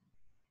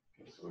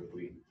 Okay, so if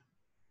we,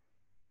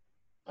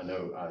 I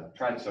know I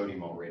tried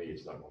sodium already,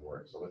 it's not going to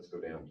work. So let's go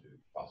down to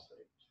phosphate.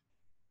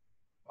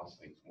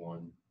 Phosphate's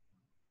 1,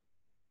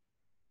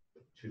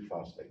 2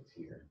 phosphates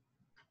here,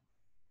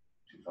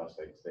 2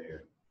 phosphates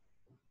there,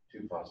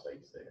 2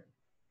 phosphates there.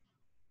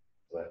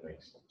 So that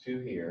makes 2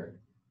 here,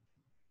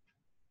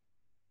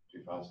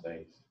 2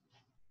 phosphates,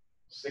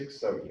 6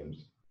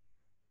 sodiums.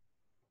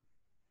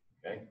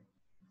 Okay.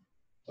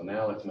 So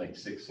now let's make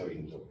 6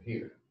 sodiums over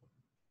here.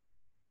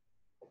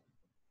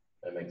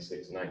 That makes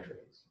 6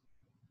 nitrates.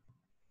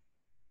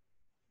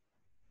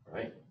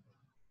 Right?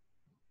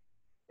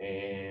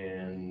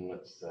 And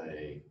let's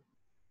say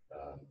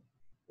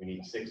we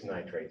need 6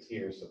 nitrates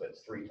here, so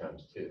that's 3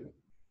 times 2.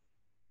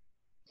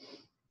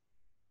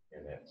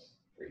 And that's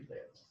 3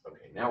 leads.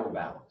 Okay, now we're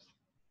balanced.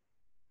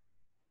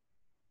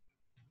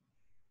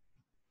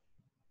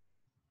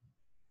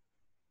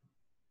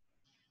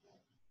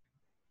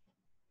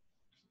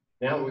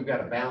 Now that we've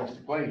got a balanced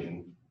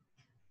equation,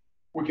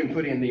 we can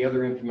put in the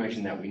other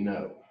information that we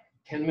know.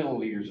 10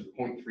 milliliters of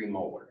 0.3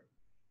 molar.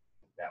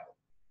 That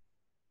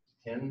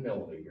one. 10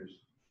 milliliters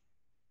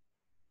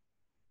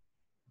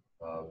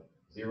of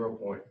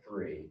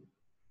 0.3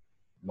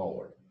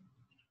 molar.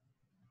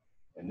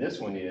 And this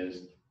one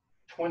is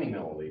 20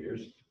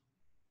 milliliters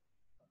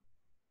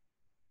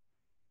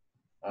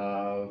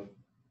of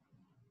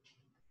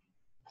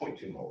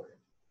 0.2 molar.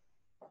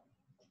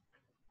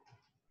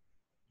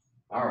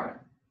 All right.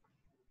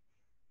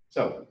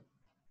 So,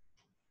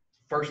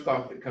 first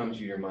thought that comes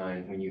to your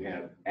mind when you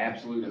have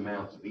absolute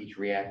amounts of each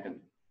reactant,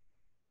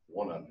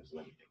 one of them is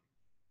limiting.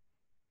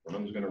 One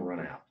of them is going to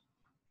run out.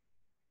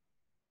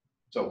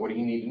 So what do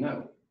you need to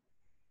know?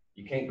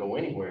 You can't go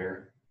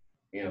anywhere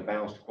in a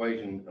balanced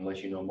equation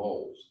unless you know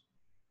moles,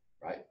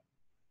 right?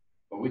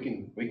 But we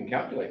can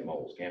calculate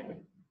moles, can't we?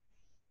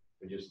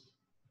 We just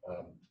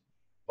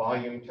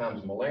volume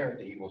times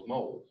molarity equals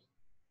moles.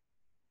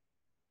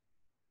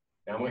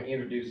 Now I'm going to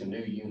introduce a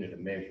new unit of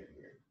measure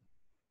here,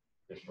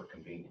 just for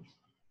convenience.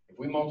 If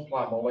we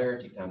multiply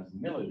molarity times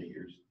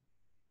milliliters,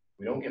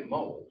 we don't get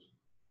moles,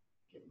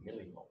 we get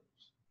millimoles.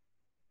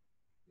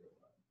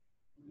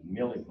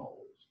 Millimoles.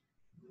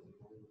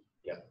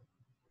 Yep.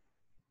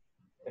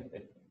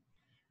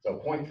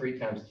 So 0.3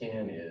 times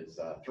 10 is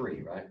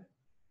 3, right?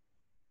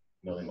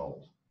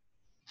 Millimoles.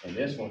 And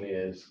this one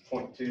is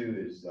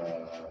 0.2 is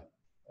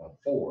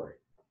 4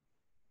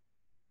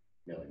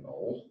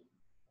 millimoles.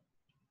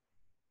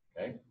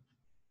 Okay.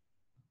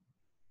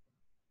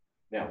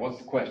 Now, what's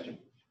the question?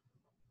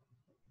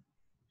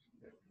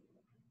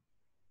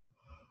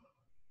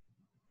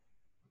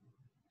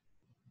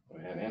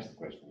 I haven't asked the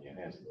question yet,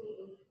 has it?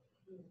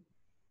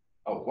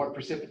 Oh, what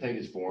precipitate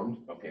is formed?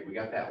 Okay, we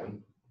got that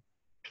one.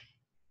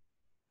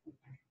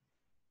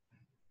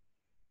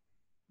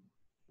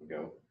 There we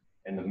go.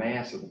 And the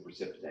mass of the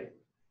precipitate.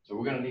 So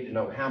we're going to need to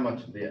know how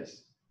much of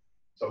this.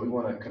 So we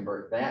want to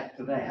convert that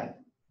to that,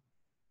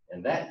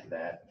 and that to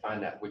that, and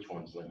find out which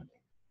one's limiting.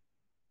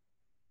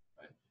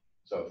 Right.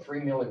 So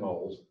 3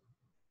 millimoles,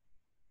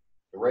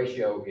 the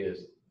ratio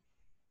is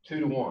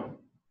 2 to 1.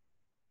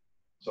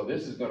 So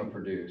this is going to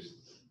produce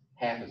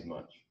half as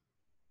much.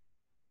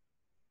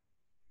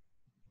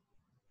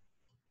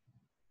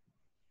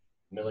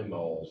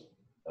 Millimoles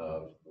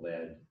of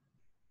lead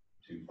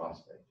 2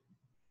 phosphate.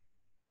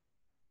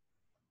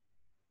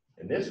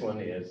 And this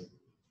one is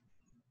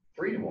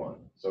 3 to 1,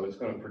 so it's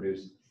going to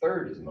produce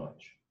third as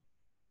much.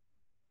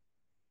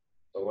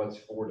 So what's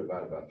 4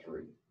 divided by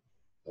 3?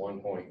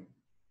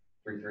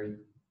 1.33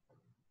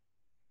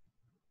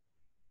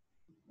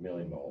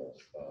 millimoles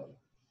of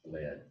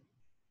lead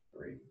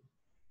 3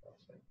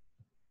 phosphate,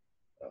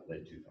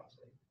 lead 2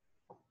 phosphate.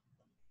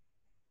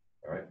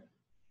 All right.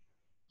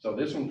 So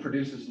this one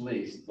produces the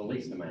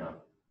least amount.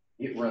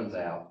 It runs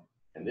out,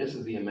 and this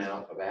is the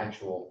amount of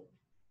actual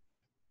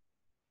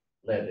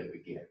lead that we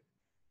get,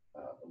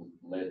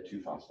 lead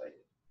 2 phosphate.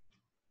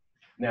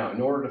 Now, in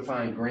order to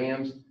find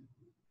grams,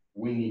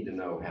 we need to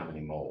know how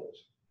many moles,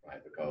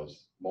 right?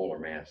 Because molar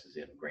mass is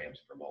in grams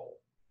per mole.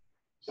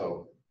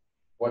 So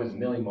what does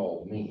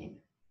millimole mean?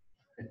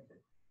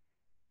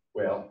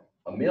 Well,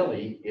 a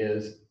milli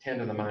is 10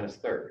 to the minus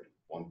third,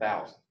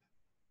 1,000.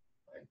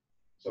 Right?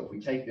 So if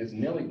we take this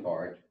milli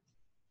part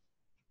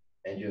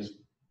and just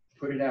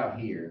put it out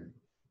here,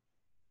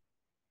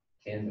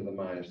 10 to the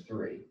minus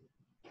 3,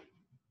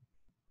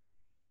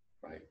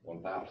 right?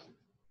 1,000,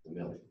 the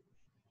milli.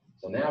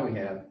 So now we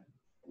have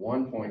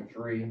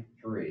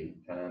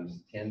 1.33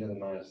 times 10 to the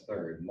minus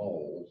third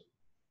moles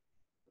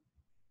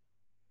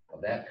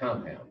of that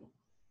compound.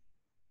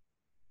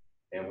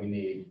 And we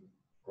need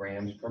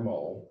grams per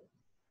mole.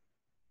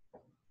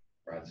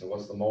 Right, so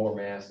what's the molar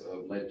mass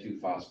of lead 2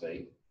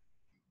 phosphate?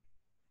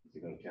 Is he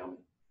going to tell me?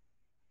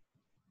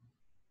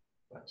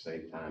 Like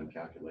save time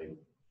calculating.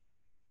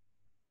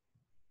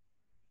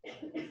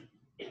 Okay,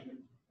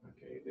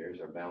 there's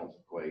our balanced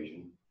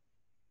equation.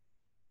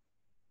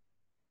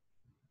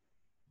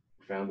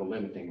 We found the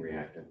limiting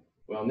reactant.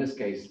 Well, in this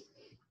case,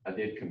 I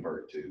did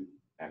convert to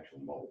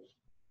actual moles,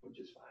 which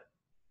is fine.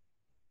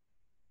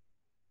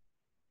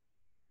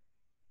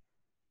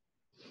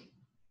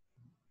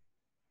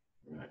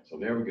 All right, so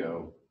there we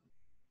go.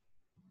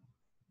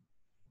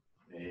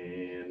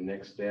 And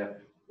next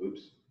step,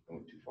 oops, I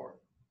went too far.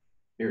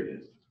 Here it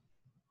is,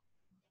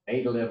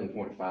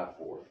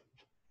 811.54.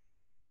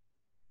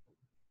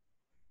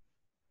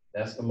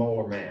 That's the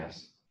molar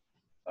mass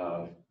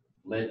of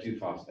lead 2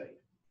 phosphate.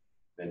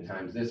 Then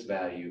times this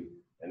value,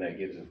 and that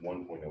gives us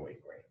 1.08 grams.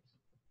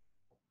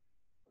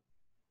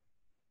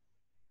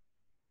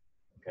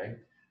 Okay,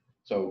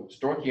 so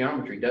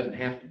stoichiometry doesn't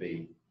have to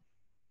be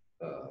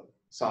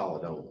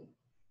solid only.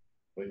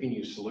 We can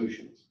use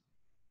solutions.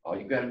 All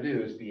you've got to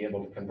do is be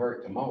able to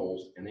convert to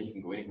moles, and then you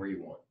can go anywhere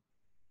you want.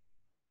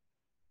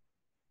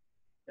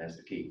 That's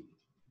the key.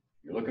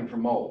 You're looking for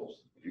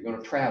moles. If you're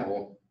going to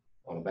travel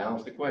on a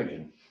balanced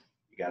equation,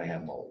 you got to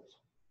have moles.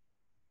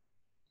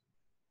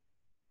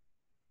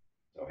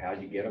 So how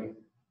do you get them?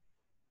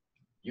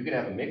 You could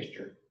have a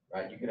mixture,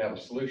 right? You could have a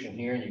solution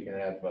here, and you can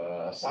have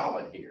a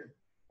solid here,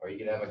 or you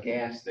could have a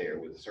gas there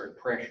with a certain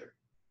pressure,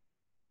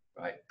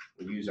 right?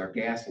 We use our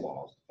gas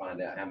laws to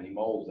find out how many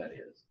moles that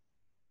is.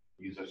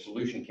 We use our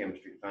solution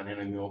chemistry to find out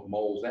how many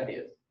moles that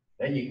is.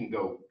 Then you can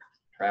go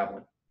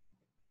traveling.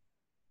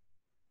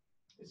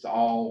 It's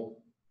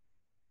all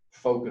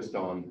focused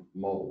on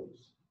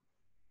moles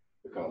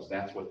because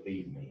that's what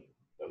these mean.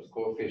 Those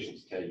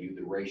coefficients tell you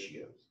the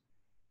ratios,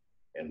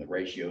 and the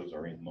ratios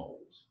are in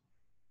moles.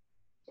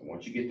 So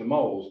once you get to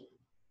moles,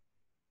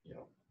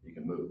 you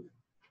can move.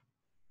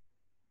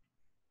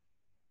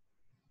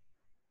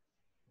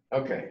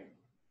 Okay.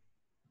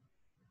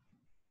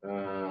 Wait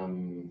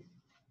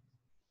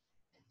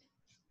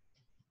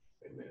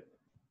a minute.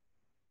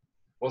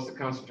 What's the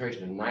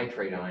concentration of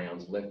nitrate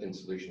ions left in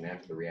solution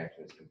after the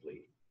reaction is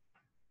complete?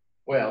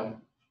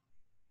 Well,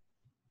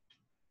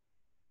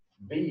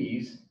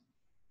 these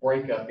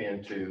break up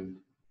into,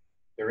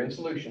 they're in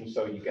solution,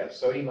 so you've got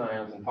sodium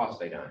ions and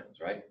phosphate ions,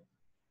 right?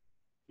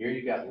 Here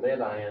you got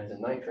lead ions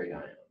and nitrate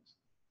ions.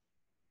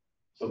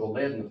 So the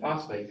lead and the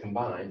phosphate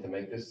combine to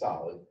make this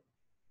solid,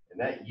 and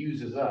that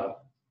uses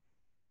up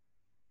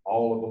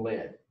all of the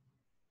lead.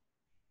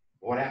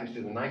 What happens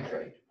to the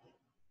nitrate?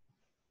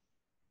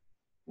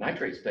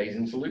 Nitrate stays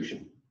in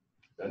solution,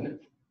 doesn't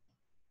it?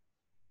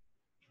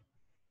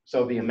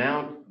 So the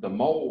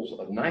moles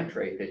of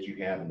nitrate that you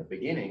have in the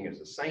beginning is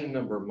the same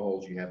number of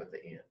moles you have at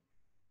the end.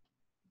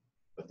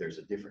 But there's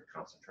a different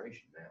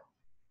concentration now.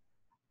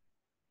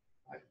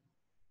 Right?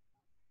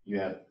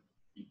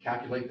 You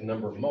calculate the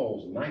number of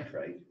moles of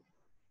nitrate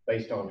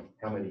based on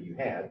how many you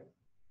had,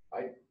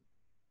 right?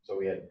 So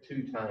we had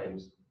 2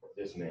 times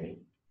this many.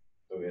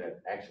 So we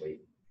had actually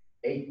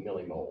 8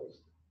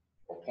 millimoles,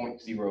 or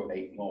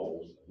 0.08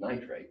 moles of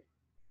nitrate.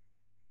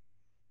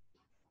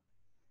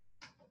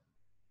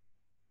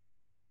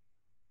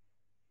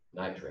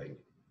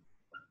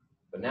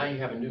 But now you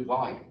have a new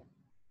volume,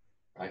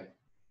 right?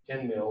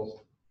 10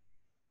 mils,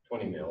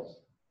 20 mils.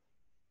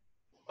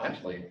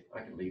 Actually,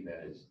 I could leave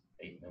that as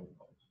 8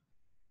 millimoles.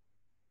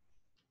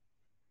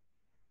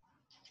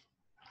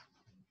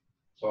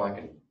 So I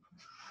can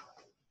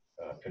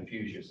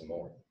confuse you some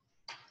more.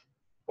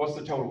 What's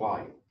the total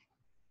volume?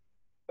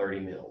 30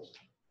 mils,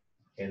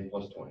 10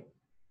 plus 20.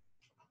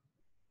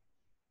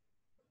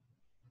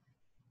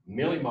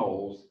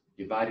 Millimoles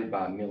divided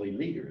by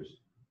milliliters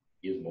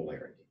is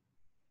molarity.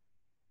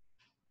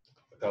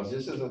 Because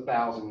this is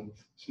 1,000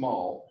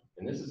 small,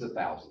 and this is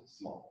 1,000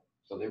 small.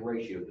 So they're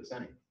ratioed the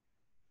same.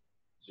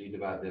 So you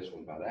divide this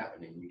one by that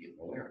one, and you get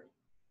molarity.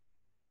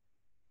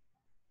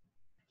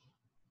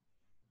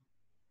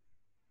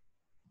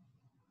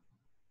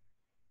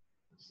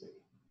 Let's see,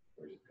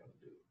 where's it going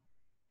to do?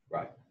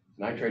 Right,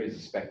 nitrate is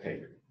a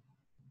spectator.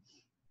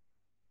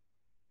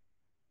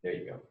 There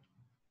you go.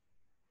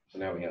 So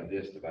now we have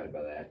this divided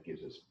by that,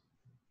 gives us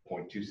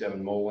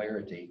 0.27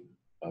 molarity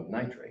of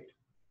nitrate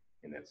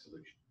in that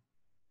solution.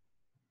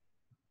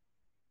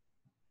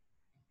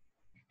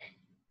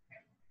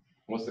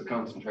 What's the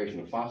concentration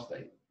of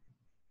phosphate?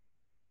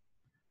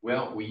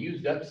 Well, we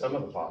used up some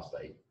of the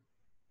phosphate,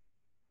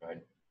 right?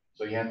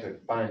 So you have to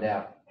find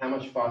out how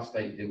much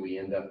phosphate did we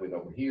end up with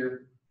over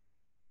here,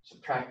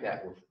 subtract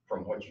that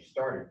from what you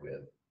started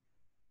with,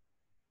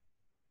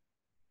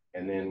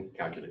 and then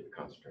calculate the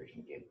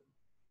concentration again.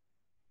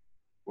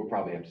 We'll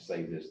probably have to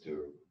save this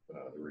to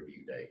the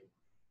review day,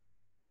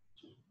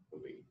 which will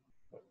be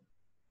what,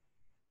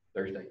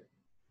 Thursday.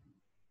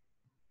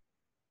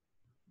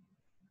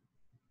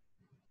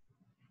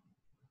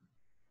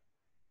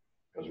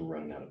 Because we're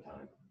running out of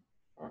time,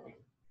 aren't we?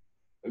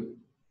 Oop,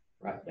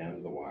 right down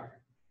to the wire.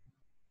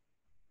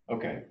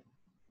 Okay,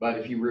 but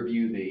if you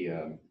review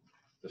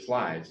the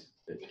slides,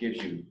 it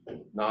gives you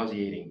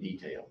nauseating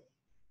detail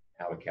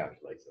how to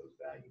calculate those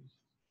values.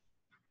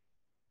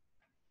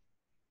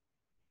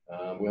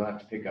 We'll have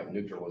to pick up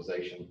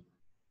neutralization.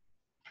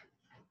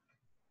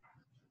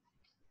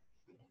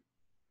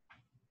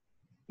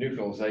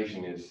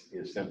 Neutralization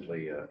is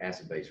simply an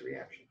acid-base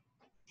reaction.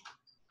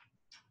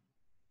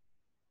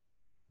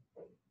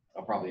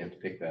 I'll probably have to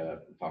pick that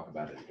up and talk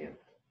about it again.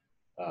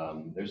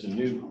 There's a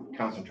new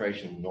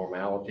concentration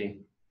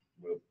normality.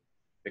 We'll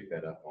pick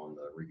that up on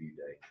the review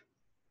day.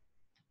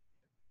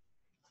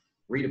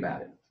 Read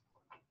about it.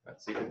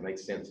 Let's see if it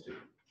makes sense to you.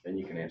 Then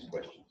you can ask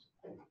questions.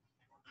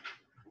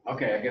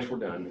 Okay, I guess we're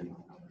done.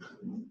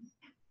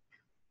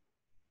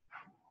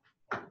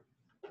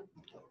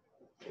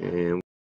 And